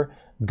 visitor,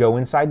 go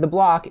inside the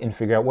block and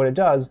figure out what it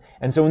does.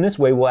 And so in this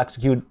way, we'll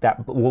execute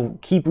that, we'll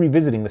keep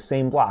revisiting the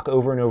same block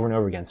over and over and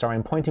over again. Sorry,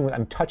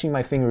 I'm touching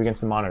my finger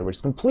against the monitor, which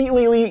is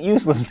completely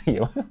useless to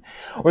you.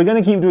 We're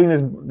going to keep doing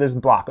this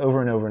block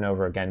over and over and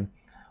over again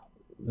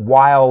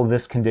while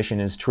this condition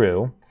is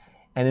true.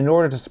 And in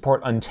order to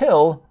support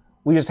until,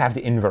 we just have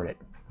to invert it,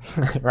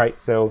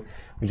 right? So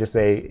we just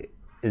say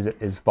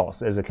is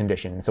false as a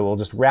condition. So we'll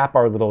just wrap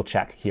our little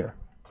check here.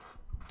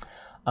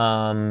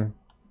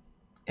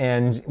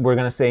 And we're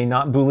going to say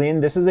not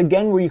Boolean. This is,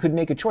 again, where you could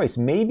make a choice.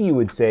 Maybe you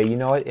would say, you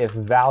know what, if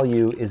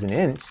value is an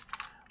int,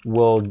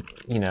 well,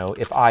 you know,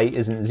 if I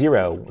isn't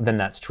 0, then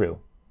that's true.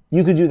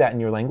 You could do that in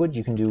your language.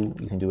 You can do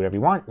whatever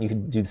you want. You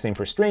could do the same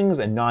for strings.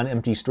 A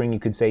non-empty string you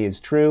could say is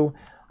true.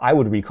 I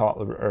would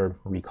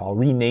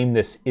rename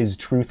this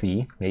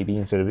isTruthy, maybe,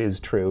 instead of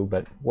isTrue,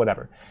 but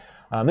whatever.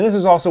 And this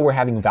is also where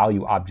having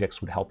value objects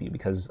would help you,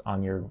 because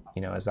on your,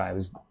 you know, as I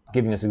was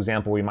giving this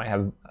example where you might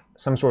have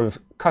some sort of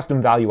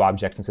custom value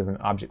object instead of an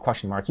object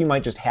question mark, you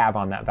might just have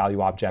on that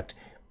value object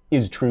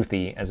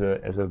isTruthy as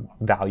a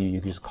value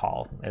you could just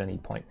call at any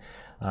point.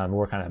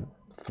 We're kind of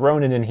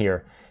throwing it in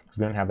here because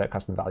we don't have that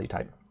custom value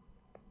type.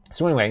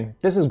 So anyway,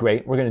 this is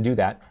great. We're going to do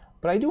that.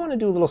 But I do want to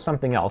do a little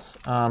something else.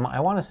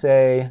 I want to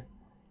say,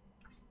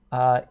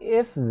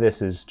 if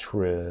this is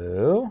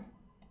true,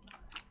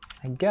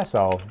 I guess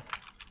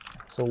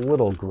it's a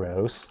little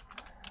gross.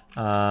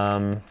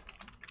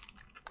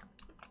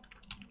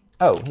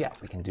 Oh yeah,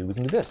 we can do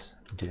this.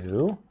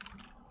 Do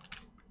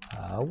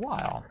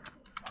while.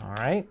 All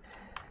right.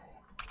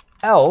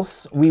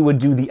 Else, we would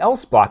do the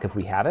else block if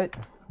we have it,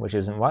 which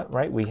isn't what,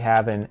 right? We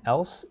have an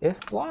else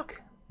if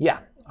block. Yeah.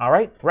 All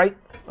right. Right.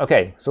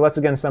 Okay. So let's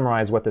again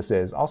summarize what this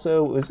is.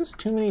 Also, is this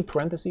too many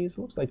parentheses?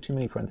 It looks like too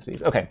many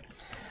parentheses. Okay.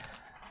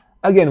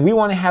 Again, we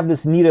want to have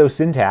this neato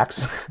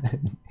syntax,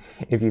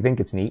 if you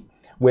think it's neat,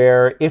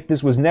 where if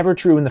this was never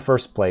true in the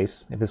first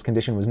place, if this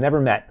condition was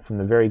never met from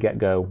the very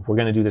get-go, we're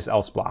going to do this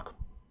else block.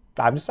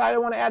 I've decided I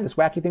want to add this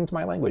wacky thing to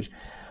my language.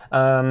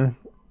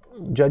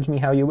 Judge me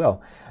how you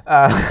will.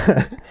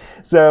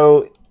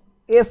 So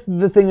if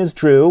the thing is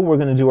true, we're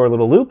going to do our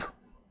little loop.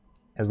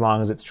 As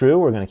long as it's true,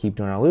 we're going to keep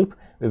doing our loop.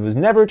 If it was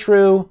never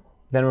true,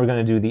 then we're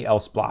going to do the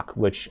else block,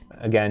 which,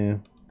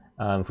 again,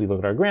 if we look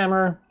at our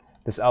grammar,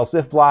 this else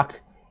if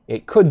block,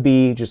 it could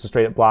be just a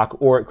straight up block,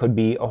 or it could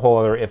be a whole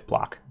other if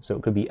block. So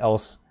it could be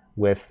else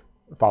with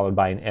followed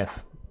by an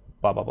if,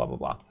 blah, blah, blah,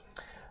 blah,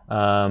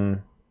 blah.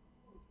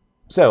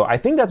 So I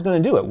think that's going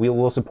to do it. We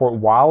will support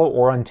while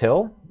or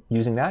until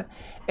using that.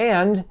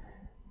 And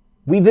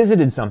we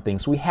visited something,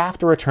 so we have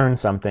to return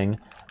something.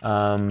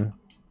 And,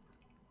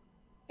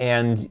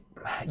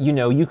 you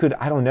know, you could,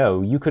 I don't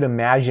know, you could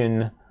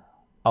imagine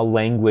a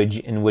language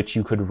in which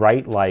you could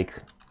write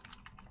like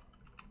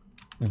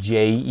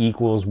j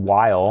equals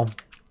while.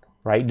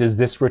 Right? Does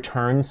this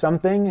return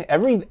something?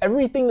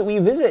 Everything that we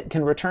visit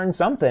can return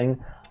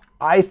something.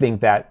 I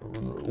think that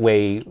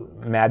way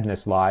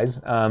madness lies.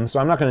 So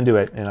I'm not going to do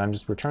it, and I'm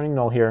just returning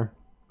null here.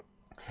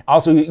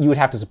 Also, you would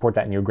have to support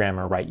that in your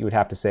grammar, right? You would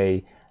have to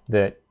say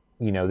that,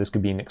 you know, this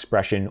could be an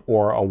expression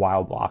or a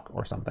while block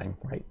or something,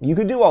 right? You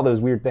could do all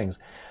those weird things.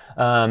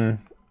 I'm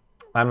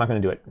not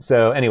going to do it.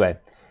 So anyway,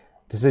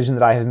 decision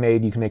that I have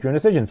made. You can make your own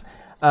decisions.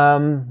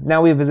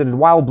 Now we have visited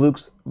while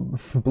blocks.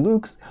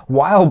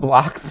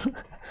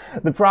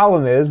 The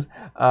problem is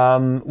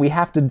we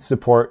have to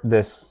support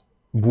this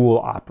bool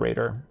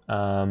operator.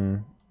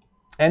 And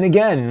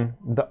again,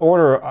 the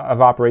order of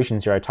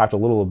operations here I talked a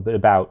little bit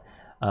about.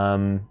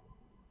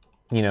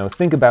 You know,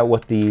 think about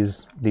what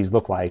these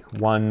look like.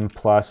 1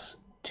 plus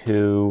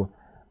 2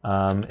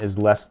 is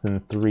less than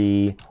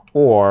 3,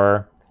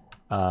 or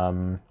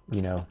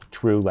you know,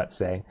 true, let's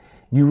say.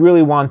 You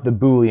really want the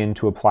Boolean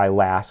to apply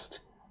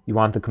last. You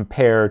want the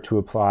compare to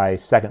apply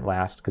second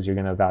last, because you're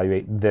going to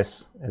evaluate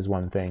this as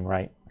one thing,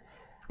 right?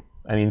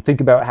 I mean, think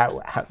about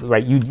how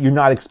right, you're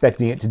not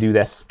expecting it to do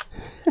this.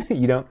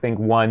 You don't think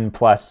 1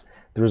 plus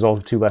the result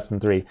of 2 less than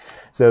 3.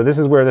 So this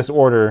is where this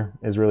order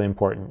is really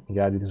important. You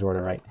gotta do this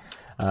order right.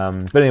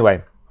 But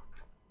anyway,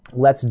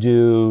 let's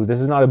do,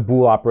 this is not a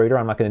bool operator.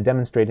 I'm not gonna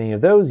demonstrate any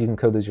of those. You can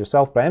code those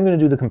yourself, but I'm gonna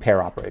do the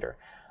compare operator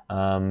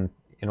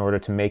in order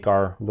to make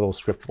our little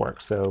script work.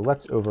 So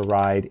let's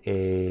override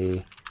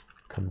a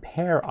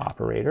compare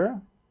operator,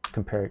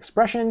 compare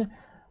expression,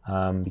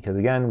 because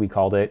again, we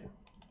called it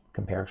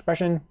compare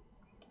expression.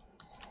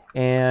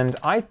 And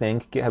I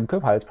think GitHub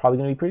Copilot's probably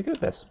going to be pretty good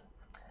at this.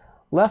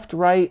 Left,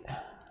 right,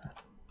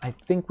 I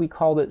think we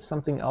called it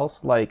something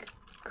else like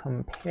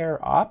compare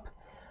op.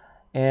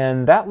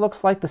 And that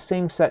looks like the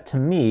same set to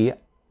me.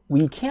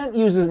 We can't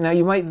use this. Now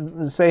you might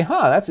say,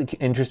 huh, that's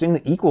interesting.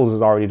 The equals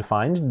is already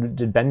defined.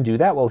 Did Ben do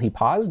that while he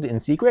paused in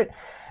secret?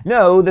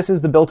 No, this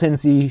is the built-in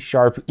C#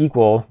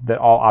 equal that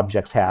all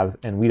objects have,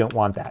 and we don't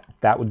want that.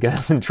 That would get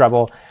us in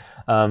trouble.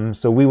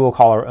 So we will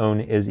call our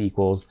own is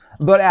equals.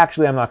 But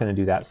actually, I'm not going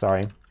to do that,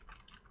 sorry.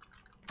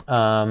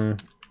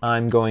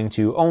 I'm going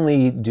to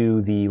only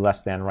do the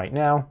less than right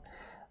now.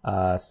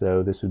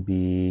 So this would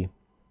be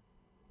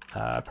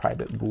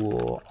private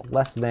bool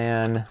less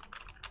than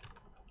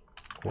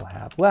we'll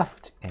have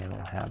left, and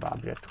we'll have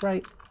object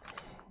right.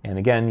 And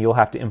again, you'll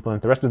have to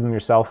implement the rest of them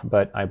yourself,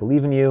 but I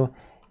believe in you.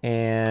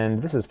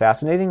 And this is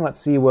fascinating. Let's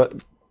see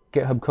what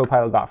GitHub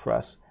Copilot got for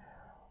us.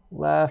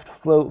 Left,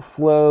 float,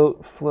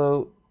 float,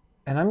 float.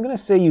 And I'm going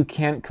to say you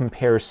can't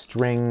compare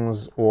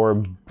strings or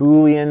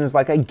booleans.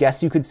 Like, I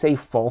guess you could say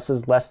false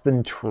is less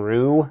than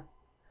true.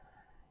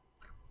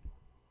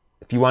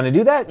 If you want to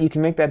do that, you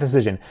can make that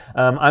decision.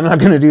 I'm not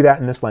going to do that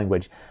in this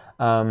language.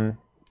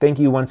 Thank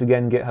you once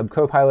again, GitHub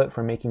Copilot,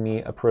 for making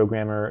me a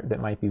programmer that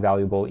might be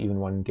valuable even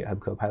when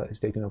GitHub Copilot is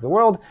taking over the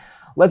world.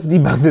 Let's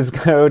debug this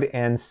code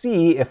and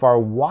see if our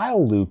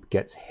while loop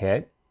gets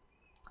hit.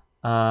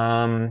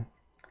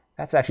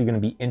 That's actually going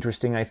to be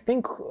interesting. I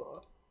think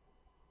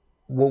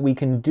what we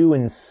can do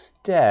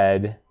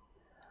instead,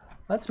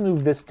 let's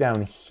move this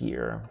down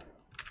here.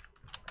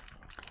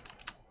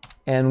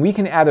 And we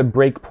can add a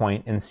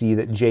breakpoint and see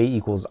that j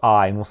equals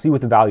I, and we'll see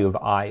what the value of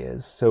I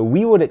is. So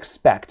we would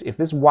expect, if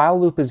this while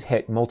loop is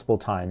hit multiple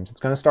times,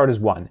 it's going to start as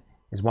 1.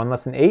 Is 1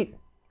 less than 8?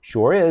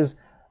 Sure is.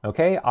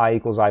 Okay, I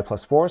equals I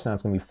plus 4, so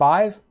that's going to be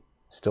 5.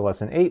 Still less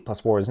than 8,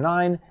 plus 4 is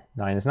 9.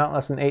 9 is not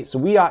less than 8, so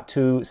we ought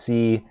to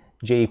see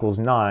j equals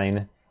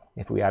 9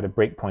 if we add a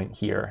breakpoint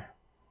here.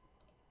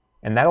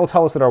 And that'll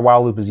tell us that our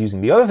while loop is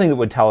using. The other thing that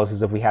would tell us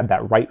is if we had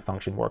that right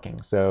function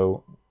working.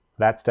 So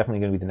that's definitely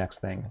going to be the next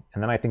thing.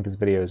 And then I think this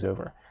video is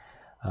over.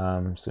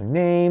 So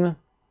name,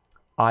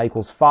 I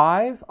equals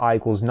 5, I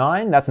equals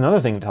 9. That's another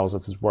thing that tells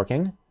us it's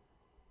working.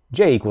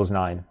 J equals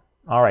 9.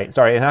 All right,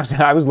 sorry, and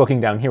I was looking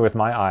down here with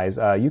my eyes.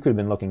 You could have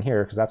been looking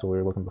here because that's what we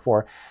were looking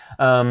before.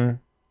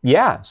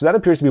 Yeah, so that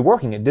appears to be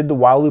working. It did the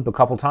while loop a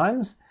couple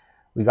times.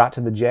 We got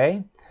to the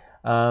J.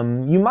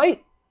 You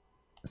might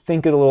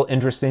think it a little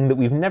interesting that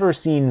we've never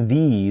seen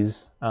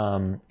these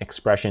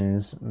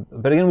expressions,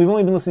 but again, we've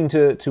only been listening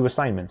to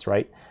assignments,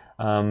 right?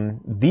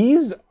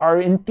 These are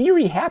in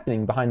theory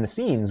happening behind the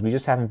scenes. We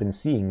just haven't been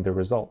seeing the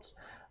results.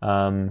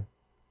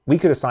 We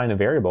could assign a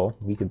variable.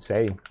 We could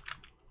say,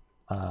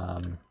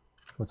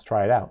 let's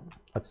try it out.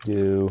 Let's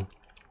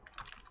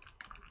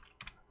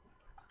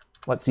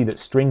see that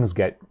strings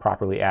get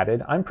properly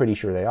added. I'm pretty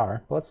sure they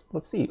are. But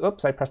let's see.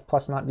 Oops, I pressed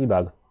plus not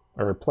debug,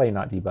 or play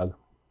not debug.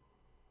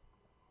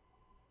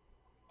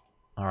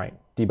 All right,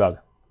 debug.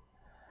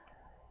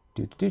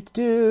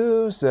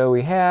 So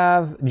we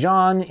have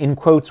John in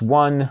quotes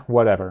 1,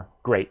 whatever.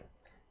 Great.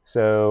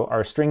 So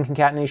our string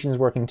concatenation is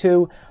working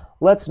too.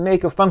 Let's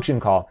make a function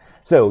call.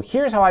 So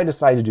here's how I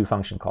decide to do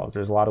function calls.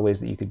 There's a lot of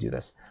ways that you could do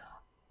this.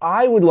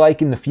 I would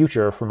like in the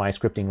future for my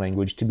scripting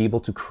language to be able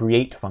to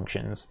create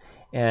functions.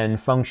 And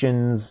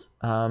functions,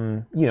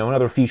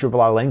 another feature of a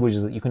lot of languages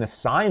is that you can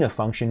assign a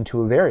function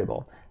to a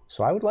variable.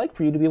 So I would like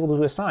for you to be able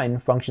to assign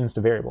functions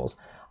to variables.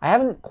 I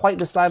haven't quite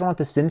decided on what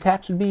the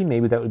syntax would be.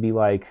 Maybe that would be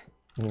like,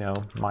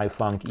 my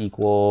func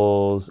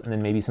equals, and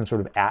then maybe some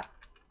sort of @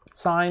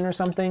 sign or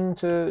something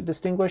to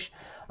distinguish.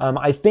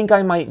 I think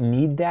I might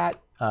need that.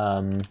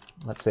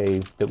 Let's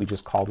say that we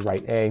just called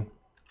write A.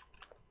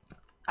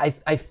 I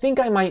think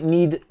I might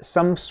need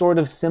some sort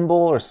of symbol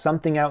or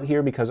something out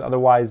here because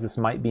otherwise this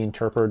might be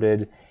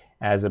interpreted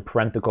as a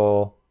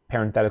parenthetical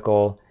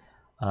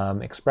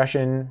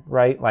expression,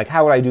 right? Like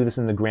how would I do this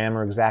in the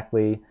grammar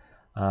exactly?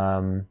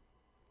 Or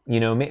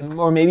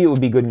maybe it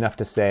would be good enough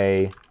to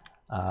say,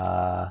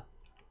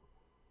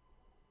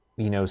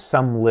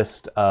 some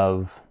list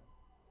of,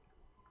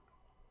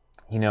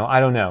 I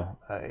don't know,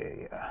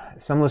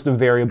 some list of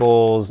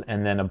variables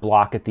and then a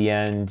block at the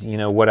end,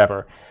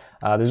 whatever.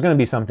 There's going to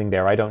be something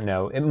there. I don't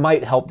know. It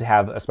might help to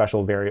have a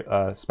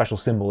special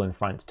symbol in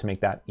front to make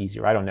that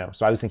easier. I don't know.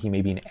 So I was thinking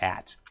maybe an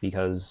 @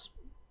 because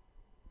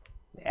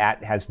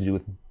 @ has to do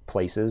with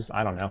places.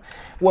 I don't know.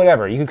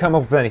 Whatever. You can come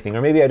up with anything.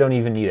 Or maybe I don't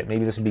even need it.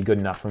 Maybe this would be good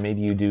enough. Or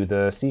maybe you do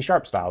the C#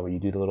 style where you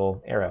do the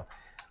little arrow.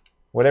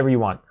 Whatever you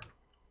want.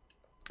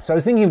 So I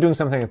was thinking of doing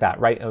something like that,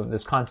 right? Of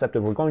this concept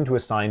of we're going to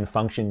assign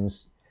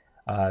functions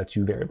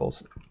to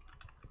variables.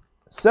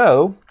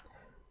 So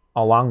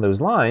along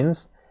those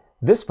lines,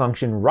 this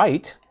function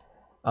write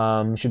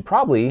should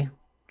probably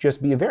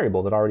just be a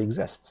variable that already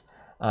exists.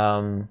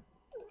 So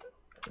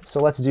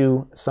let's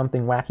do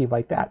something wacky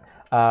like that.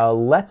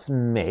 Let's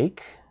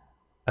make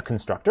a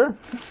constructor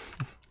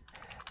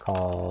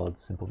called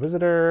simple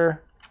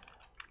visitor.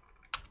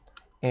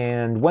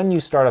 And when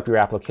you start up your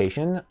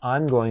application,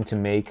 I'm going to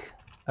make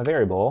a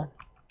variable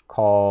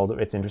called,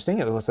 it's interesting,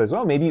 it says,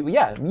 oh, maybe,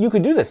 yeah, you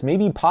could do this.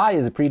 Maybe pi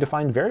is a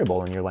predefined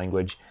variable in your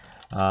language.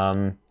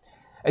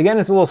 Again,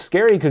 it's a little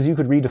scary because you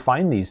could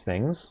redefine these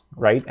things,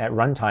 right? At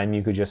runtime,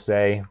 you could just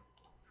say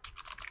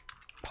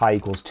pi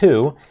equals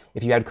 2.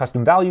 If you had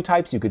custom value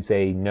types, you could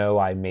say, no,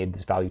 I made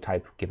this value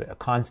type, give it a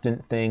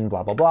constant thing,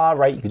 blah, blah, blah,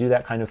 right? You could do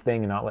that kind of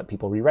thing and not let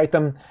people rewrite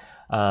them.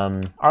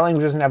 Our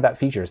language doesn't have that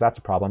feature, so that's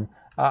a problem.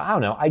 I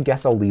don't know, I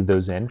guess I'll leave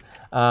those in.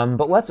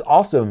 But let's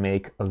also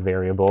make a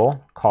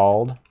variable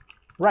called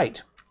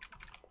write.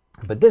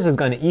 But this is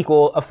going to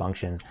equal a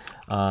function.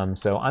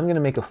 So I'm going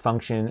to make a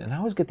function, and I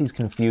always get these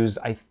confused.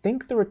 I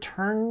think the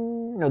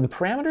return, no, the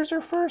parameters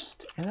are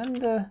first,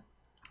 and then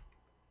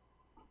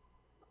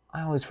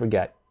I always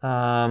forget.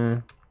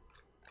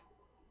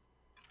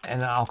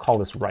 and I'll call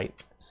this right.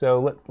 So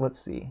let's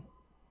see.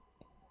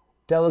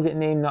 Delegate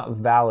name not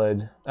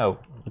valid. Oh,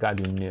 we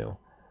gotta do new.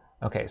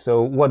 Okay,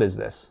 so what is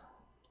this?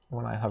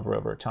 When I hover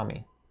over, tell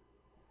me.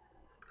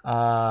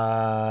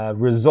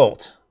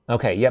 Result.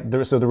 Okay, yep,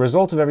 so the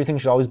result of everything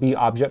should always be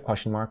object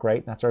question mark,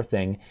 right? That's our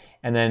thing.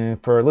 And then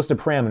for a list of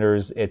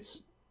parameters,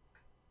 it's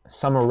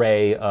some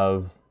array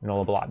of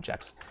nullable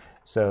objects.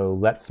 So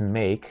let's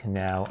make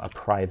now a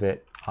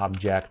private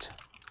object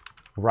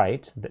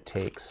right that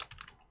takes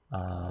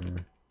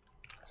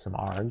some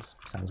args.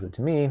 Sounds good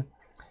to me.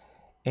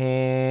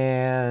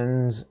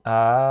 And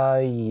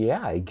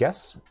yeah, I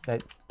guess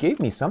that gave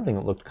me something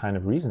that looked kind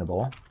of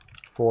reasonable.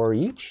 For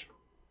each.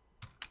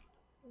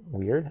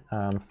 Weird.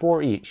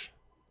 For each.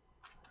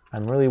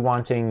 I'm really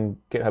wanting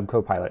GitHub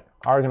Copilot.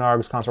 Arg and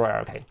args, console.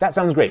 Okay, that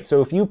sounds great.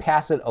 So if you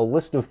pass it a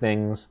list of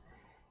things,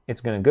 it's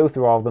going to go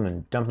through all of them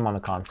and dump them on the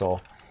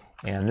console.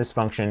 And this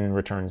function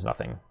returns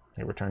nothing.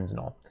 It returns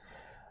null.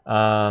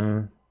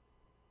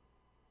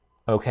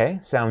 Okay,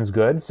 sounds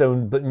good. So,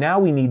 but now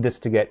we need this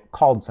to get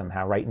called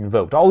somehow, right?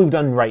 Invoked. All we've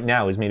done right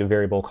now is made a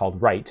variable called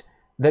right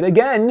that,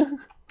 again,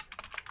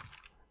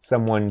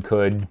 someone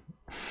could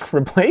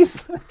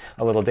replace.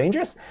 A little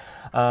dangerous.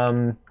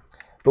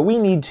 But we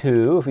need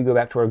to, if we go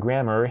back to our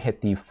grammar,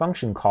 hit the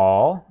function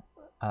call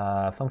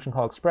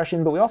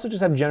expression, but we also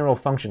just have general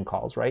function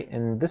calls, right?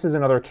 And this is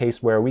another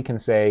case where we can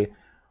say,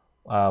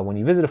 when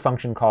you visit a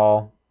function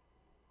call,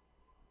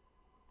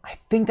 I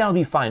think that'll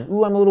be fine.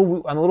 Ooh, I'm a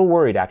little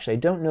worried, actually. I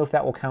don't know if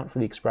that will count for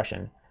the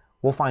expression.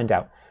 We'll find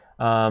out.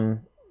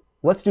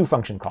 Let's do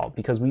function call,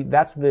 because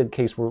that's the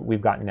case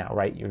we've got now,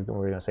 right? We're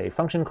going to say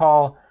function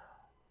call,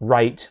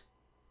 right,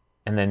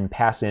 and then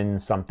pass in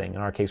something.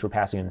 In our case, we're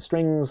passing in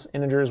strings,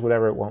 integers,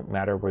 whatever, it won't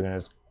matter. We're going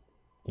to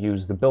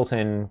use the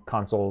built-in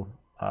console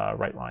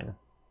write line.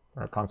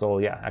 Or console,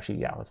 yeah,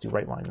 actually, yeah, let's do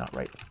write line, not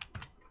write.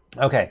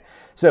 Okay,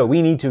 so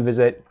we need to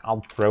visit,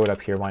 I'll throw it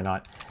up here, why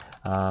not?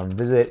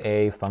 Visit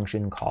a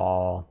function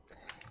call.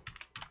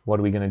 What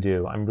are we going to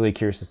do? I'm really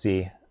curious to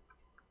see.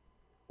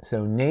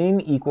 So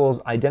name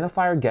equals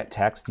identifier get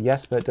text.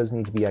 Yes, but it does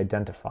need to be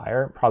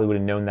identifier. Probably would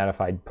have known that if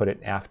I'd put it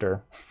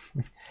after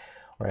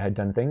or I had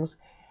done things.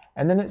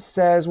 And then it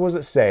says, what does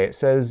it say? It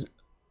says,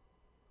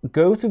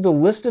 go through the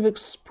list of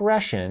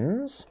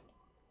expressions.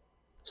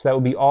 So that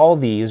would be all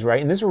these,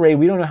 right? In this array,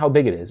 we don't know how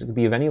big it is. It could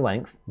be of any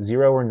length,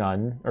 0 or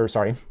none, or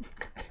sorry,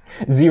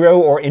 0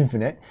 or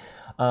infinite.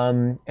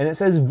 And it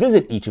says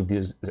visit each of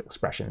these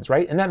expressions,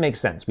 right? And that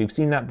makes sense. We've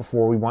seen that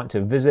before. We want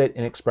to visit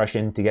an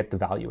expression to get the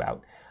value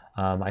out.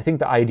 I think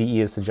the IDE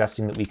is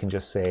suggesting that we can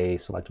just say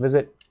select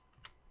visit.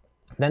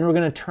 Then we're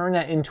going to turn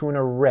that into an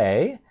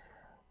array.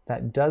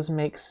 That does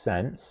make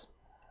sense.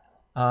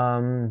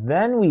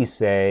 Then we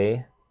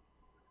say,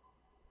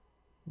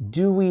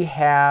 do we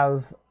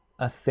have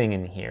a thing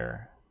in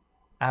here?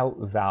 Out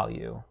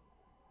value.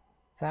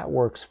 That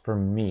works for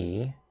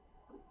me.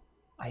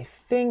 I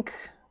think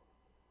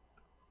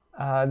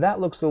that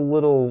looks a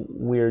little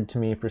weird to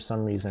me for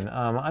some reason.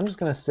 I'm just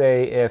going to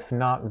say if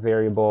not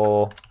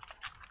variable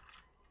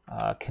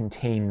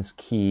contains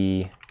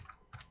key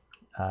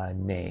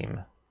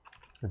name,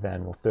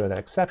 then we'll throw that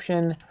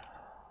exception.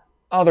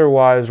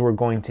 Otherwise, we're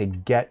going to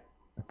get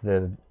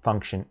the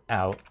function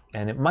out,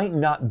 and it might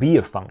not be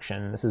a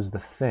function. This is the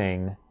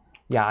thing.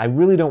 Yeah, I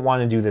really don't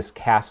want to do this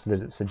cast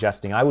that it's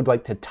suggesting. I would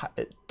like to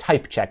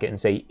type check it and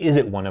say, is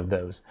it one of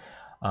those?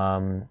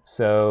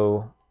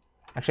 So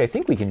actually, I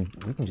think we can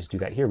just do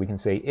that here. We can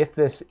say if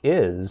this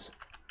is,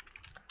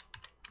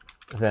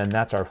 then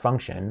that's our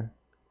function.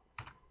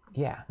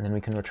 Yeah, and then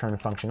we can return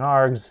function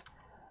args.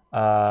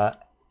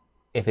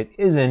 If it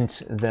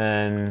isn't,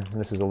 then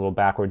this is a little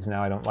backwards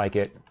now. I don't like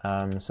it,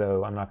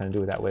 so I'm not going to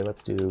do it that way.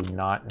 Let's do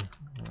not.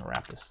 I'm going to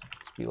wrap this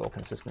to be a little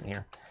consistent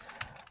here.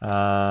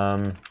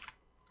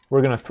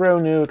 We're going to throw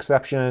new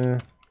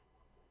exception,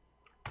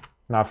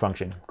 not a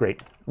function.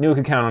 Great. New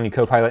can count on you,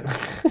 Copilot.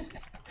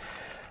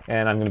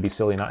 And I'm going to be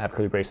silly and not have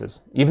curly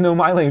braces. Even though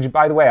my language,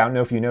 by the way, I don't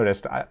know if you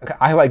noticed,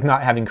 I like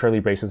not having curly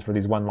braces for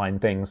these one-line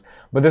things,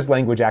 but this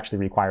language actually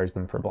requires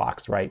them for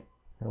blocks, right?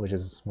 Which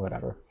is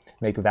whatever.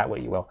 Make of that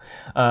what you will.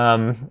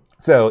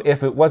 So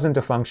if it wasn't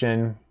a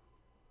function,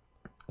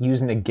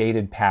 use a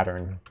negated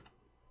pattern.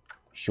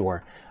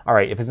 Sure. All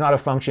right, if it's not a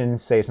function,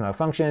 say it's not a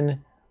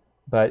function.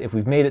 But if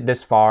we've made it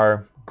this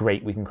far,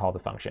 great, we can call the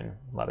function.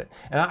 Love it.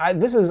 And I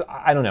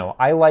don't know,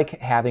 I like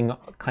having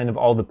kind of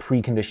all the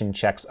precondition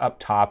checks up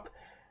top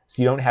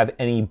so you don't have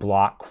any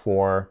block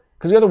for,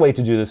 because the other way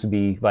to do this would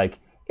be like,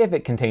 if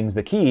it contains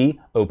the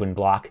key, open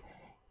block.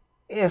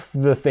 If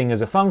the thing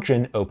is a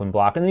function, open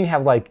block. And then you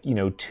have like,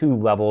 2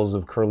 levels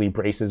of curly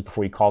braces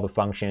before you call the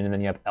function. And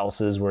then you have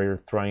else's where you're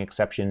throwing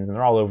exceptions and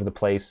they're all over the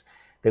place.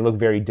 They look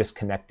very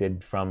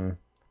disconnected from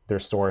their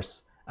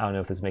source. I don't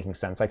know if this is making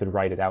sense. I could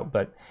write it out.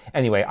 But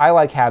anyway, I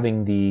like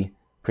having the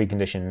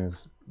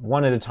preconditions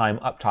one at a time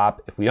up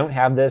top. If we don't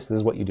have this, this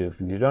is what you do. If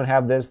you don't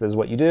have this, this is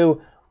what you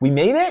do. We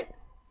made it?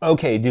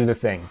 Okay, do the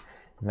thing.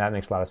 And that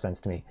makes a lot of sense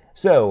to me.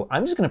 So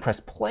I'm just going to press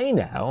play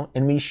now,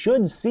 and we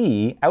should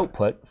see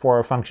output for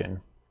our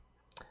function.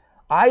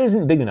 I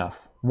isn't big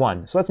enough.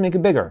 1. So let's make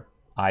it bigger.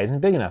 I isn't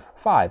big enough.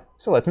 5.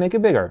 So let's make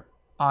it bigger.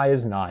 I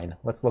is 9.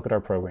 Let's look at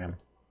our program.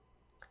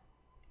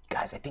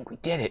 Guys, I think we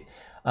did it.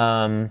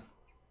 I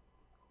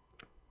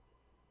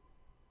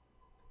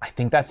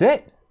think that's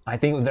it. I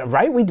think,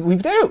 right? We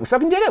did it. We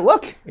fucking did it.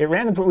 Look, it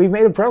ran. We've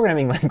made a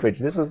programming language.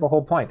 This was the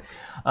whole point.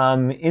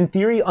 In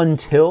theory,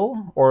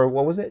 until, or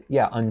what was it?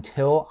 Yeah,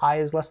 until I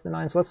is less than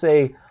 9. So let's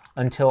say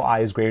until I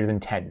is greater than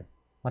 10.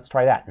 Let's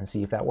try that and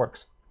see if that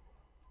works.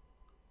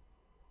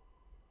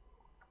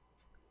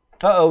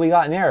 Uh-oh, we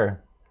got an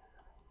error.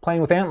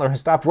 Playing with ANTLR has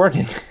stopped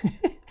working.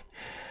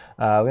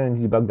 We're going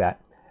to debug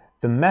that.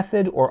 The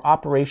method or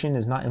operation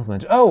is not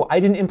implemented. Oh, I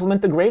didn't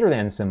implement the greater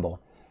than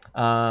symbol.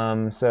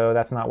 So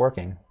that's not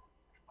working.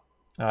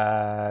 We'd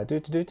have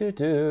to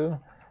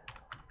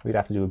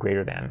do a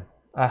greater than.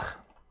 Ugh.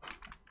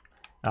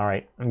 All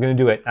right, I'm going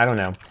to do it. I don't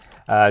know.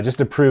 Just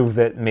to prove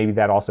that maybe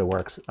that also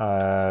works.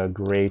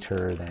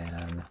 Greater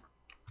than.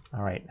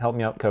 All right, help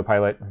me out,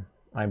 Copilot.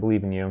 I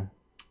believe in you.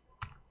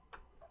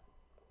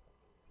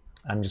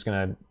 I'm just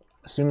going to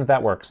assume that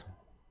that works.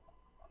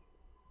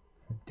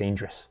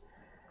 Dangerous.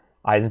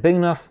 I isn't big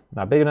enough,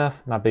 not big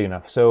enough, not big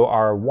enough. So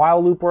our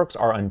while loop works,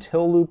 our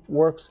until loop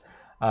works.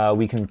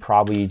 We can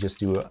probably just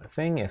do a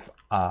thing. If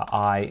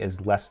I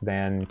is less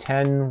than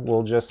 10,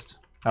 we'll just,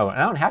 oh, and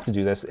I don't have to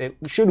do this. It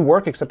should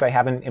work, except I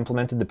haven't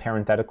implemented the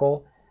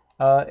parenthetical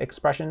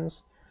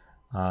expressions.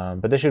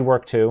 But this should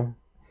work too.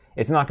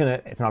 It's not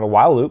a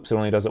while loop, so it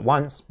only does it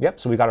once. Yep,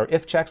 so we got our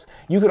if checks.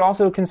 You could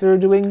also consider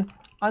doing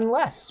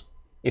unless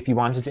if you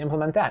wanted to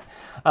implement that.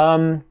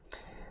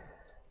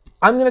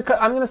 I'm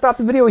gonna stop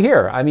the video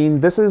here. I mean,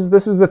 this is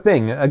the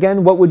thing.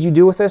 Again, what would you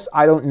do with this?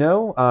 I don't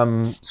know.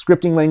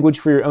 Scripting language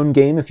for your own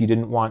game if you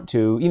didn't want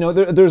to. You know,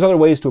 there's other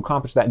ways to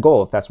accomplish that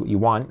goal if that's what you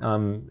want.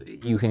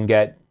 You can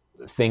get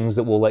things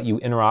that will let you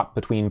interop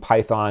between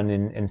Python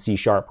and C#.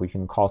 We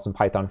can call some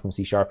Python from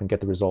C# and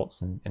get the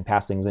results and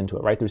pass things into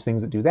it, right? There's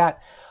things that do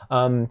that.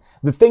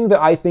 The thing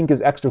that I think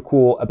is extra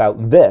cool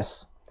about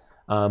this,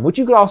 which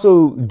you could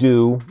also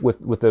do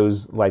with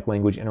those like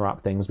language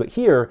interop things, but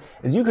here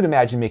is you could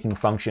imagine making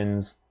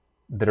functions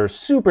that are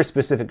super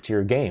specific to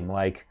your game,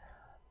 like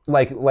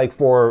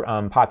for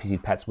Poppy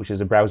Seed Pets, which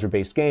is a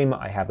browser-based game.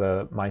 I have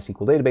a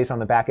MySQL database on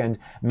the back end.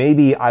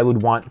 Maybe I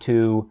would want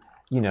to,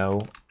 you know,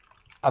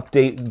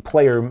 update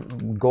player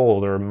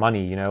gold or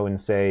money, you know,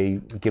 and say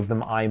give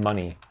them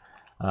money.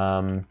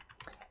 And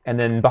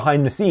then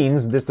behind the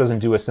scenes, this doesn't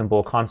do a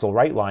simple console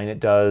write line. It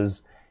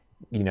does,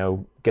 you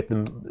know, get the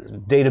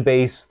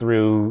database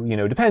through, you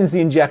know, dependency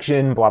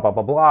injection, blah, blah,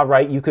 blah, blah,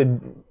 right? You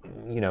could,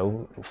 you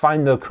know,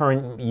 find the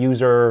current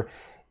user,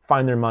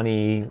 find their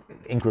money,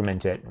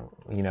 increment it,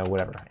 you know,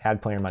 whatever,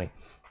 add player money.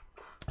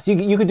 So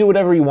you could do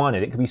whatever you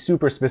wanted. It could be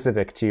super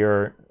specific to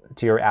your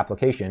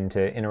application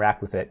to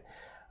interact with it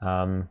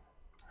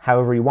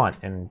however you want.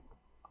 And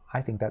I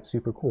think that's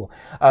super cool.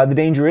 The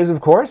danger is, of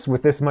course,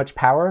 with this much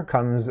power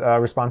comes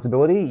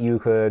responsibility. You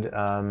could,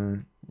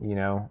 you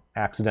know,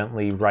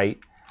 accidentally write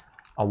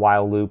a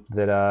while loop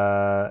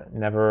that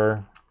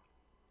never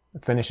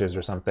finishes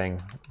or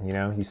something. You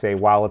know, you say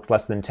while it's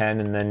less than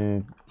 10 and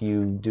then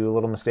you do a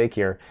little mistake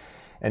here.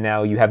 And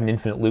now you have an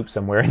infinite loop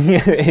somewhere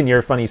in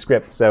your funny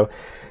script. So,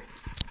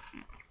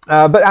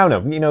 but I don't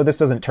know, you know, this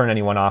doesn't turn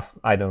anyone off.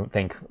 I don't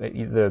think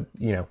you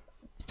know,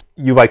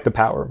 you like the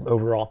power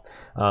overall.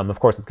 Of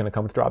course, it's going to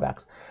come with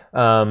drawbacks.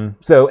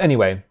 So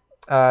anyway,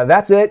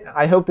 that's it.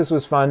 I hope this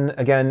was fun.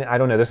 Again, I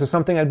don't know. This is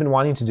something I've been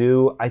wanting to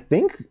do, I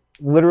think,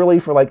 literally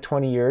for like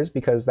 20 years,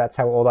 because that's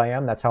how old I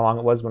am. That's how long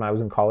it was when I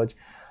was in college.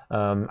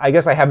 I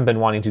guess I haven't been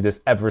wanting to do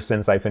this ever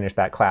since I finished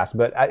that class,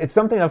 but it's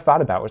something I've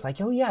thought about. It's like,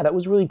 oh yeah, that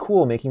was really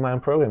cool, making my own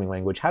programming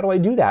language. How do I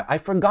do that? I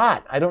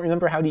forgot. I don't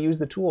remember how to use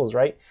the tools,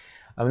 right?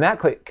 In that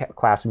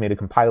class, we made a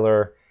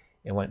compiler.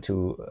 It went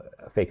to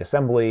fake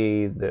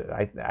assembly.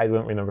 I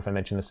don't remember if I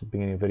mentioned this at the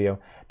beginning of the video.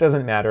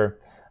 Doesn't matter.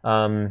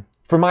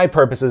 For my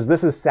purposes,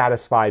 this has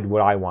satisfied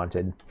what I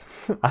wanted.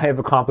 I have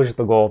accomplished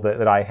the goal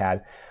that I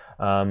had.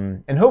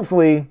 And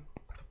hopefully,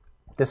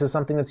 this is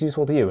something that's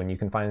useful to you and you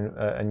can find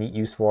a neat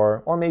use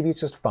for, or maybe it's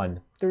just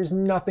fun. There's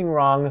nothing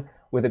wrong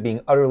with it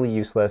being utterly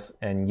useless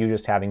and you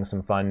just having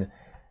some fun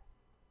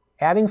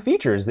adding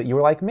features that you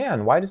were like,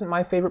 man, why doesn't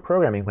my favorite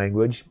programming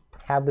language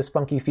have this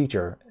funky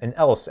feature? An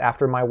else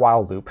after my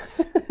while loop.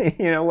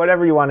 You know,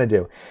 whatever you want to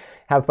do.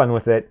 Have fun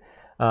with it.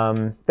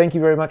 Thank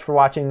you very much for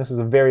watching. This was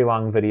a very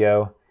long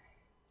video.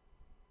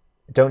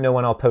 Don't know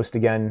when I'll post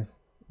again,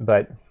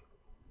 but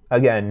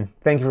again,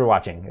 thank you for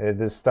watching.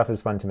 This stuff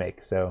is fun to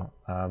make. So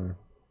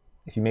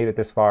if you made it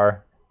this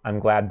far, I'm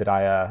glad that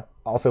I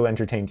also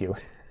entertained you.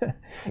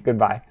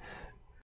 Goodbye.